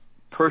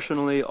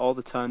personally, all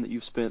the time that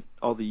you've spent,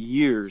 all the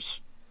years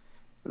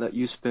that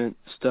you spent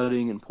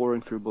studying and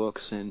pouring through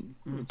books and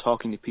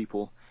talking to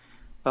people,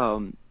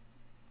 I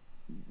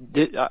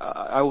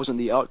wasn't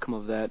the outcome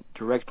of that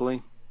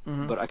directly,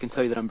 but I can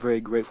tell you that I'm very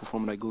grateful for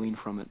what I gleaned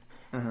from it.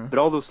 But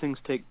all those things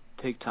take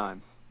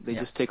time. They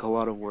just take a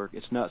lot of work.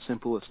 It's not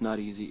simple. It's not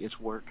easy. It's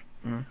work.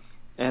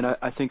 And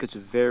I think it's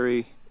a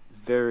very,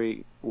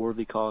 very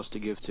worthy cause to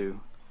give to.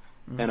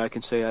 And I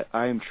can say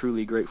I am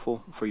truly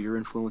grateful for your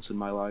influence in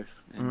my life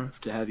and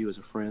to have you as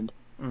a friend.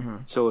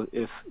 So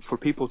if for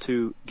people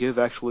to give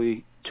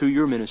actually to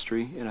your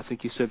ministry, and I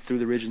think you said through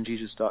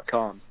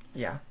therisenjesus.com,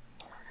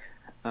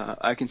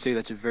 I can say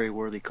that's a very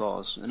worthy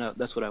cause, and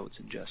that's what I would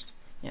suggest.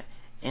 Yeah,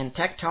 and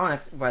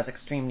Tectonics was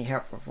extremely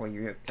helpful for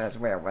you as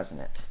well, wasn't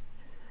it?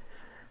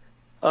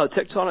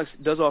 Tectonics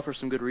does offer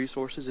some good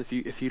resources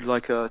if you'd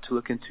like to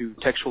look into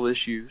textual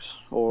issues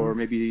or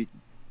maybe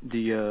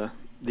the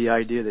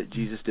idea that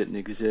Jesus didn't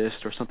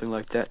exist or something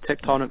like that.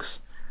 Tectonics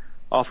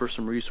offers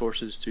some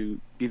resources to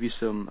give you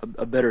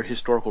a better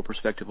historical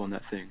perspective on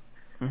that thing.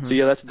 So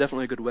yeah, that's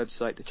definitely a good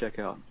website to check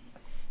out.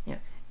 Yeah.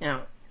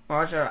 Now,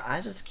 Roger,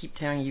 I just keep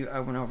telling you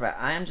over and over,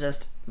 I am just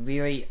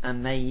really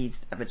amazed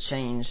at the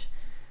change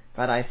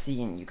that I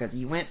see in you, because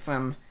you went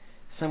from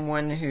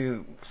someone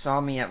who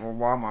saw me at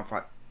Walmart,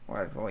 thought,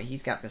 boy,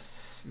 he's got this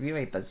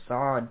really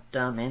bizarre,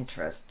 dumb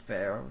interest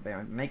there.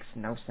 It makes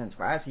no sense.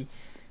 Why does he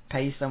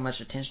pay so much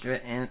attention to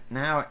it? And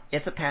now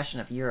it's a passion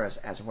of yours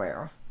as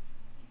well.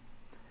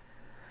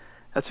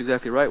 That's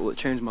exactly right. Well, it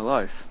changed my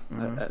life.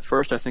 At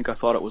first, I think I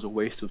thought it was a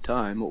waste of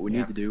time. What we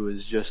need to do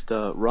is just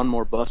run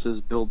more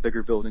buses, build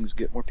bigger buildings,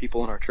 get more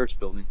people in our church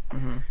building.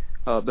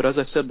 But as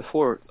I said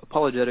before,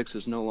 apologetics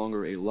is no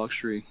longer a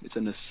luxury. It's a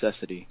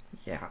necessity.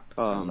 Yeah.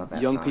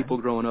 Young people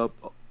growing up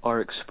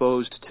are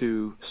exposed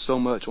to so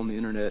much on the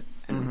internet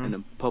and in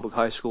the public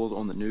high schools,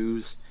 on the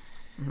news.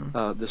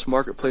 This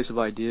marketplace of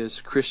ideas,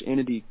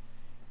 Christianity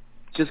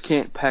just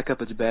can't pack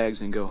up its bags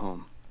and go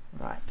home.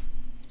 Right.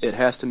 It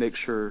has to make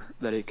sure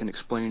that it can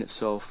explain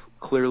itself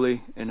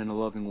clearly and in a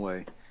loving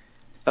way.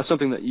 That's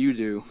something that you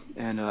do,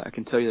 and I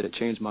can tell you that it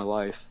changed my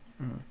life.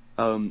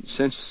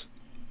 Since,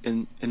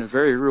 in a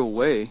very real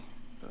way,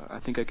 I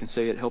think I can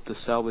say it helped to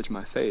salvage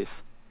my faith.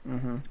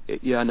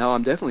 Now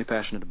I'm definitely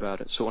passionate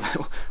about it. So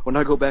when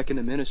I go back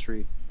into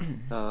ministry,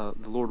 the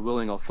Lord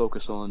willing, I'll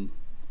focus on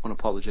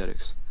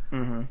apologetics.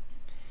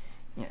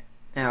 Yeah.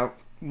 Now,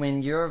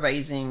 when you're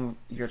raising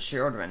your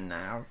children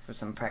now, for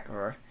some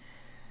practical,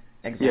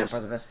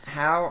 examples of this.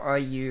 How are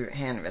you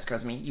handling this?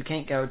 Because, I mean, you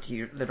can't go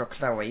to little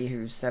Chloe,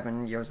 who's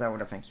 7 years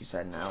old, I think you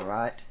said now,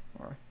 right?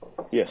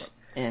 Yes.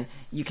 And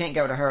you can't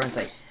go to her and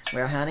say,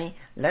 well, honey,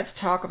 let's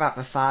talk about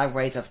the 5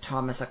 ways of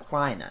Thomas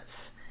Aquinas.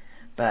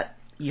 But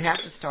you have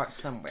to start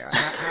somewhere.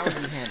 How are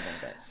you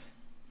handling this?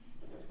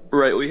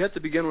 Right. Well, you have to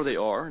begin where they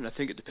are, and I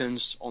think it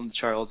depends on the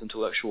child's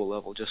intellectual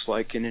level, just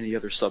like in any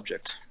other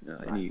subject,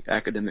 any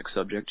academic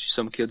subject.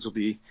 Some kids will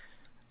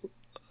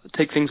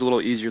take things a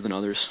little easier than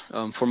others.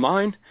 For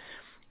mine,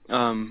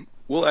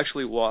 we'll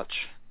actually watch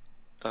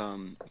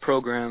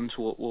programs.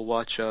 We'll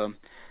watch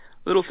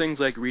little things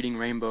like Reading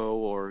Rainbow,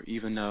 or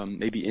even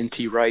maybe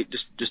N.T. Wright,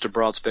 just a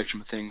broad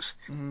spectrum of things.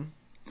 Mm-hmm.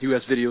 Who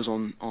has videos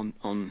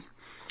on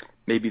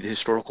maybe the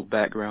historical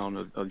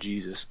background of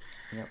Jesus.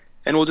 Yep.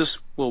 And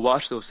we'll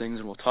watch those things,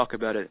 and we'll talk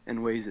about it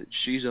in ways that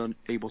she's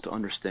able to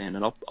understand.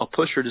 And I'll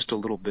push her just a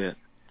little bit.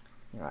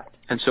 Right.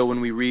 And so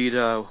when we read,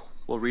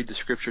 we'll read the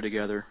scripture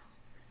together.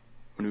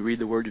 When we read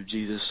the word of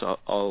Jesus,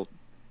 I'll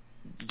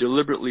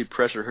deliberately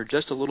pressure her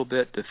just a little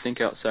bit to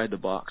think outside the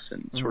box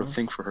and sort of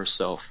think for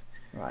herself.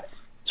 Right.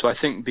 So I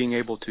think being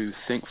able to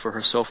think for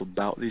herself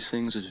about these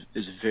things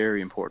is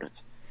very important.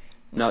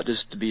 Not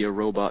just to be a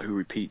robot who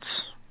repeats,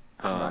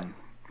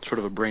 sort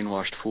of a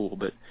brainwashed fool,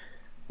 but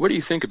what do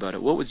you think about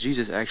it? What was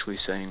Jesus actually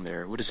saying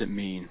there? What does it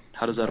mean?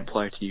 How does that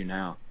apply to you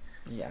now?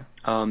 Yeah.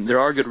 There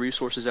are good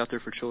resources out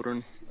there for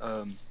children.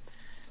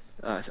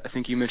 I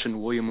think you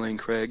mentioned William Lane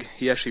Craig.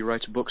 He actually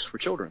writes books for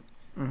children.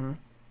 Mm-hmm.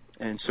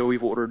 And so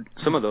we've ordered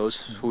some of those,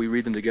 so we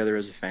read them together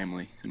as a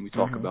family, and we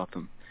talk about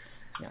them.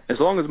 Yeah. As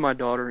long as my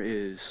daughter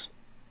is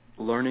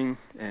learning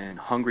and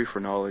hungry for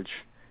knowledge,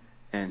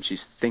 and she's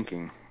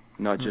thinking,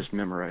 not just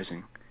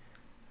memorizing,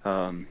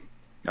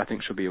 I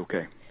think she'll be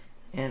okay.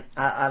 And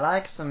I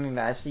like something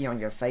that I see on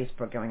your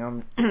Facebook going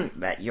on,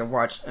 that you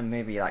watch a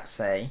movie like,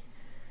 say,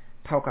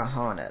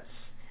 Pocahontas,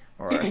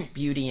 or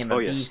Beauty and the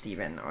Beast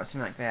even, or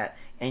something like that,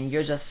 and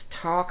you just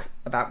talk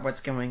about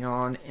what's going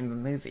on in the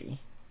movie.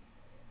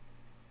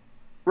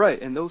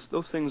 Right, and those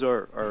things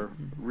are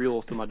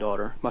real to my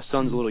daughter. My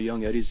son's a little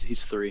young yet; he's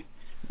 3.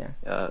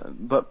 Yeah.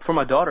 But for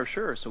my daughter,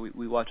 sure. So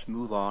we watch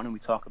Mulan, and we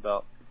talk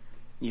about,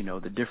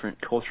 the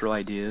different cultural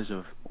ideas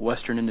of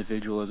Western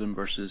individualism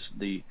versus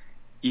the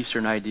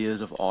Eastern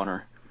ideas of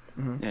honor,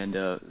 and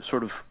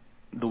sort of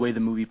the way the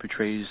movie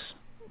portrays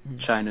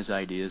China's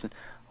ideas, and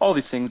all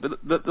these things.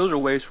 But those are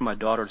ways for my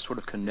daughter to sort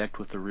of connect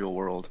with the real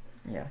world.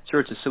 Yeah. Sure,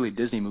 it's a silly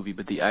Disney movie,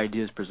 but the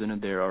ideas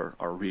presented there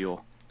are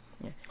real.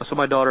 Yeah. So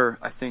my daughter,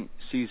 I think,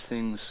 sees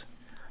things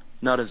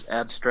not as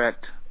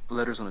abstract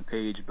letters on a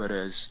page, but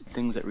as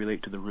things that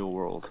relate to the real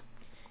world.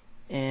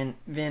 And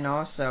then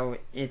also,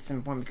 it's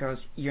important because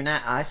you're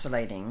not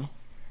isolating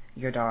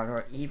your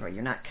daughter either.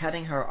 You're not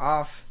cutting her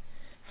off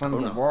from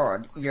the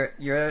world.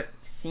 You're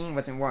seeing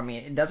what's in the world. I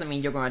mean, it doesn't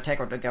mean you're going to take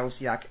her to go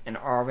see like an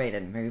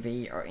R-rated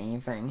movie or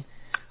anything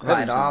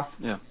right off.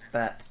 Yeah.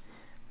 But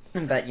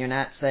you're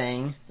not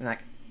saying like,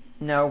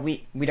 no,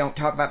 we don't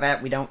talk about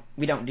that. We don't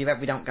do that.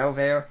 We don't go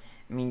there.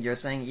 I mean, you're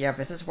saying, yeah,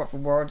 this is what the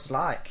world's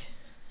like.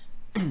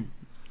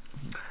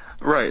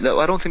 Right. No,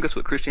 I don't think that's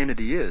what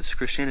Christianity is.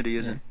 Christianity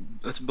isn't,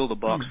 let's build a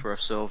box for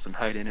ourselves and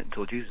hide in it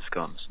until Jesus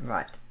comes.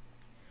 Right.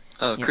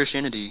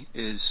 Christianity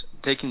is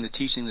taking the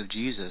teachings of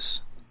Jesus,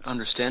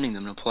 understanding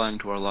them and applying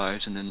to our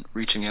lives, and then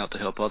reaching out to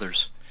help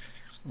others.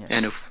 Yeah.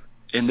 And if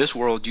in this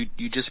world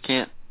you just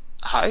can't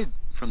hide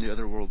from the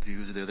other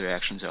worldviews or the other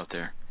actions out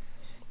there.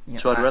 Yeah,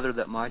 so I'd rather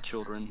that my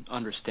children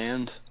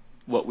understand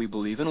what we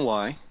believe and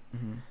why,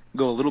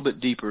 go a little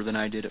bit deeper than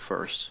I did at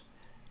first,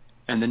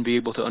 and then be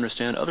able to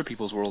understand other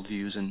people's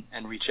worldviews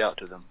and reach out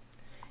to them.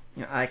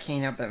 I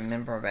can't help but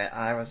remember that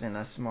I was in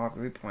a small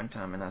group one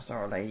time and I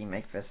saw a lady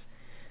make this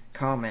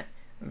comment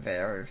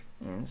there,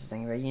 and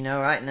saying that,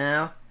 right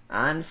now,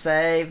 I'm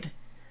saved,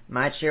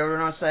 my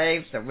children are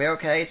saved, so we're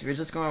okay, so we're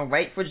just going to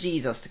wait for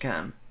Jesus to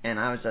come. And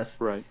I was just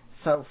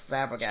so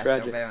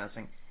flabbergasted over there, and I was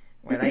saying,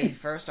 well, lady,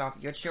 first off,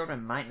 your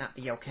children might not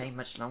be okay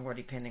much longer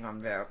depending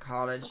on their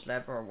college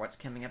level or what's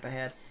coming up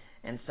ahead.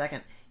 And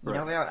second, there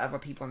are other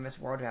people in this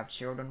world who have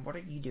children. What are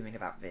you doing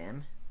about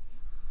them?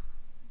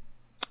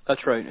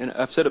 That's right, and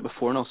I've said it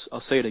before, and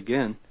I'll say it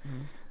again.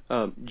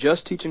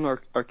 Just teaching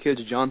our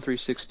kids John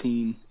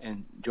 3:16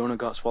 and Jonah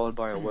got swallowed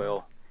by a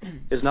whale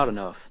is not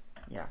enough.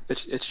 Yeah,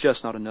 it's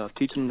just not enough.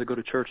 Teaching them to go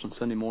to church on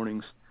Sunday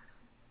mornings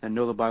and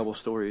know the Bible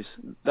stories,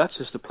 that's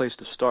just a place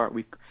to start.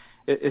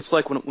 It's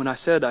like when I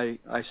said I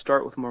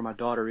start with where my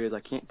daughter is. I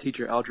can't teach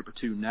her Algebra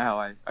 2 now.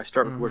 I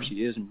start with where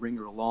she is and bring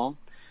her along.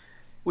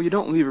 Well, you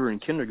don't leave her in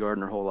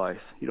kindergarten her whole life.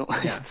 You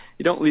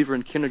don't leave her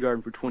in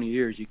kindergarten for 20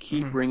 years. You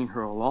keep bringing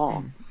her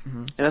along.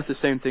 And that's the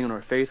same thing in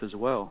our faith as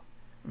well.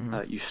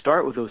 You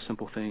start with those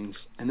simple things,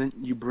 and then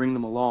you bring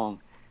them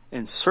along.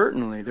 And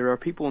certainly there are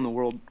people in the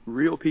world,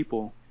 real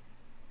people,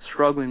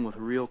 struggling with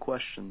real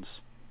questions.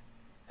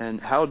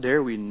 And how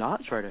dare we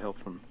not try to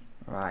help them?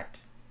 Right.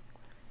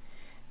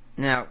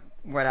 Now,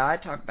 what I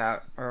talked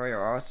about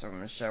earlier also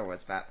on the show was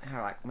about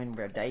how, like, when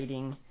we're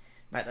dating,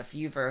 but a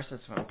few verses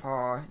from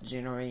Paul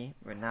generally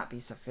would not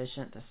be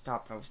sufficient to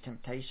stop those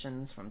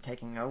temptations from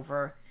taking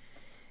over.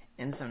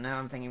 And so now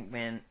I'm thinking,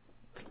 when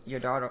your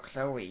daughter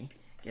Chloe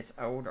gets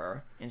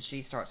older and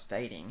she starts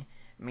dating,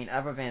 I mean,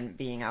 other than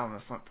being out on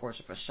the front porch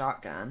with a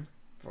shotgun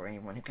for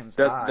anyone who comes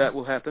by. That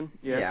will happen,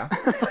 yes. Yeah.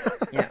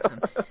 Yeah.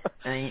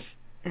 I mean,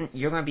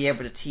 you're going to be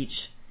able to teach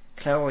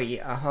Chloe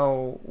a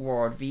whole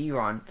world view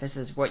on this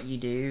is what you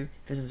do,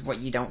 this is what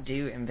you don't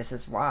do, and this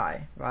is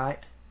why, right?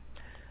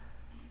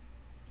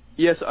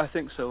 Yes, I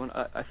think so. And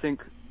I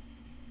think,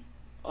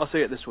 I'll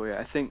say it this way,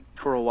 I think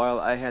for a while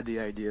I had the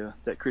idea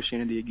that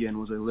Christianity, again,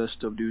 was a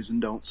list of do's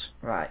and don'ts.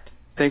 Right.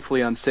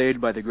 Thankfully, I'm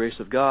saved by the grace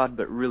of God,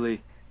 but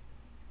really,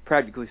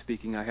 practically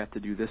speaking, I have to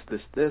do this,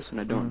 this, this, and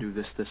I don't do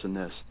this, this, and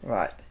this.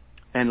 Right.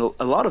 And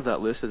a lot of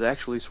that list is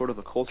actually sort of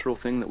a cultural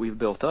thing that we've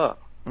built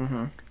up.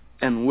 Mm-hmm.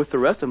 And with the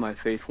rest of my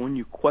faith, when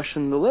you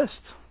question the list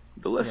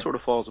sort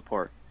of falls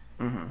apart.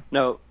 Mm-hmm.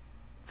 Now,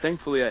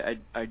 thankfully,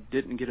 I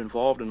didn't get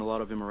involved in a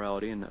lot of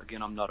immorality, and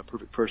again, I'm not a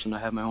perfect person. I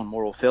have my own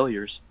moral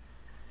failures.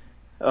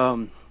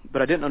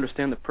 But I didn't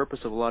understand the purpose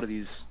of a lot of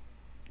these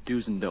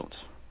do's and don'ts.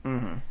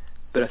 Mm-hmm.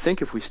 But I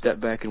think if we step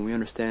back and we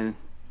understand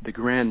the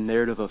grand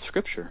narrative of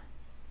Scripture,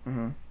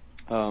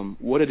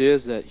 what it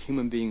is that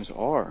human beings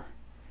are,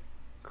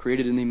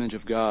 created in the image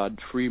of God,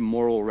 free,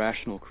 moral,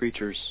 rational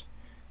creatures,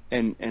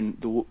 and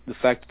the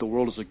fact that the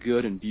world is a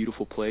good and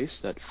beautiful place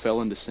that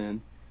fell into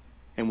sin,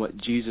 and what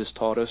Jesus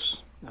taught us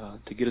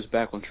to get us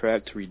back on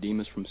track, to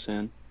redeem us from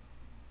sin,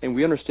 and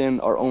we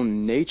understand our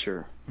own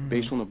nature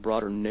based on the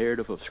broader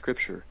narrative of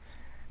Scripture,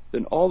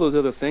 then all those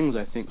other things,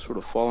 I think, sort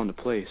of fall into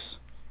place.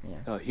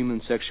 Yeah.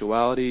 Human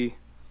sexuality,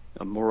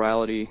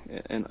 morality,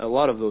 and a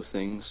lot of those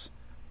things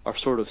are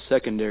sort of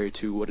secondary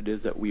to what it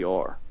is that we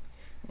are.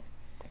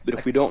 But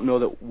if we don't know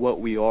that what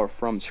we are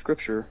from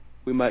Scripture,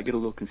 we might get a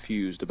little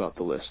confused about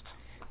the list.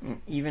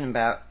 Even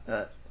about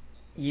a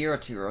year or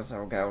two or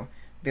so ago,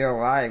 Bill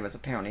O'Reilly was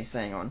apparently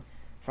saying on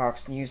Fox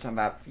News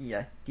about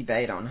the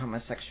debate on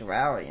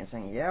homosexuality and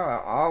saying,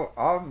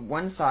 all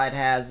one side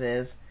has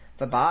is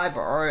the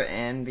Bible,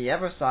 and the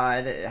other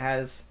side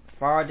has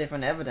far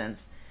different evidence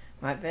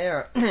right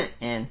there.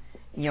 And,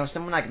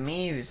 someone like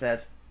me who says,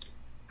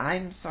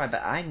 I'm sorry,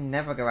 but I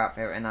never go out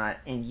there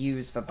and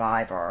use the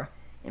Bible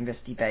in this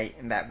debate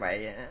in that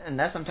way.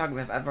 Unless I'm talking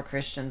with other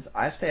Christians,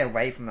 I stay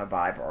away from the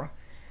Bible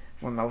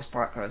for the most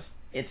part, because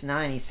it's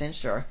not any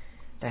censure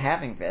to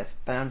having this.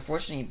 But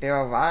unfortunately, Bill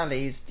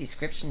O'Reilly's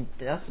description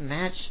doesn't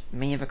match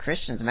many of the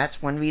Christians, and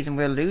that's one reason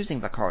we're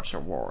losing the culture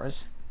wars.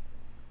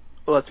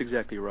 Well, that's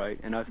exactly right.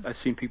 And I've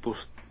seen people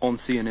on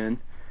CNN,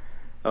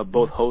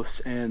 both hosts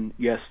and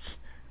guests,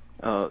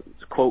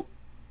 quote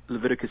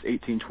Leviticus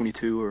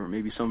 18:22 or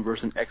maybe some verse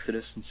in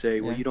Exodus and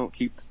say, well, you don't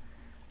keep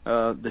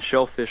the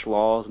shellfish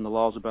laws and the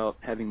laws about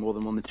having more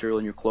than one material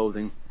in your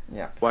clothing.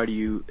 Yeah. Why do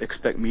you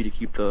expect me to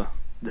keep the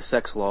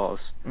sex laws?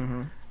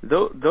 Mm-hmm.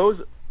 Those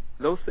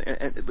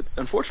but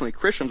unfortunately,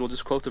 Christians will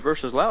just quote the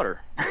verses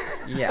louder.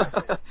 Yeah.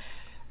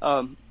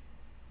 But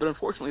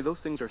unfortunately, those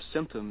things are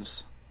symptoms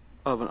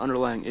of an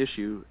underlying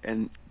issue,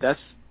 and that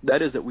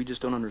is that we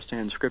just don't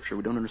understand Scripture.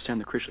 We don't understand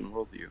the Christian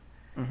worldview.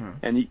 Mm-hmm.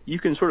 And you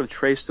can sort of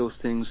trace those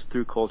things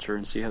through culture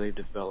and see how they've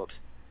developed.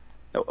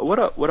 Now,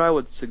 what I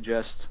would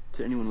suggest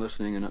to anyone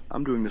listening, and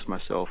I'm doing this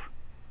myself,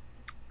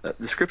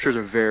 the Scriptures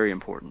are very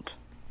important.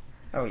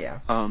 Oh, yeah.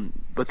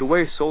 But the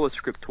way sola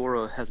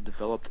scriptura has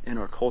developed in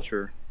our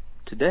culture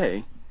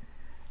today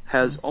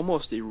has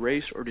almost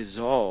erased or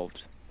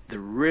dissolved the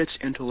rich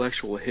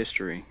intellectual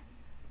history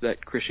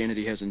that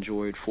Christianity has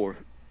enjoyed for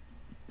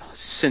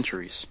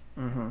centuries.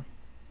 Mm-hmm.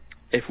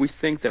 If we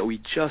think that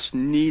we just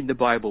need the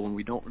Bible and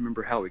we don't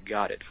remember how we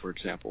got it, for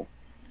example,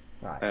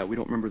 right. We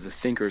don't remember the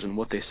thinkers and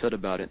what they said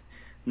about it,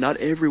 not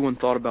everyone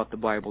thought about the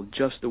Bible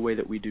just the way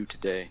that we do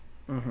today.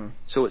 Mm-hmm.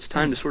 So it's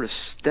time to sort of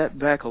step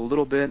back a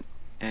little bit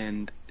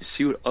and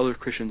see what other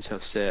Christians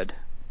have said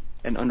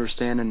and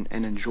understand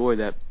and enjoy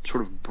that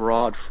sort of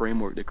broad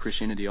framework that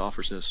Christianity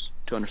offers us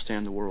to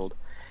understand the world.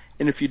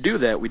 And if you do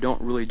that, we don't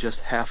really just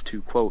have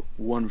to quote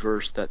one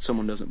verse that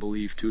someone doesn't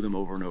believe to them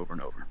over and over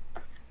and over.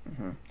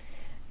 Mm-hmm.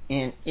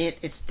 And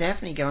it's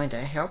definitely going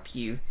to help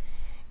you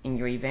in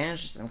your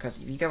evangelism, because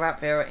if you go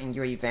out there and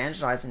you're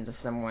evangelizing to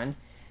someone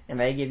and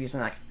they give you something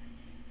like,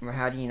 well,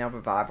 how do you know the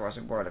Bible is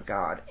the Word of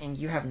God? And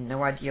you have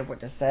no idea what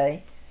to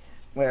say,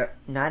 where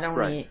not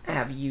only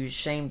have you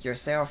shamed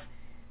yourself,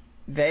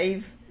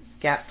 they've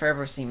got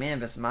further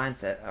cemented this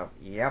mindset of,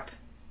 yep,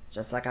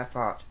 just like I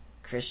thought,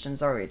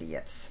 Christians are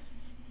idiots.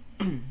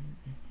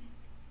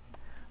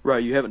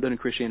 Right, you haven't done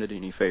Christianity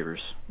any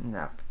favors.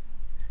 No.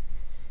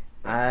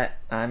 I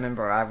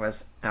remember I was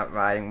out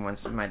riding once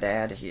with my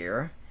dad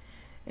here,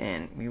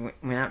 and we went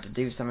out to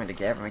do something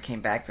together, and we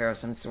came back, there was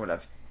some sort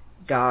of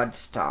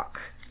Godstock,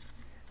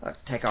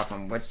 takeoff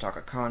on Woodstock,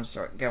 a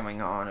concert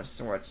going on of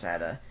sorts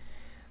at a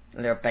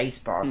little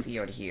baseball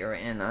field here,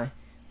 and I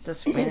just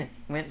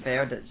went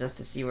there just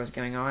to see what was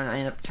going on. I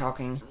ended up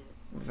talking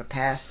with the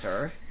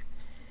pastor,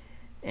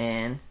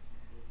 and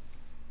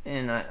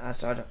I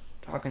started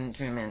talking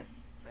to him, and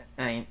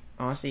I mean,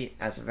 honestly,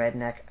 as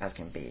redneck as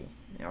can be.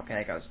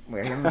 Okay, because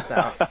we're him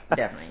himself,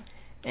 definitely.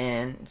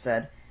 And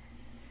said,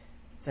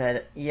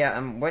 yeah,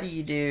 what do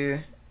you do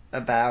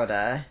about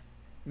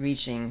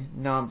reaching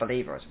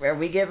non-believers, where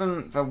we give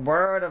them the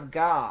Word of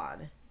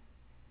God.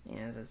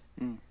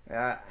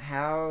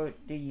 How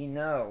do you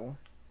know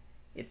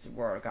it's the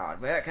Word of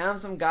God? Well, it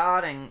comes from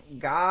God, and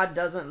God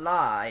doesn't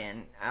lie,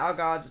 and our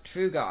God's a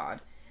true God.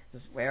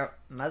 Where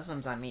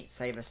Muslims I meet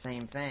say the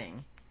same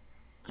thing.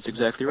 That's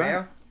exactly right.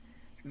 Well,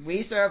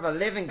 we serve a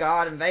living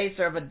God, and they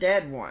serve a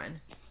dead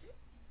one.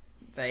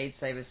 They'd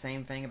say the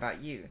same thing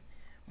about you.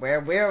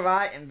 Where we're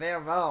right and they're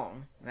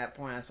wrong. At that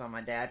point, I saw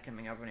my dad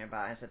coming over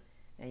nearby. I said,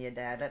 "Hey,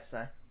 Dad,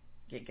 let's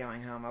get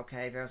going home,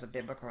 okay? There's a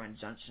biblical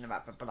injunction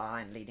about the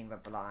blind leading the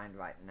blind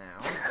right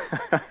now."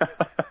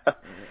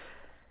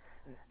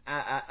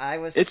 I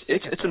was.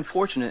 It's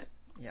unfortunate.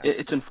 Yeah.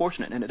 It's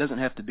unfortunate, and it doesn't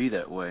have to be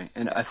that way.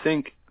 And I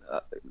think,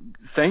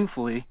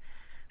 thankfully,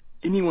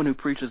 anyone who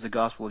preaches the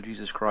gospel of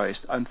Jesus Christ,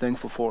 I'm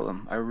thankful for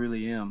them. I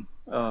really am.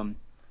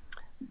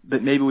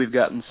 But maybe we've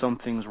gotten some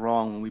things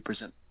wrong when we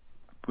present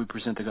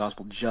the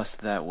gospel just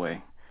that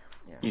way.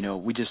 Yeah. You know,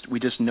 we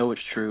just know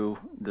it's true.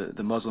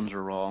 The Muslims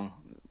are wrong.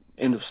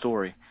 End of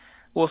story.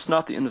 Well, it's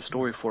not the end of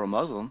story for a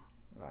Muslim.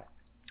 Right.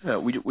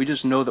 We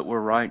just know that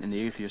we're right and the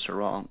atheists are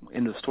wrong.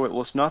 End of story.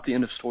 Well, it's not the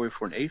end of story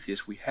for an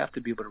atheist. We have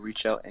to be able to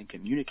reach out and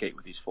communicate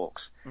with these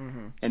folks.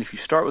 Mm-hmm. And if you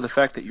start with the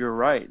fact that you're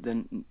right,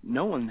 then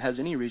no one has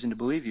any reason to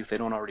believe you if they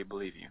don't already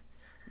believe you.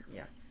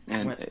 Yeah.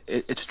 And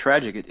it's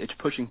tragic. It's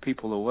pushing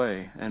people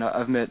away. And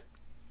I've met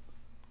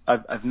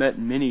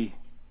many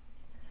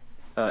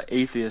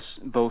atheists,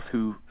 both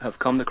who have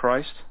come to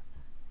Christ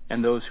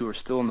and those who are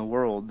still in the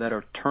world, that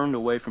are turned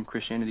away from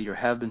Christianity or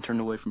have been turned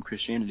away from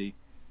Christianity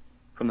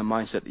from the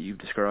mindset that you've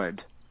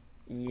described.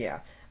 Yeah.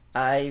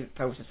 I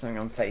posted something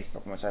on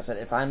Facebook in which I said,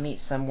 if I meet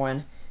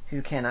someone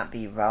who cannot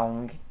be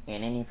wrong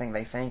in anything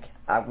they think,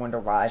 I wonder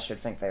why I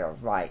should think they are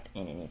right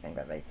in anything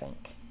that they think.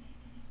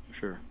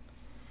 Sure.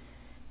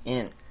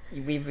 And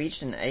we've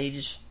reached an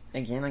age,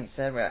 again, like I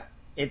said, where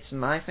it's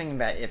my thing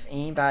that if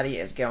anybody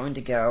is going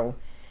to go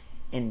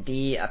and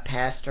be a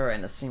pastor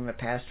and assume a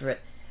pastorate,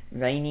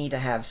 they need to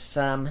have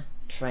some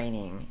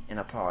training in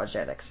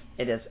apologetics.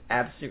 It is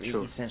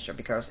absolutely essential,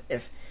 because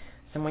if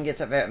someone gets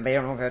up there and they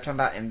don't know what they're talking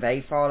about and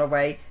they fall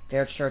away,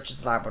 their church is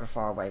liable to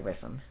fall away with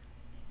them.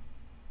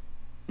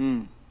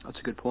 That's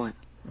a good point.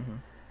 Mm-hmm.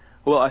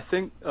 Well, I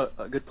think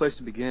a good place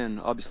to begin,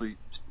 obviously,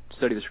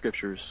 study the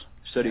scriptures,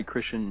 study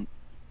Christian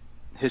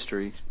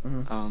history,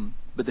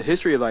 but the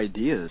history of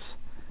ideas.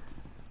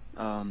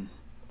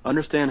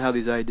 Understand how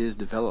these ideas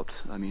developed.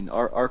 I mean,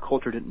 our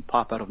culture didn't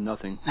pop out of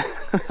nothing.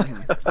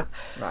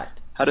 Right.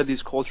 How did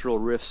these cultural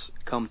rifts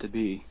come to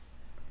be?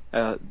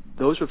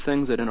 Those are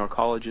things that in our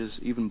colleges,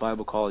 even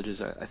Bible colleges,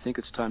 I think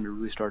it's time to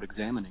really start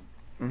examining.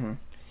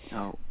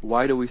 Mm-hmm.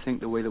 Why do we think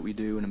the way that we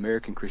do in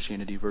American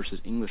Christianity versus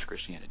English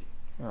Christianity?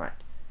 Right.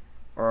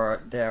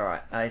 Or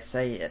dare I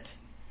say it,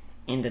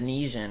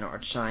 Indonesian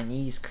or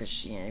Chinese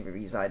Christianity, where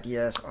these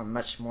ideas are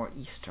much more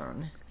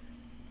Eastern.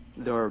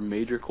 There are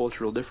major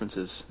cultural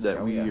differences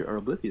that we are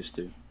oblivious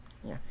to.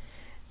 Yeah.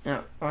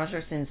 Now,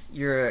 Roger, since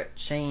you're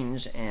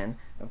changed, and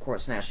of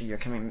course naturally you're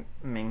coming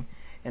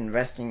and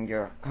resting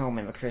your home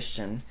in the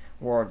Christian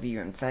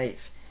worldview and faith,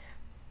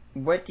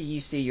 what do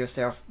you see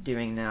yourself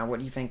doing now? What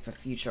do you think the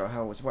future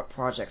holds? What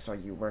projects are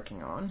you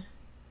working on?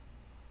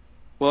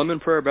 Well, I'm in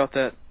prayer about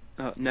that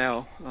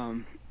now,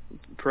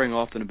 praying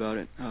often about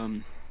it.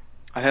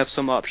 I have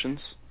some options.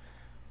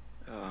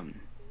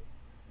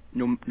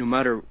 No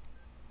matter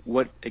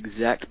what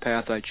exact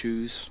path I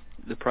choose,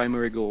 the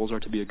primary goals are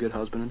to be a good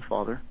husband and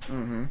father,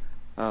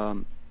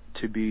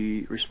 to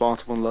be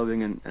responsible and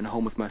loving and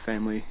home with my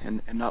family,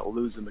 and not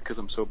lose them because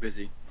I'm so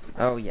busy.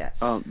 Oh, yes.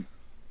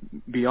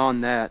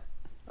 Beyond that,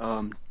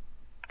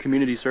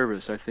 community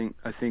service. I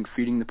think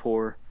feeding the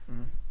poor,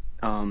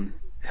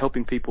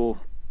 helping people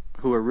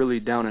who are really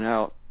down and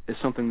out is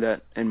something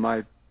that in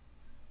my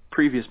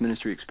previous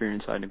ministry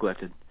experience I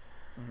neglected.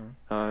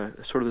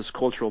 Sort of this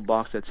cultural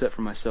box I'd set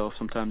for myself.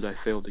 Sometimes I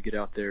failed to get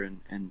out there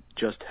and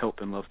just help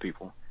and love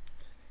people.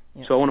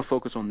 Yeah. So I want to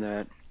focus on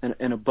that.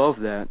 And above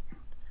that,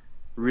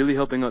 really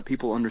helping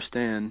people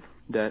understand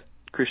that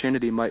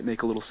Christianity might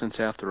make a little sense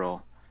after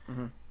all.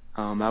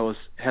 I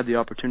had the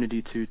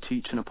opportunity to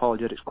teach an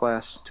apologetics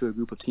class to a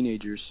group of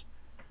teenagers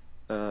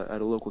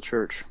at a local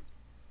church.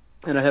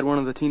 And I had one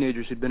of the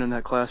teenagers who'd been in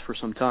that class for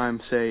some time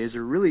say, is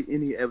there really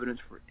any evidence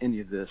for any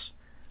of this?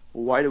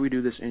 Why do we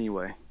do this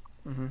anyway?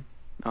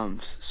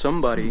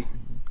 Somebody,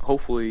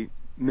 hopefully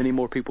many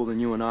more people than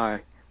you and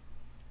I,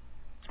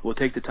 will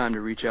take the time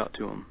to reach out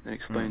to them and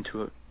explain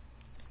to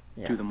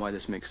them why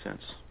this makes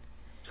sense.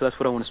 So that's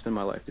what I want to spend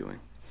my life doing.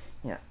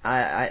 Yeah,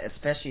 I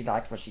especially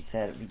liked what she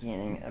said at the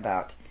beginning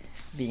about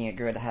being a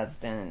good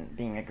husband and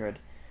being a good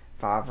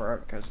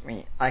father, because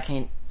I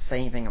can't say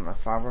anything on my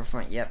father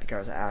front yet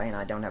because Allie and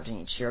I don't have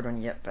any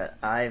children yet, but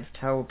I've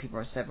told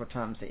people several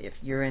times that if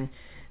you're in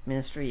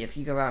ministry, if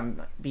you go out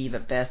and be the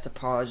best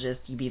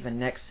apologist, you be the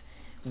next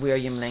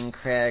William Lane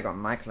Craig or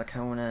Mike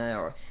Licona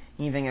or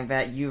anything like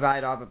that, you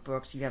write all the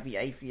books, you have the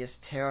atheists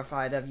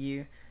terrified of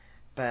you,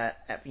 but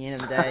at the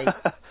end of the day,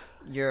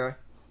 your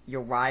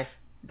wife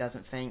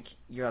doesn't think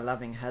you're a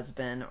loving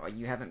husband, or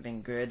you haven't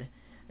been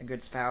a a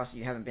good spouse,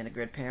 you haven't been a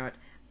good parent,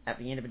 at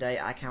the end of the day,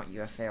 I count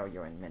you a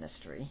failure in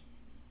ministry.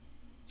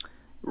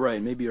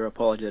 Right. Maybe our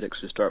apologetics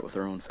should start with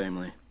our own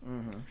family.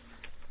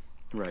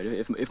 Mm-hmm. Right.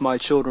 If my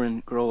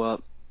children grow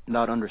up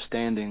not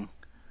understanding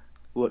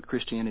what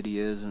Christianity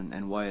is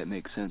and why it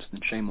makes sense,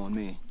 then shame on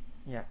me.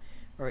 Yeah.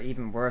 Or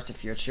even worse,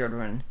 if your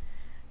children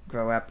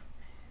grow up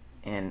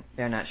and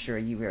they're not sure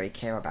you really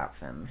care about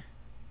them,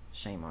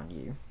 shame on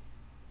you.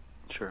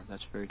 Sure,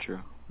 that's very true.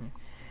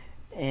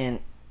 And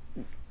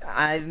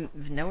I've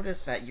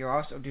noticed that you're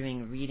also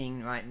doing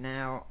reading right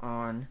now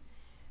on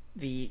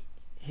the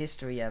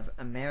history of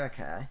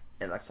America,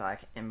 it looks like,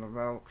 and the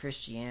role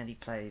Christianity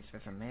plays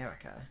with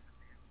America.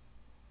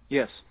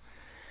 Yes.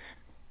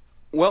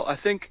 Well, I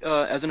think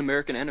as an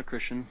American and a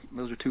Christian,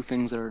 those are two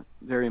things that are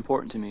very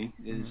important to me,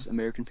 is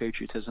American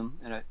patriotism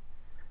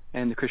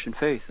and the Christian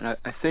faith. And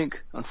I think,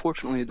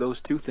 unfortunately, those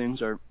two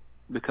things are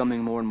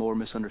becoming more and more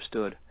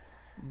misunderstood.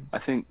 I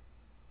think,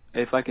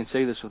 if I can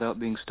say this without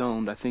being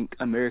stoned, I think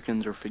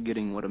Americans are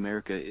forgetting what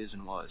America is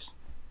and was.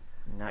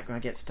 Not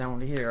going to get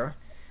stoned here.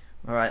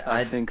 All right,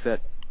 I think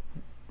that,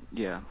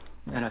 yeah,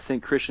 and I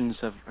think Christians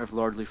have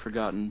largely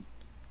forgotten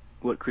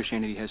what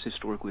Christianity has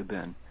historically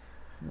been.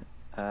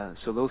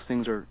 So those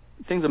things are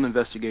things I'm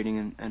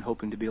investigating and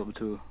hoping to be able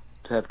to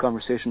have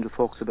conversations with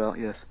folks about,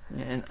 yes.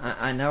 And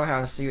I know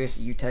how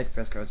seriously you take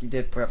this, because you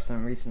did put up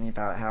something recently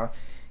about how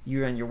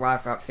you and your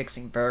wife are out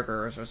fixing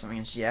burgers or something,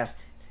 and she asked,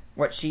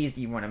 what cheese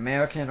do you want,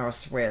 American or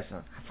Swiss?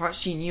 I thought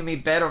she knew me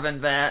better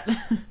than that.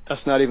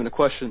 That's not even a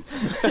question.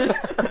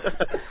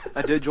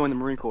 I did join the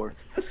Marine Corps,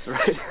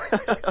 right?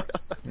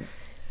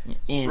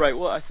 Right.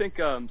 Well, I think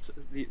our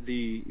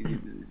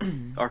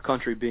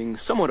country being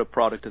somewhat a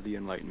product of the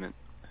Enlightenment,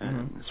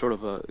 sort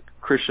of a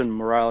Christian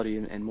morality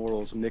and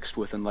morals mixed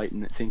with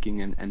Enlightenment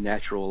thinking and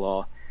natural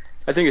law.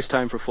 I think it's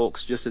time for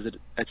folks, just as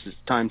it's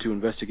time to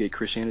investigate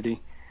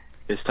Christianity,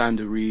 it's time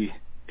to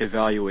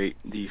reevaluate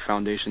the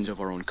foundations of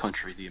our own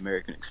country, the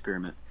American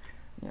experiment.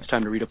 Yeah. It's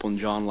time to read up on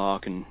John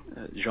Locke and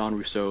Jean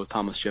Rousseau,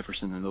 Thomas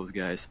Jefferson, and those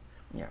guys.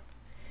 Yeah.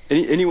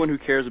 Anyone who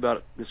cares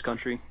about this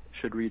country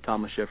should read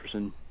Thomas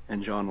Jefferson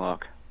and John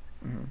Locke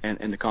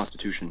and the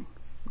Constitution.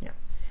 Yeah.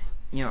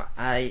 You know,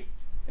 I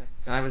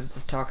was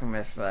just talking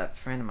with a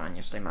friend of mine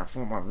yesterday, my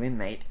former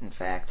roommate, in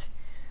fact,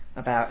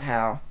 about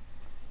how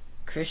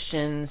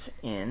Christians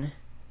in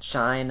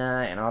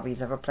China and all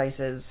these other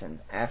places in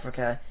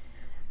Africa,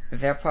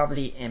 they're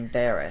probably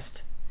embarrassed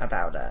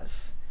about us,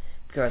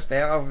 because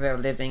they're over there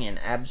living in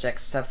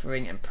abject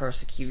suffering and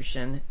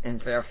persecution,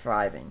 and they're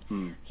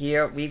thriving.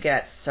 Here, we've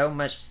got so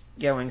much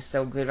going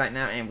so good right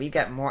now, and we've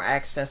got more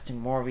access to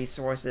more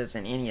resources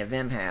than any of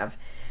them have,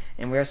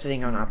 and we're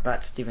sitting on our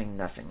butts doing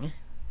nothing.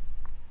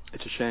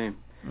 It's a shame.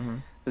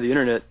 The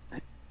internet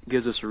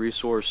gives us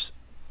resources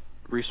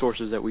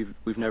that we've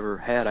never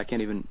had. I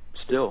can't even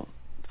still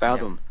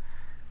fathom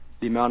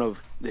the amount of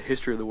the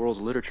history of the world's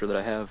literature that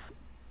I have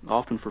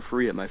often for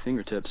free at my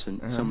fingertips,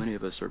 and so many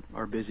of us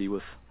are busy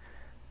with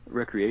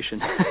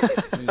recreation.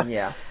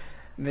 Yeah.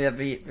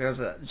 There's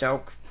a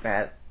joke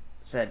that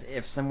said,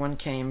 if someone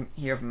came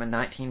here from the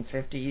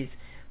 1950s,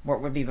 what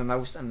would be the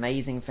most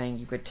amazing thing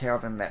you could tell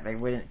them that they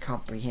wouldn't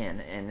comprehend?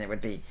 And it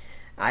would be,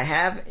 I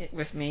have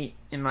with me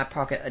in my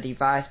pocket a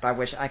device by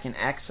which I can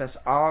access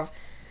all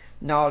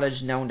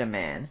knowledge known to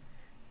man.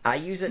 I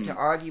use it to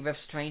argue with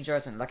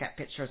strangers and look at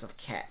pictures of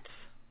cats.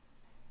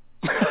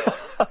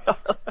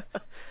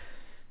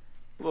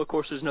 Well, of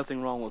course, there's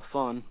nothing wrong with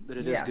fun, but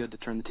it is good to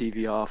turn the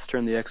TV off,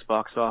 turn the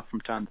Xbox off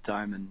from time to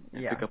time, and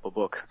pick up a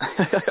book.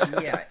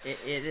 Yeah,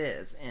 it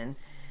is, and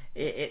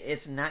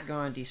it's not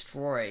going to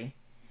destroy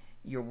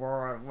your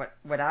world.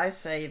 What I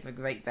say the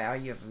great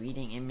value of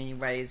reading in many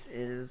ways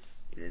is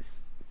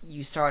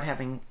you start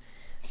having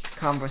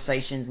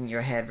conversations in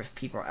your head with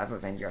people other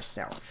than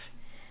yourself.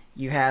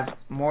 You have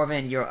more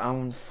than your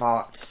own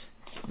thoughts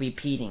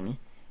repeating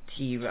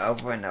to you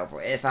over and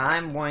over. If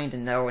I'm wanting to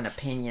know an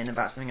opinion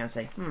about something, I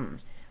say,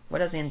 what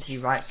does N.T.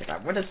 Wright say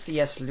about it? What does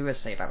C.S. Lewis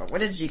say about it?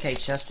 What did G.K.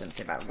 Chesterton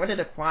say about it? What did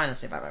Aquinas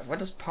say about it? What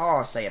does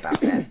Paul say about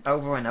that?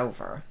 Over and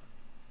over.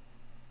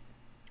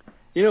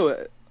 You know,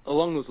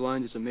 along those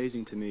lines, it's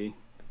amazing to me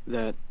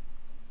that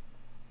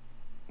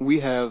we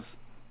have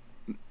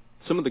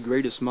some of the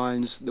greatest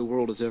minds the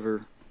world has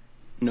ever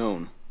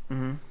known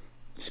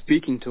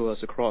speaking to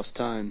us across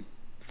time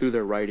through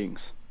their writings.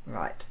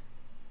 Right.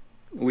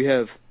 We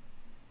have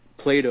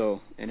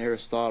Plato and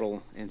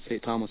Aristotle and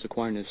St. Thomas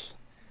Aquinas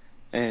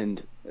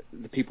and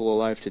the people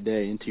alive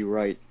today, N.T.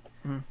 Wright,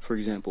 for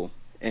example,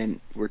 and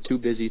we're too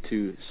busy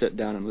to sit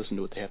down and listen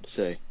to what they have to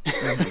say.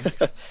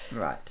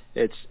 Right.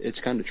 It's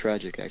kind of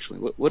tragic, actually.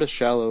 What a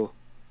shallow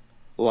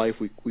life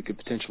we could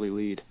potentially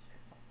lead.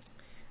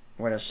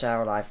 What a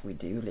shallow life we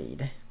do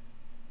lead.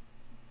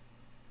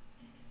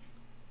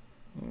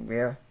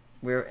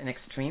 We're an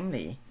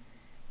extremely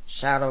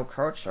shallow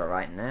culture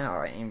right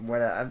now, and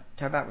what I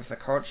talk about with the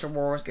culture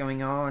wars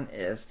going on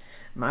is,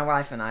 my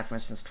wife and I, for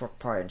instance, took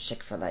part in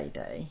Chick-fil-A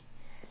Day,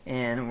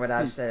 And what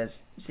I said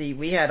is, see,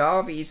 we had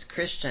all these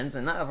Christians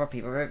and not other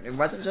people. It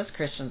wasn't just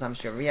Christians, I'm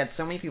sure. We had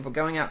so many people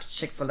going out to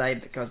Chick-fil-A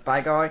because, by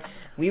God,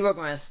 we were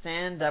going to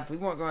stand up. We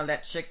weren't going to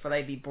let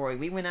Chick-fil-A be boring.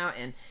 We went out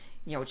and,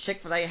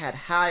 Chick-fil-A had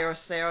higher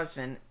sales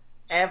than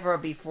ever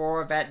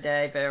before that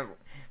day. There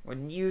were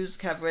news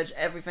coverage,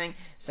 everything.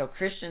 So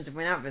Christians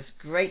went out with this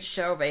great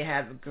show. They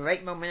had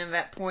great momentum at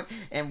that point,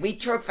 and we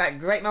took that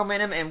great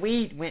momentum, and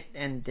we went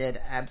and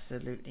did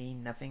absolutely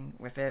nothing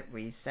with it.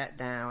 We sat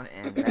down,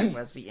 and that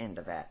was the end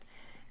of that.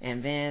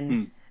 And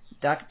then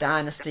Duck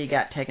Dynasty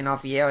got taken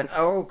off the air,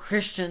 and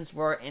Christians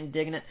were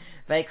indignant.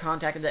 They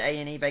contacted the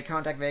A&E. They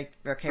contacted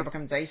their cable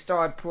company. They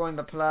started pulling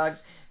the plugs.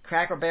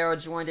 Cracker Barrel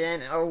joined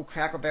in.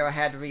 Cracker Barrel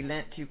had to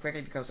relent too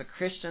quickly because the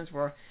Christians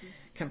were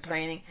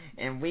complaining,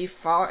 and we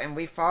fought,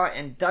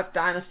 and Duck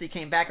Dynasty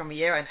came back on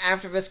the air, and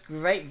after this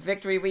great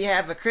victory we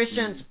had, the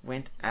Christians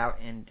went out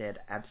and did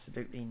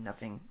absolutely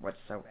nothing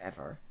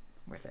whatsoever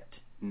with it.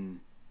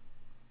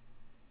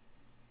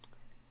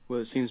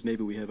 Well, it seems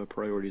maybe we have our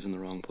priorities in the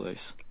wrong place.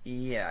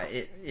 Yeah,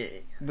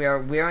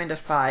 we're willing to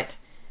fight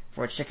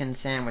for chicken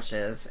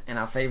sandwiches and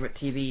our favorite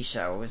TV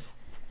shows,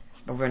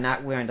 but we're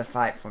not willing to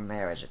fight for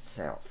marriage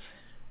itself.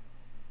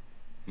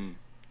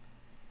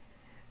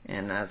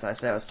 And as I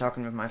said, I was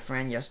talking with my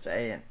friend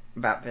yesterday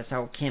about this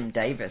whole Kim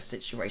Davis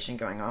situation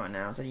going on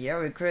now. I said,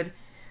 we could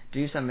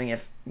do something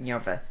if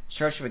the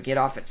church would get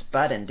off its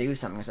butt and do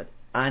something. I said,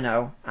 I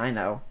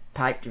know,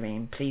 pipe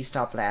dream, please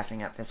stop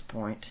laughing at this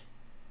point.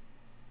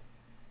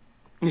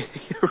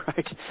 You're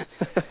right.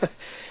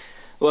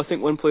 Well, I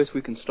think one place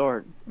we can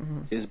start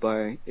is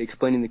by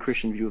explaining the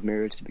Christian view of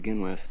marriage to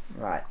begin with.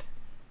 Right.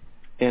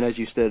 And as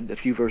you said, a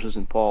few verses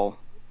in Paul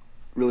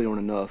really aren't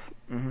enough.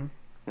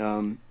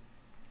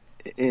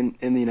 In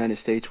the United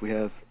States, we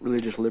have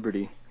religious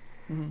liberty,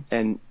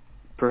 and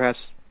perhaps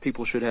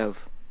people should have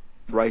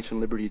rights and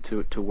liberty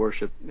to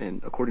worship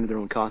and according to their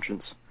own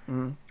conscience.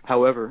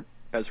 However,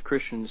 as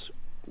Christians,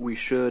 we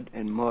should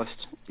and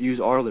must use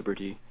our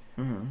liberty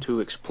to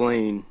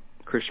explain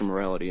Christian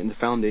morality and the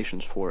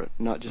foundations for it,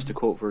 not just to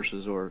quote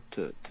verses or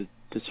to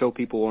show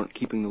people aren't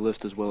keeping the list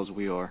as well as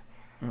we are,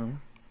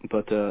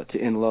 but to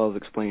in love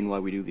explain why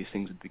we do these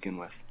things to begin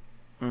with.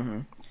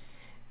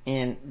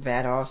 And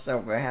that also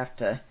we have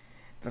to.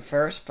 The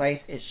first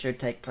place it should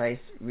take place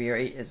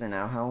really is in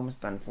our homes,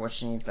 but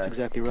unfortunately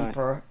the people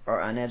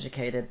are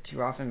uneducated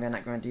too often. They're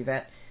not going to do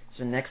that.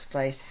 So the next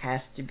place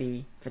has to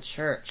be the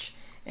church.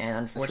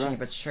 And unfortunately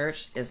the church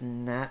is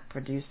not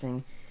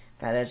producing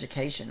that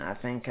education. I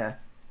think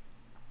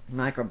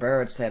Michael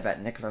Bird said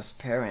that Nicholas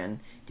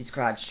Perrin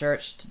described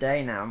church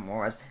today now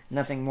more as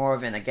nothing more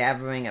than a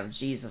gathering of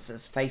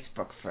Jesus'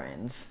 Facebook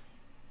friends.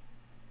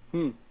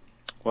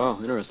 Wow,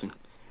 interesting.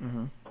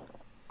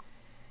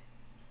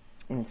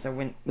 And so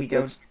when we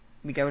go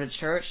to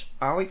church,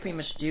 all we pretty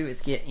much do is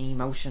get an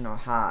emotional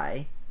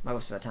high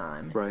most of the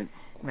time. Right.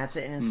 And that's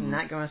it, and it's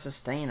not going to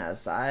sustain us.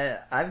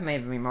 I've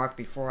made a remark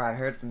before, I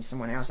heard from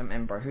someone else, I don't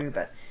remember who,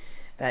 but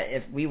that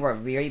if we were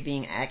really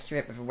being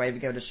accurate with the way we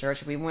go to church,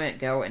 we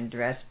wouldn't go and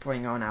dress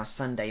putting on our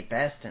Sunday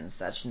best and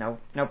such. No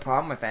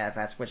problem with that if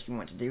that's what you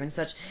want to do and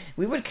such.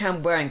 We would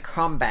come wearing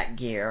combat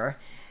gear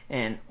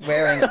and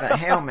wearing the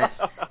helmets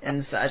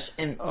and such,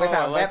 and with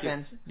our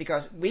weapons,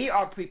 because we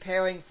are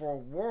preparing for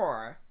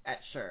war at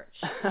church.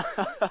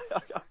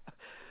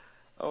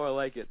 I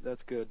like it. That's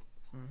good.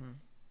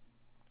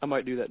 I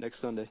might do that next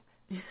Sunday.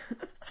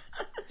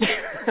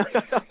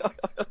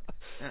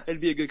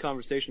 It'd be a good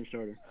conversation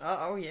starter.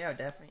 Oh yeah,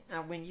 definitely.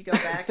 Now, when you go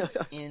back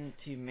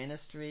into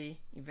ministry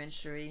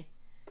eventually,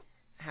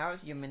 how is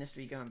your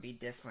ministry going to be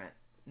different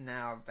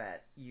now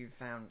that you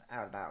found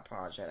out about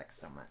apologetics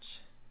so much?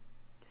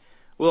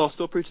 Well, I'll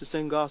still preach the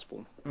same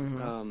gospel.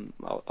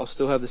 I'll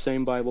still have the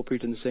same Bible,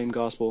 preaching the same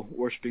gospel,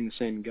 worshiping the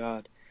same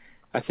God.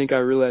 I think I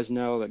realize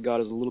now that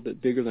God is a little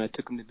bit bigger than I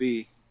took him to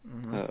be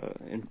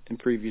in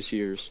previous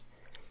years.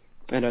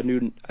 And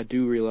I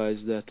do realize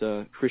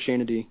that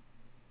Christianity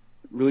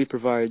really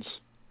provides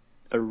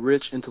a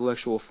rich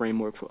intellectual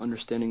framework for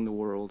understanding the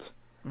world.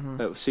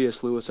 C.S.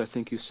 Lewis, I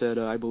think you said,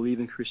 I believe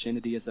in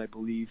Christianity as I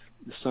believe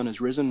the sun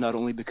has risen, not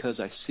only because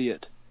I see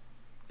it,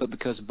 but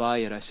because by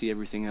it I see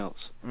everything else.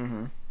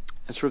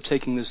 And sort of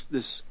taking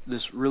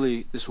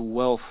this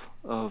wealth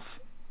of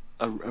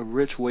a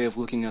rich way of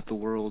looking at the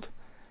world,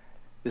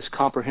 this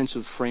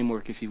comprehensive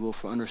framework, if you will,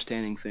 for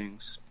understanding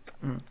things,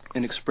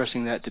 and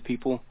expressing that to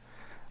people,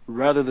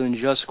 rather than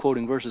just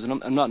quoting verses.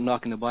 And I'm not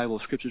knocking the Bible.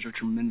 Scriptures are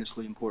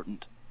tremendously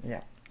important.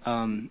 Yeah.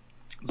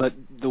 But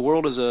the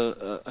world is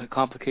a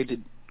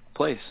complicated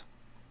place,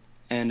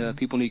 and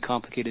people need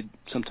complicated,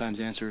 sometimes,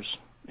 answers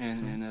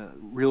and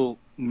real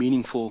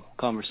meaningful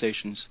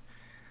conversations.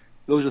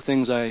 Those are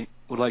things I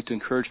would like to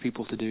encourage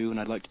people to do, and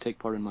I'd like to take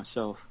part in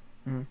myself.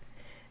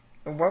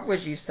 What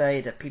would you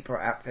say to people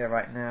out there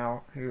right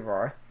now who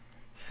are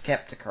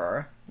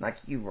skeptical, like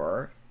you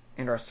were,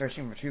 and are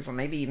searching for truth, or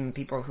maybe even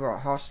people who are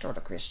hostile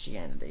to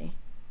Christianity?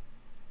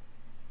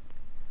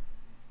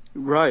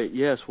 Right,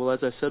 yes. Well, as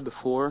I said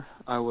before,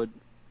 I would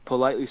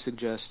politely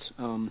suggest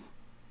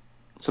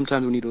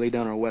sometimes we need to lay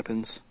down our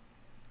weapons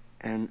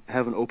and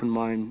have an open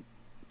mind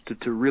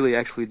to really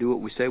actually do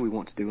what we say we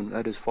want to do, and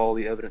that is follow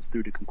the evidence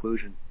through to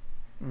conclusion.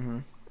 Mm-hmm.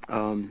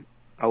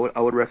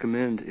 I would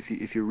recommend,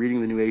 if you're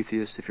reading The New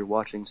Atheist, if you're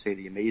watching, say,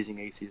 The Amazing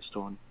Atheist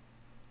on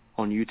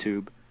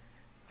YouTube,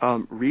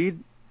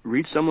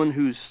 read someone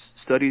who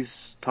studies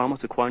Thomas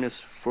Aquinas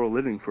for a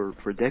living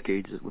for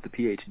decades with a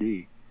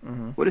PhD.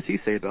 Mm-hmm. What does he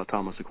say about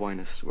Thomas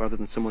Aquinas, rather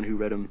than someone who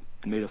read him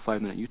and made a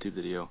 5-minute YouTube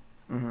video?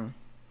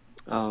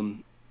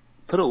 Mm-hmm.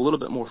 Put a little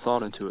bit more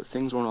thought into it.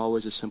 Things aren't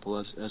always as simple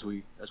as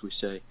we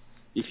say.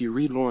 If you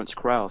read Lawrence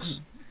Krauss,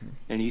 mm-hmm.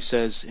 and he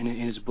says in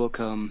his book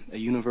A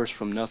Universe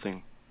from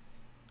Nothing,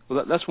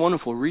 well, that's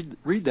wonderful.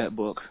 Read that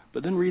book,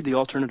 but then read the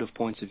alternative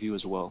points of view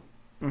as well,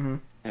 mm-hmm.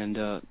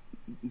 and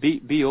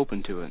be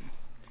open to it.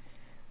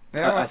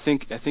 Well, I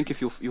think if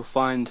you'll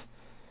find,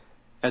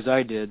 as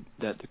I did,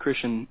 that the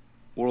Christian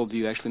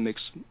worldview actually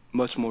makes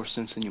much more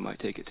sense than you might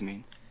take it to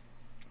mean.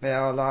 there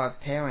are a lot of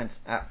parents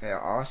out there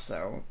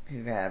also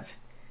who have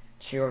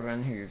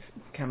children who've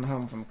come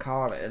home from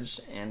college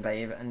and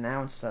they've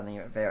announced suddenly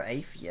that they're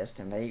atheist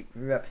and they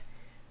grew up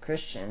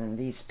Christian, and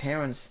these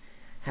parents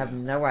have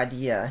no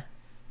idea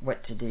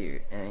what to do.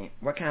 And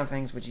what kind of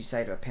things would you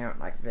say to a parent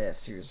like this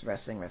who's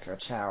wrestling with their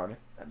child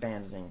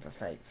abandoning the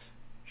faith?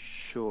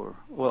 Sure.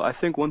 Well, I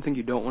think one thing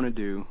you don't want to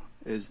do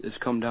is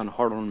come down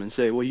hard on them and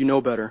say, well, you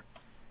know better.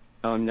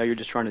 Now you're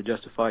just trying to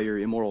justify your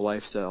immoral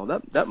lifestyle.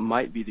 That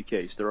might be the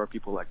case. There are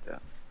people like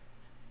that.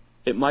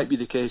 It might be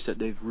the case that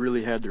they've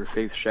really had their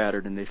faith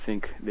shattered, and they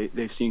think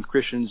they've seen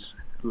Christians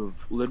who have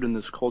lived in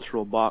this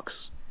cultural box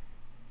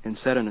and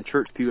sat in a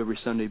church pew every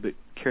Sunday but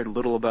cared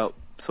little about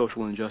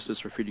social injustice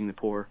or feeding the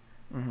poor,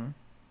 mm-hmm.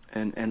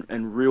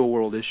 and real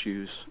world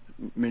issues.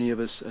 Many of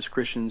us as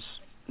Christians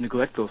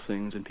neglect those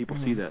things, and people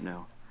mm-hmm. see that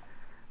now.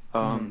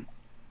 Mm-hmm.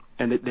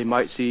 And they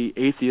might see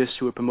atheists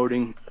who are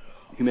promoting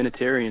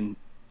humanitarian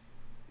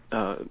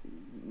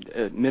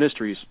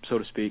ministries, so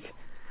to speak,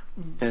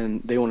 mm-hmm.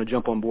 and they want to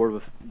jump on board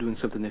with doing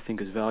something they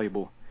think is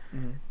valuable.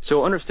 Mm-hmm.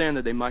 So understand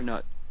that they might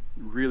not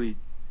really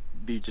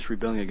be just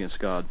rebelling against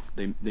God.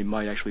 They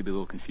might actually be a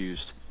little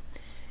confused.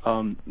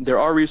 There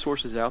are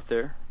resources out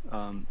there.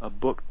 A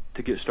book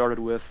to get started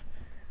with,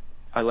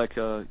 I like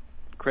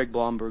Craig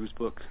Blomberg's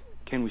book,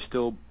 Can We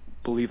Still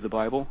Believe the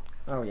Bible?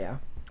 Oh, yeah.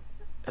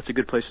 That's a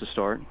good place to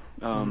start.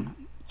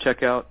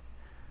 Check out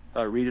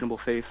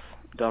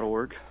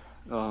reasonablefaith.org.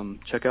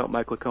 Check out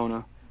Mike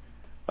Licona.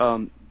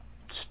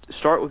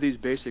 Start with these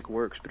basic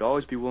works, but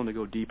always be willing to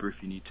go deeper if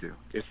you need to.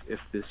 If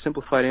the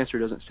simplified answer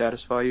doesn't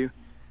satisfy you,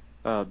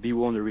 be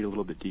willing to read a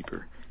little bit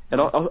deeper.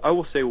 And I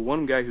will say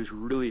one guy who's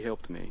really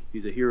helped me,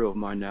 he's a hero of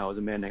mine now, is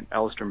a man named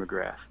Alistair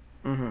McGrath.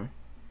 Mm-hmm.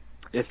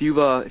 If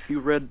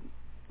you've read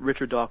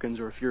Richard Dawkins,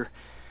 or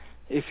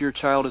if your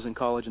child is in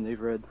college and they've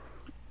read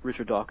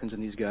Richard Dawkins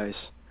and these guys,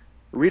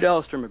 read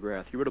Alistair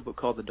McGrath. He wrote a book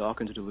called The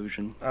Dawkins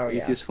Delusion,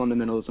 Atheist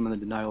Fundamentalism and the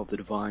Denial of the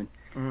Divine.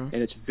 Mm-hmm.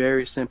 And it's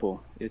very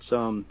simple. It's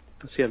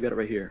let's see, I've got it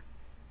right here.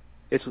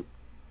 It's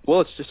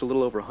just a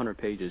little over 100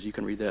 pages. You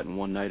can read that in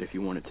one night if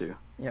you wanted to.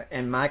 Yeah,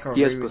 and Michael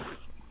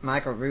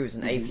Roos,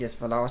 an atheist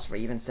philosopher,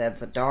 even said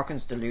the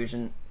Dawkins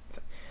delusion,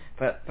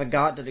 the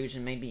God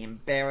delusion, made me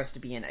embarrassed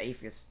to be an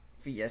atheist,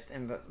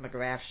 and the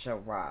McGrath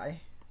show why.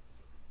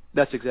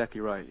 That's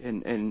exactly right.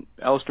 And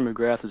Alistair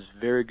McGrath is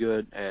very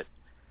good at,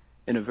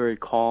 in a very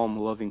calm,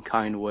 loving,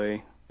 kind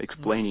way,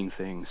 explaining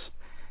things.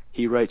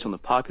 He writes on the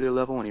popular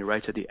level, and he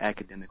writes at the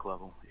academic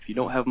level. If you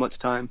don't have much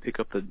time, pick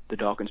up the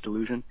Dawkins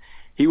Delusion.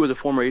 He was a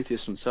former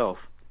atheist himself,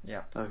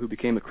 who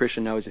became a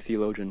Christian. Now he's a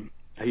theologian.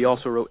 He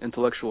also wrote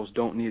Intellectuals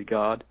Don't Need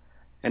God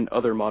and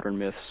Other Modern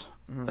Myths.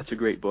 Mm-hmm. That's a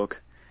great book.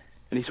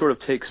 And he sort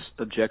of takes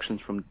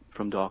objections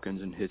from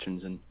Dawkins and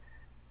Hitchens and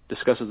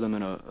discusses them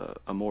in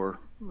a more,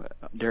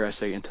 dare I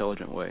say,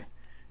 intelligent way.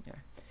 Yeah.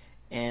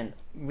 And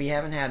we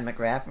haven't had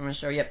McGrath on the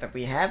show yet, but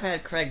we have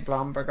had Craig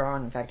Blomberg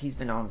on. In fact, he's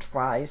been on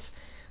twice.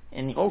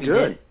 And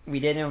we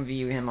did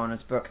interview him on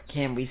his book,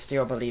 Can We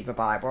Still Believe the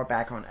Bible,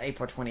 back on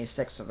April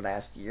 26th of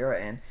last year.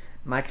 And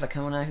Mike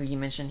Licona, who you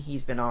mentioned,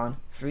 he's been on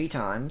 3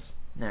 times,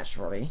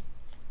 naturally.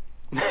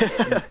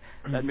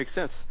 That makes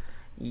sense.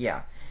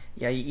 Yeah,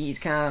 he's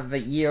kind of the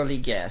yearly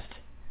guest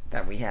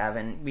that we have,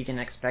 and we can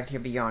expect he'll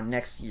be on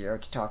next year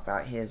to talk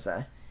about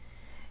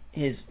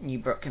his new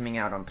book coming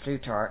out on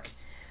Plutarch.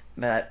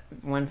 But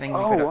one thing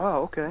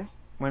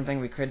one thing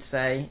we could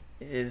say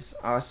is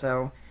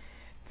also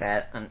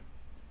that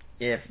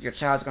if your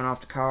child's going off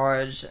to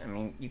college, I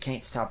mean, you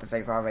can't stop if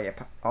they've already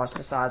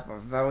ostracized,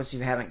 but for those who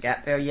haven't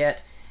got there yet,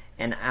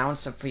 an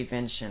ounce of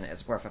prevention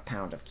is worth a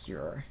pound of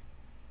cure.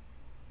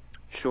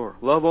 Sure.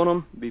 Love on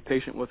them, be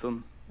patient with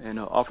them, and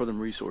offer them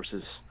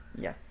resources.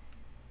 Yeah.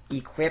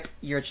 Equip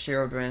your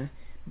children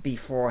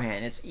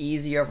beforehand. It's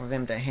easier for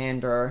them to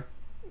handle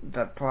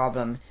the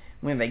problem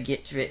when they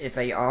get to it if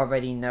they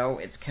already know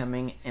it's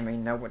coming and they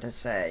know what to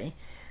say.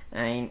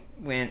 I mean,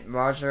 when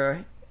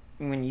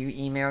you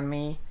emailed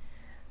me,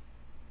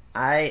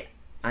 I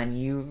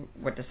knew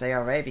what to say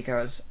already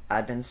because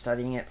I'd been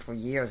studying it for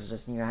years. I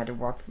just knew I had to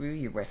walk through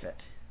you with it.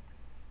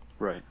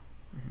 Right.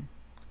 Mm-hmm.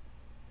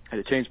 And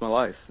it changed my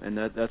life, and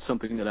that's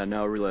something that I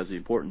now realize the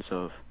importance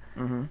of.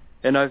 Mm-hmm.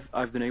 And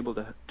I've been able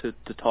to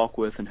talk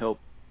with and help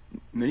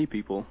many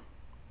people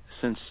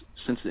since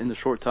in the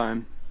short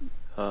time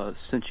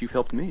since you've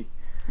helped me.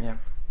 Yeah.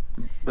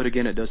 But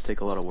again, it does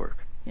take a lot of work.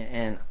 Yeah,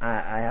 and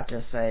I have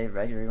to say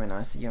regularly when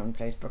I see you on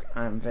Facebook,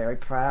 I'm very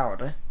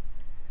proud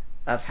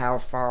of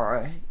how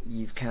far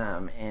you've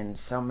come, and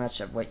so much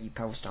of what you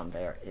post on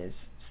there is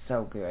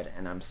so good,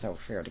 and I'm so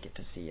thrilled to get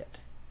to see it.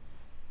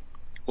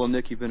 Well,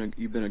 Nick, you've been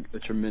a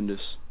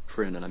tremendous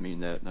friend, and I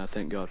mean that, and I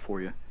thank God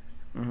for you.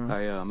 Mm-hmm.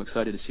 I'm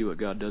excited to see what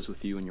God does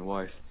with you and your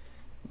wife.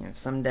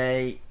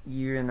 Someday,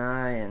 you and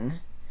I and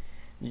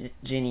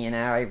Jenny and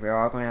Ari, we're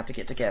all going to have to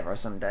get together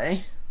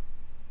someday.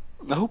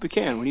 I hope we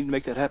can. We need to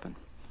make that happen.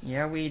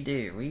 Yeah, we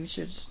do. We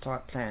should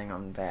start planning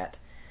on that.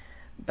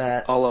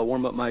 But I'll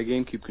warm up my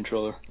GameCube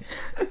controller.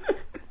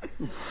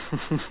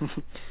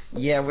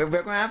 Yeah, we're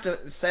going to have to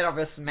set up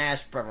a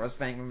Smash Bros.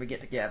 Thing when we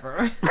get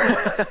together.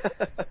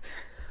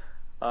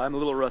 I'm a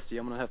little rusty.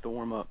 I'm going to have to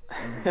warm up.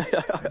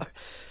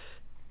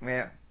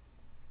 Well,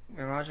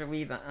 Roger,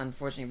 we've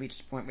unfortunately reached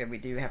the point where we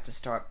do have to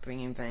start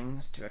bringing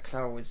things to a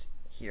close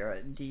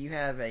here. Do you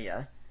have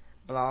a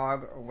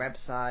blog or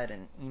website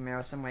and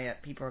email, some way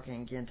that people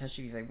can get in touch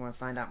with you if they want to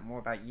find out more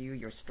about you,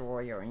 your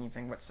story, or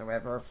anything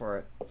whatsoever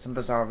for some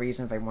bizarre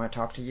reason if they want to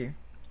talk to you?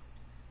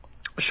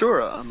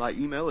 Sure. My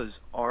email is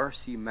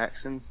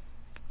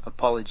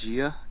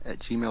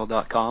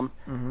rcmaxonapologia@gmail.com.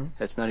 Mm-hmm.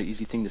 That's not an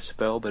easy thing to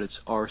spell, but it's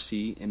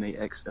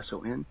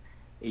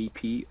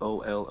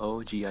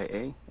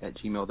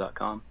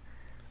rcmaxonapologia@gmail.com.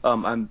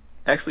 I'm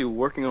actually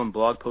working on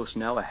blog posts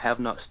now. I have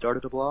not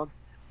started a blog,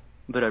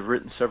 but I've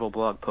written several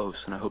blog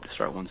posts, and I hope to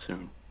start one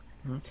soon.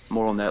 Mm-hmm.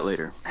 More on that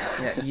later.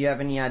 Yeah, do you have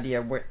any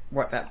idea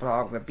what that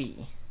blog would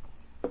be?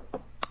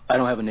 I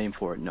don't have a name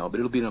for it, no, but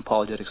it'll be an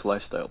apologetics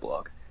lifestyle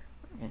blog.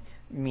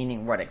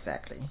 Meaning what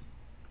exactly?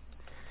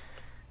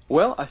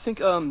 Well, I think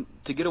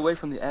to get away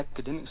from the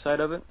academic side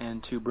of it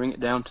and to bring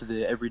it down to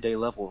the everyday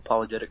level of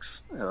apologetics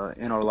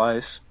in our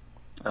lives,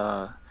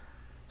 have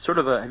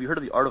you heard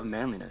of The Art of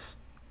Manliness?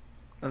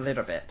 A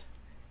little bit.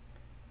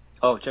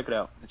 Oh, check it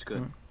out. It's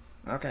good.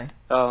 Mm-hmm. Okay.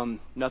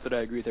 Not that I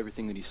agree with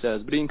everything that he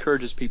says, but he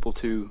encourages people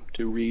to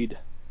read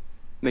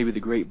maybe the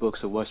great books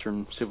of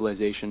Western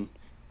civilization,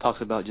 talks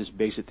about just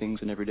basic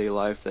things in everyday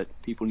life that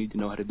people need to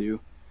know how to do.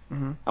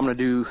 Mm-hmm. I'm going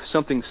to do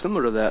something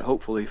similar to that,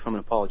 hopefully, from an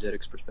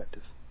apologetics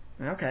perspective.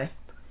 Okay.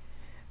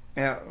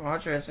 Now,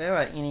 Roger, is there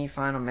any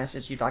final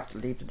message you'd like to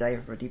leave today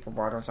for Deeper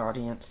Waters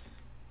audience?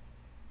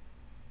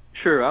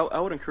 Sure. I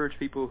would encourage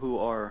people who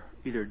are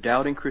either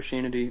doubting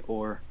Christianity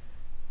or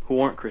who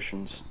aren't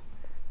Christians,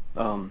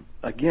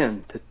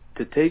 again,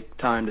 to take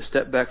time to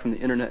step back from the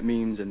internet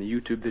memes and the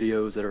YouTube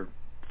videos that are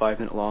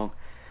 5-minute long.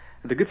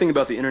 The good thing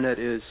about the internet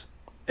is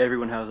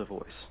everyone has a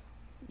voice.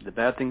 The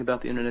bad thing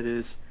about the internet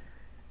is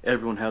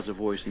everyone has a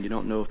voice, and you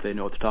don't know if they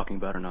know what they're talking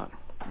about or not.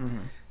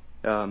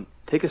 Mm-hmm.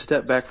 Take a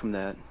step back from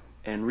that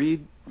and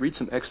read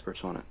some experts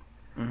on it.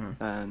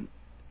 Mm-hmm. And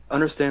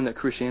understand that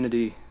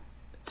Christianity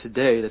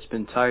today, that's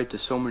been tied to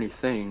so many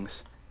things,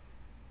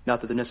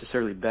 not that they're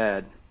necessarily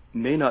bad,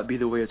 may not be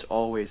the way it's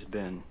always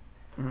been.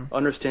 Mm-hmm.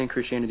 Understand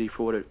Christianity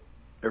for what it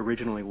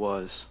originally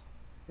was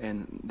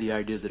and the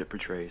ideas that it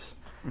portrays.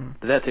 Mm-hmm.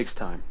 But that takes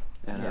time,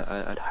 and yes.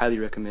 I'd highly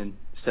recommend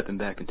stepping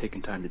back and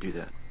taking time to do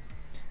that.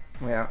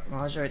 Well,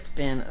 Roger, it's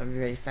been a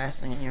very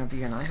fascinating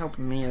interview, and I hope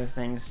many of the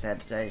things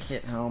said today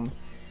hit home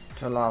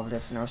to a lot of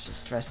listeners, just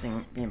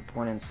stressing the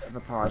importance of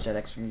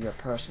apologetics from your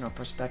personal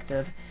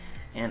perspective,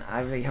 and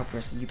I really hope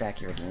we'll see you back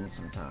here again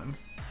sometime.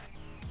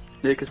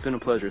 Nick, it's been a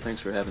pleasure.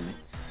 Thanks for having me.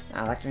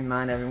 I'd like to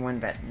remind everyone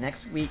that next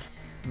week,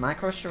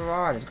 Michael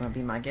Sherrard is going to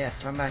be my guest,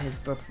 talking about his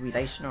book,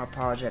 Relational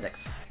Apologetics.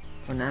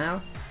 For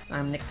now,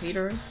 I'm Nick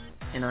Peters,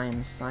 and I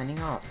am signing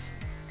off.